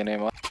nos loss tiene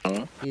mal,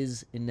 ¿no?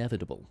 is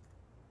inevitable.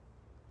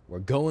 We're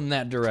going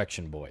that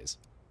direction, boys.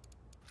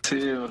 Sí,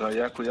 pero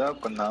ya cuidado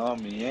con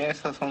Naomi.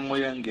 Esas son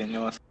muy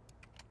engañosas.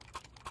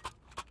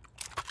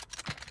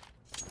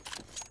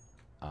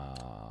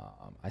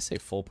 I say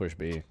full push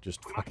B.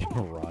 Just fucking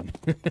run.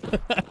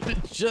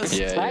 Just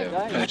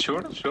Yeah.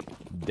 Sure.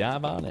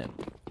 dive on in.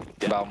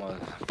 Vamos,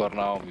 por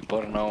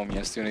Naomi.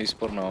 Este uno es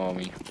por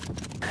Naomi.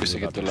 Yo sé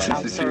que tú la Sí,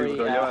 I'm sí, sorry,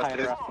 pero llevas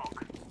tres. Hydra.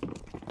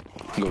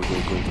 Go.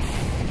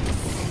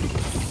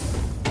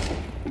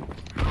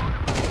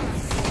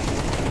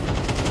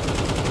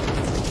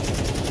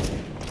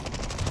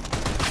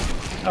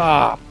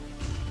 Ah!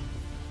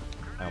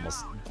 I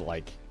almost,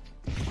 like...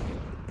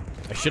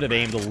 I should have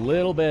aimed a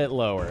little bit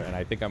lower, and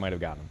I think I might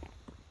have gotten him.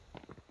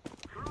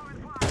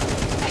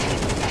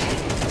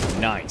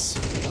 Nice.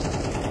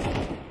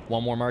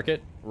 One more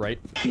market, right?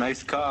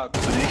 Nice cock,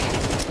 buddy.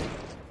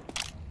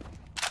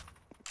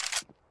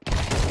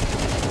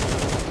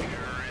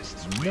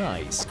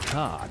 Nice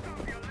cock.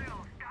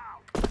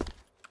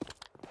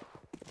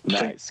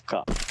 Nice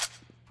cop.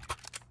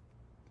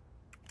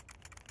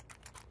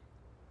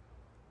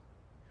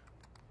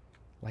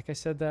 Like I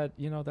said that,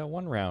 you know, that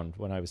one round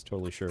when I was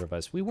totally sure of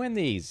us. We win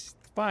these.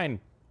 It's fine.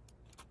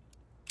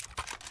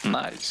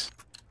 Nice.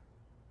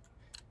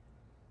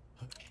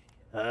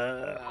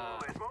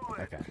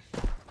 Okay.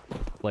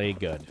 Play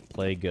good.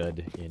 Play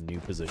good in new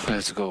position.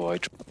 Let's go,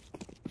 Hydra.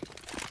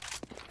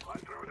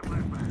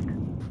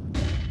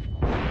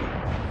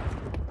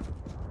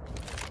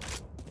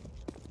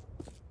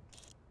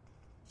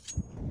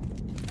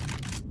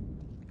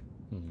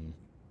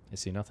 I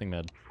see nothing,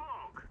 mid.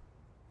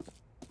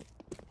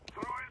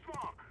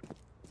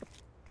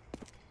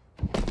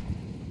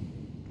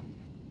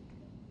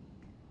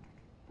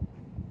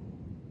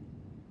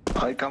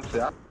 I come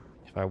flat.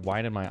 If I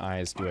widen my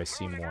eyes, do I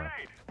see more?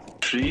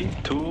 3,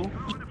 2.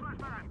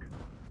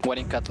 One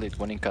in cut lead,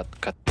 one in cut.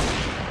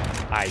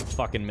 I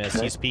fucking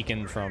missed. He's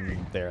peeking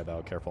from there,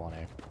 though. Careful on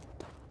A.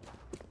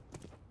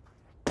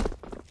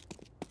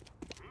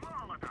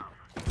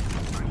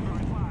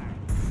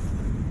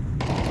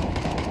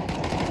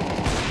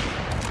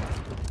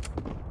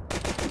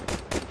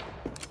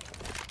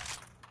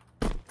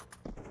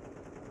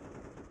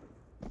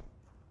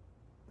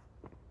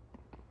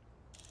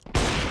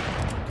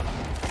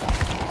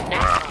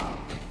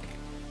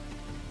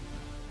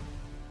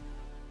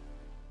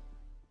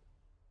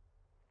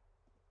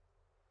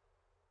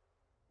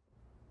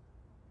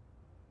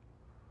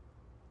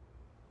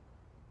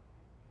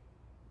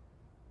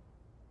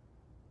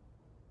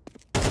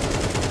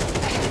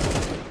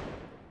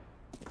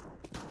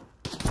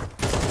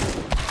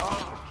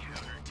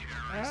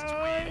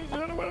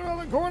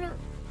 Corner.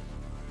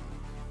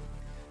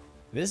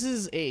 This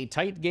is a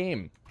tight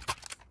game.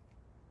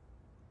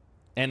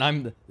 And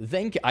I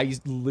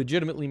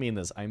legitimately mean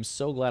this. I'm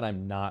so glad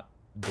I'm not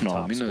the No,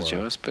 top me nos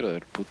scorer. llevas, pero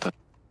de puta.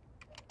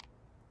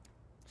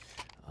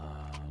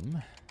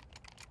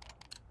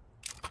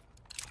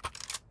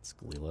 Let's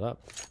glue it up.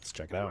 Let's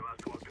check it out.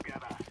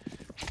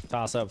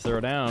 Toss up, throw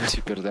down.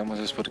 Si perdemos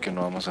es porque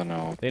no vamos a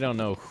no. They don't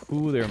know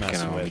who they're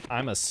messing no. with.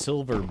 I'm a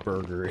silver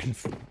burger in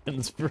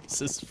Friends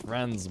versus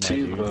Friends, my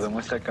Sí, bro, dudes.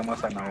 demuestra que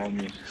amas a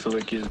Naomi.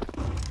 Sube kill.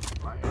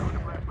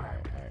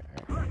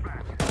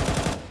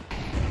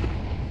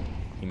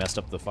 He messed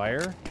up the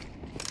fire.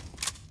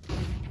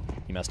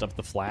 He messed up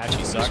the flash.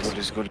 He sucks.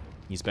 Let's go.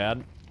 He's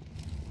bad.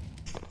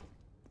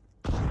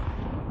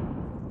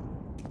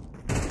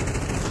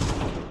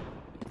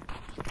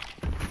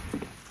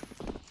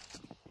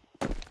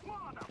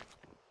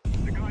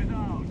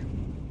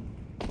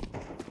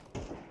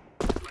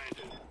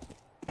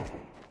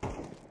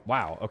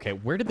 Wow, okay,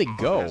 where did they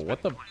go?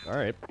 What the...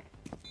 Alright.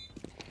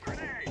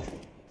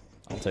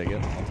 I'll take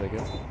it, I'll take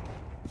it.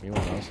 Give me one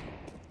of those.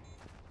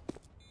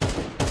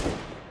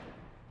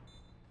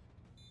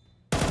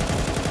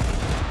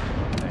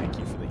 Thank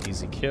you for the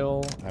easy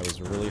kill. I was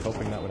really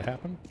hoping that would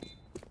happen.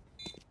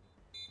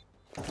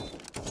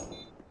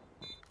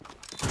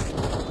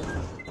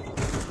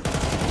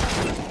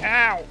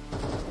 Ow!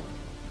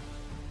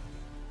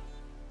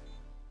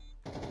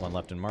 One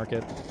left in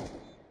market.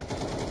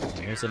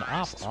 There's an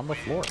op on the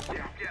floor.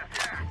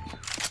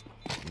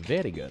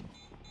 Very good.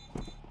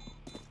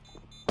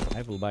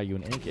 I will buy you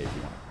an AK if you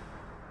want.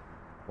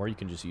 Or you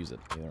can just use it.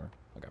 Either or.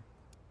 Okay.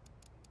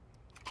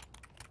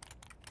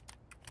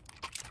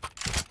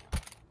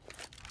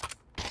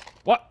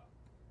 What?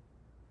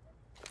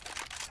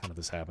 How did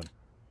this happen?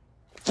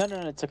 No,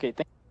 it's okay.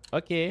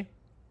 Okay.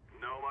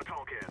 No more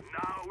talking.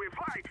 Now we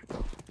fight.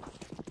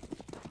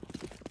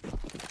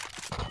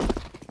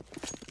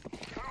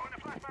 Throw in a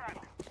flashbang.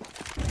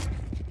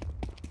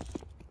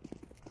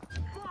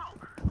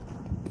 Smoke.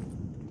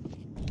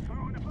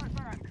 Throw in a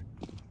flashbang.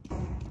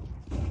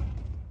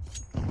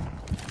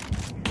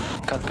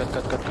 Cut.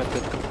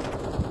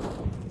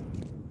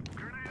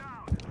 Grenade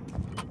out.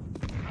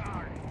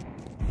 Sorry.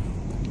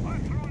 I'm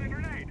throwing a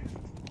grenade.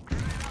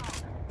 Grenade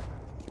out.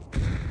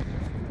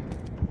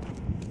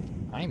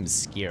 I'm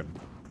scared.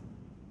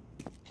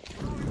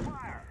 Throwing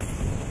fire.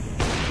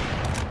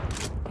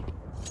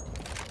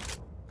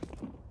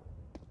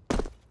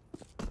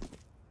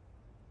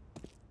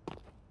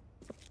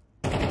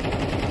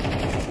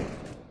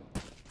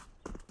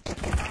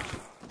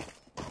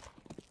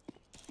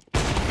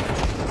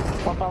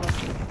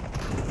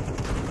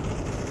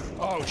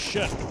 Oh,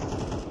 shit.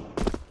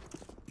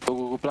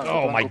 Go, plan,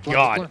 Oh, plan, my plan,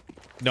 God. plan.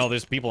 No,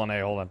 there's people on A.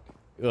 Hold on.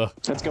 Ugh.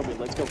 Let's go,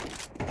 let's go.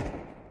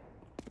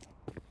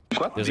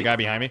 What? There's a guy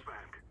behind me.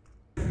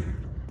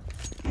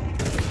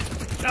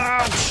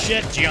 Oh,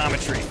 shit.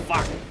 Geometry.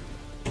 Fuck.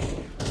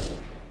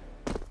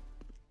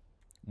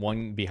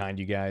 One behind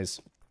you guys.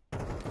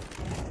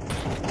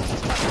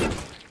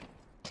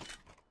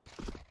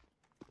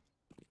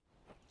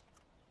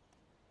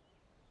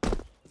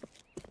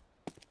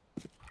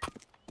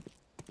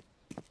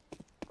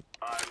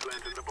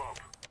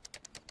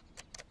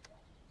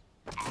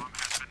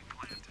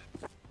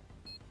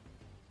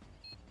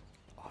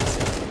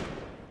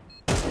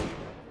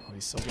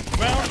 He's so good.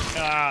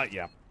 Well,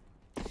 yeah.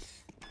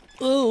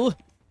 Ooh.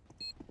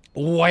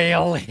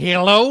 Well,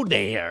 hello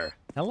there.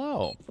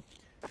 Hello.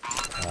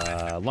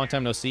 Long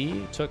time no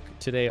see. Took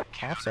today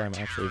off, so I'm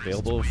actually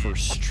available for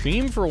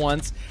stream for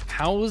once.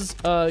 How's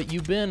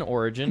you been,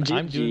 Origin?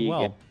 I'm doing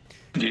well.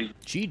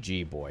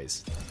 GG,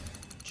 boys.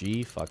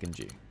 G fucking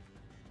G.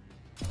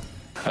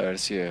 A ver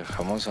si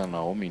dejamos a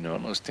Naomi, no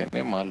nos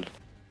tiene mal.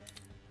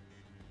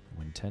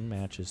 Win 10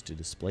 matches to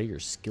display your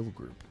skill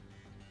group.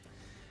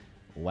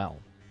 Well,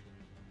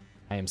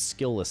 I am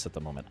skillless at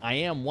the moment. I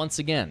am once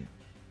again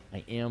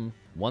a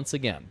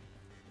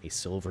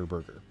silver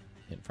burger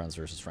in Friends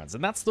vs. Friends.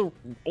 And that's the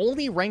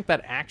only rank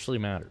that actually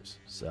matters.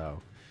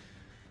 So,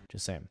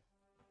 just saying.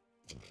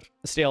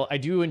 Stale, I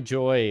do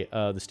enjoy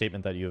the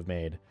statement that you have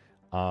made.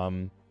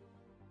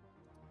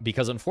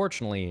 Because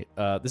unfortunately,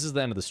 this is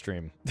the end of the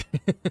stream.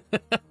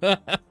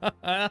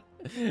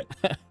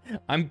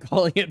 I'm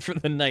calling it for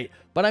the night.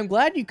 But I'm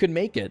glad you could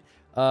make it,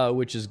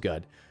 which is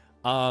good.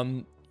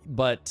 Yeah.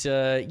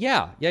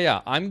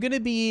 I'm going to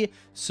be...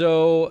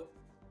 So,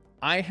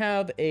 I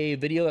have a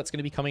video that's going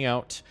to be coming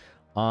out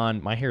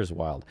on... My hair is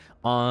wild.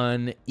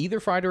 On either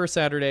Friday or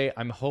Saturday.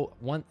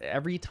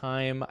 Every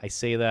time I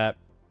say that,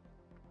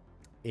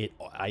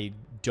 I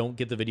don't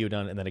get the video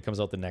done, and then it comes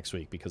out the next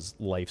week because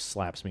life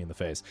slaps me in the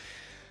face.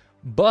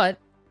 But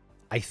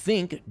I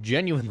think,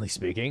 genuinely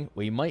speaking,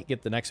 we might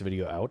get the next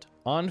video out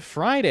on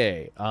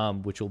Friday,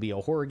 which will be a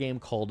horror game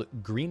called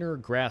Greener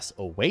Grass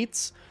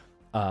Awaits,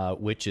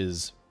 which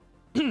is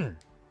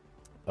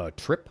a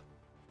trip,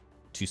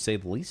 to say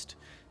the least.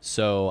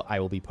 So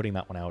I will be putting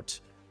that one out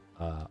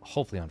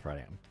hopefully on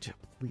Friday.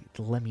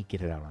 Let me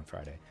get it out on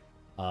Friday.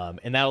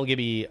 And that'll give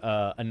me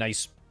a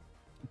nice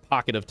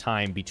pocket of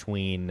time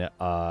between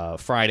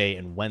Friday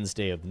and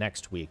Wednesday of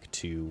next week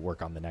to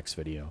work on the next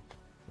video,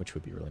 which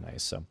would be really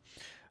nice. So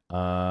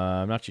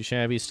I'm not too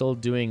shabby. Still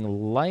doing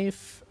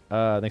life.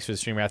 Thanks for the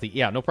stream, Rathy.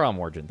 Yeah, no problem,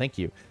 Origin. Thank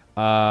you.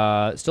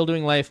 Still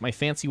doing life. My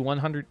fancy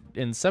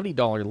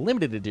 $170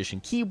 limited edition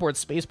keyboard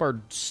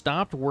spacebar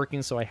stopped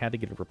working, so I had to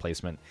get a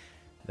replacement.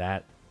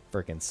 That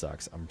freaking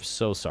sucks. I'm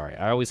so sorry.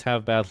 I always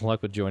have bad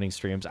luck with joining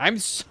streams. I'm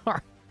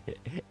sorry.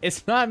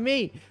 It's not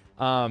me.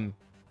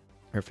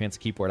 Or fancy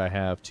keyboard I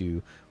have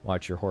to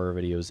watch your horror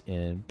videos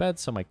in bed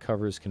so my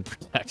covers can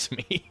protect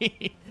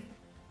me.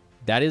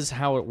 That is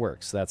how it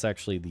works. That's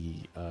actually the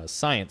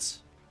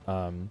science.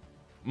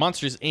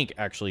 Monsters, Inc.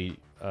 actually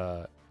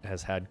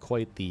has had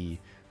quite the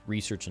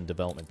research and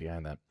development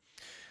behind that.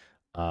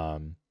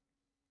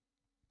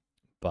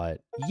 But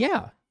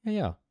yeah.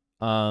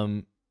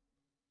 I'm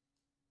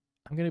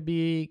going to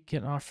be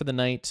getting off for the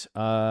night. Do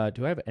I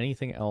have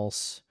anything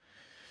else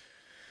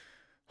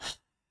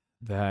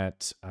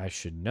that I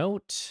should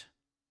note?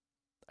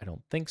 I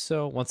don't think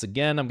so. Once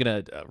again, I'm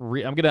gonna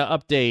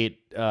update.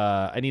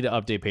 I need to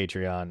update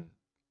Patreon.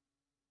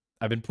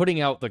 I've been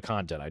putting out the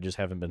content. I just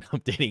haven't been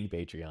updating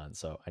Patreon,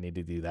 so I need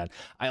to do that.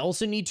 I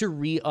also need to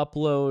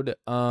re-upload.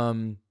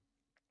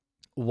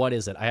 What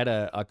is it? I had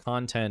a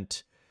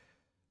content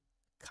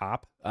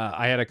cop.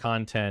 I had a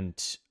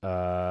content.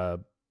 Not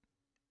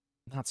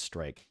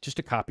strike. Just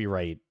a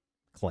copyright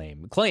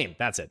claim.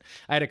 That's it.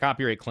 I had a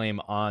copyright claim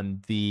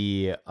on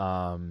the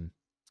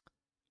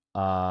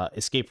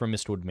Escape from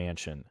Mistwood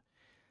Mansion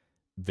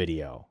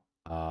video.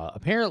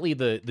 Apparently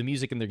the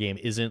music in their game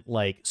isn't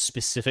like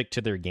specific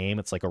to their game.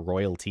 It's like a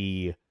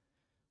royalty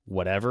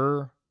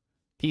whatever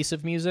piece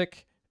of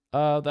music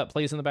that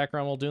plays in the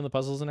background while doing the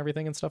puzzles and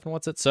everything and stuff and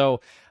what's it.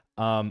 So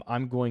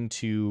I'm going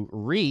to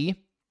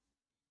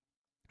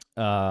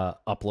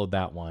upload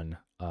that one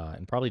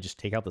and probably just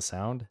take out the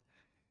sound.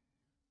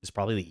 Is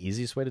probably the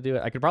easiest way to do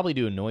it. I could probably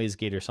do a noise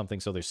gate or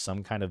something so there's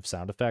some kind of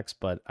sound effects,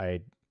 but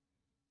I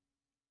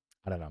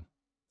don't know.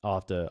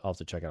 I'll have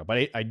to check it out.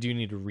 But I do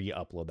need to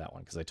re-upload that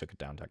one because I took it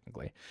down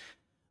technically.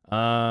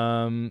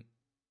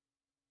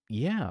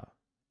 Yeah.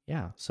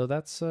 So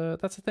that's the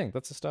thing.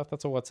 That's the stuff.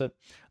 That's a what's it.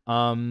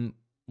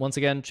 Once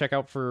again, check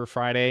out for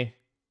Friday.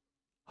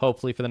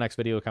 Hopefully for the next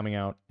video coming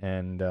out,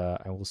 and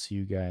I will see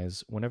you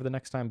guys whenever the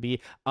next time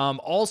be.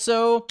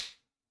 Also,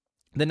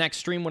 the next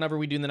stream, whenever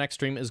we do the next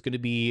stream, is going to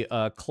be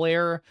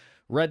Claire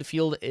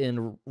Redfield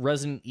in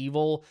Resident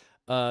Evil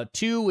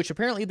 2, which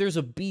apparently there's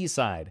a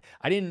B-side.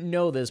 I didn't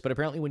know this, but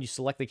apparently when you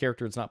select the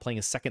character, it's not playing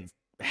a second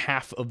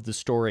half of the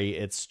story.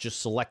 It's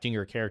just selecting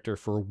your character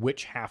for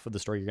which half of the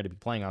story you're going to be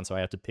playing on. So I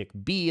have to pick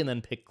B and then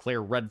pick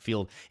Claire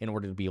Redfield in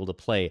order to be able to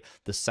play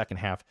the second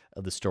half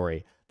of the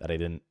story that I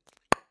didn't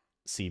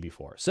see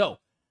before. So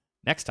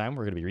next time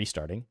we're going to be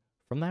restarting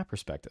from that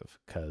perspective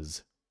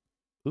because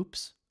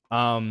oops.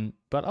 But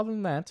other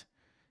than that,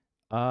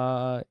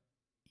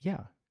 yeah,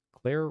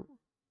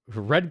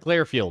 Red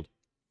Clarefield.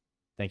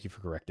 Thank you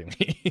for correcting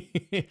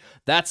me.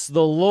 That's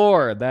the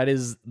lore. That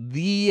is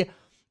the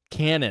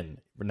canon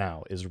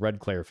now, is Red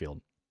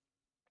Clarefield.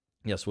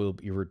 Yes, we'll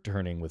be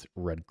returning with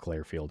Red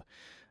Clarefield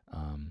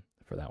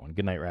for that one.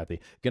 Good night, Rathy.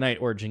 Good night,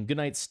 Origin. Good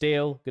night,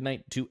 Stale. Good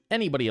night to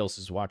anybody else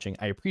who's watching.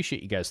 I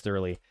appreciate you guys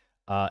thoroughly.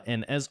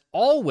 And as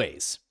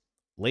always,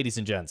 ladies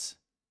and gents,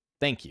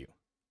 thank you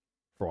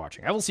for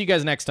watching. I will see you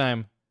guys next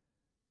time.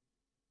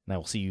 and I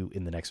will see you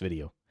in the next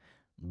video.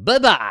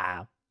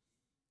 Bye-bye!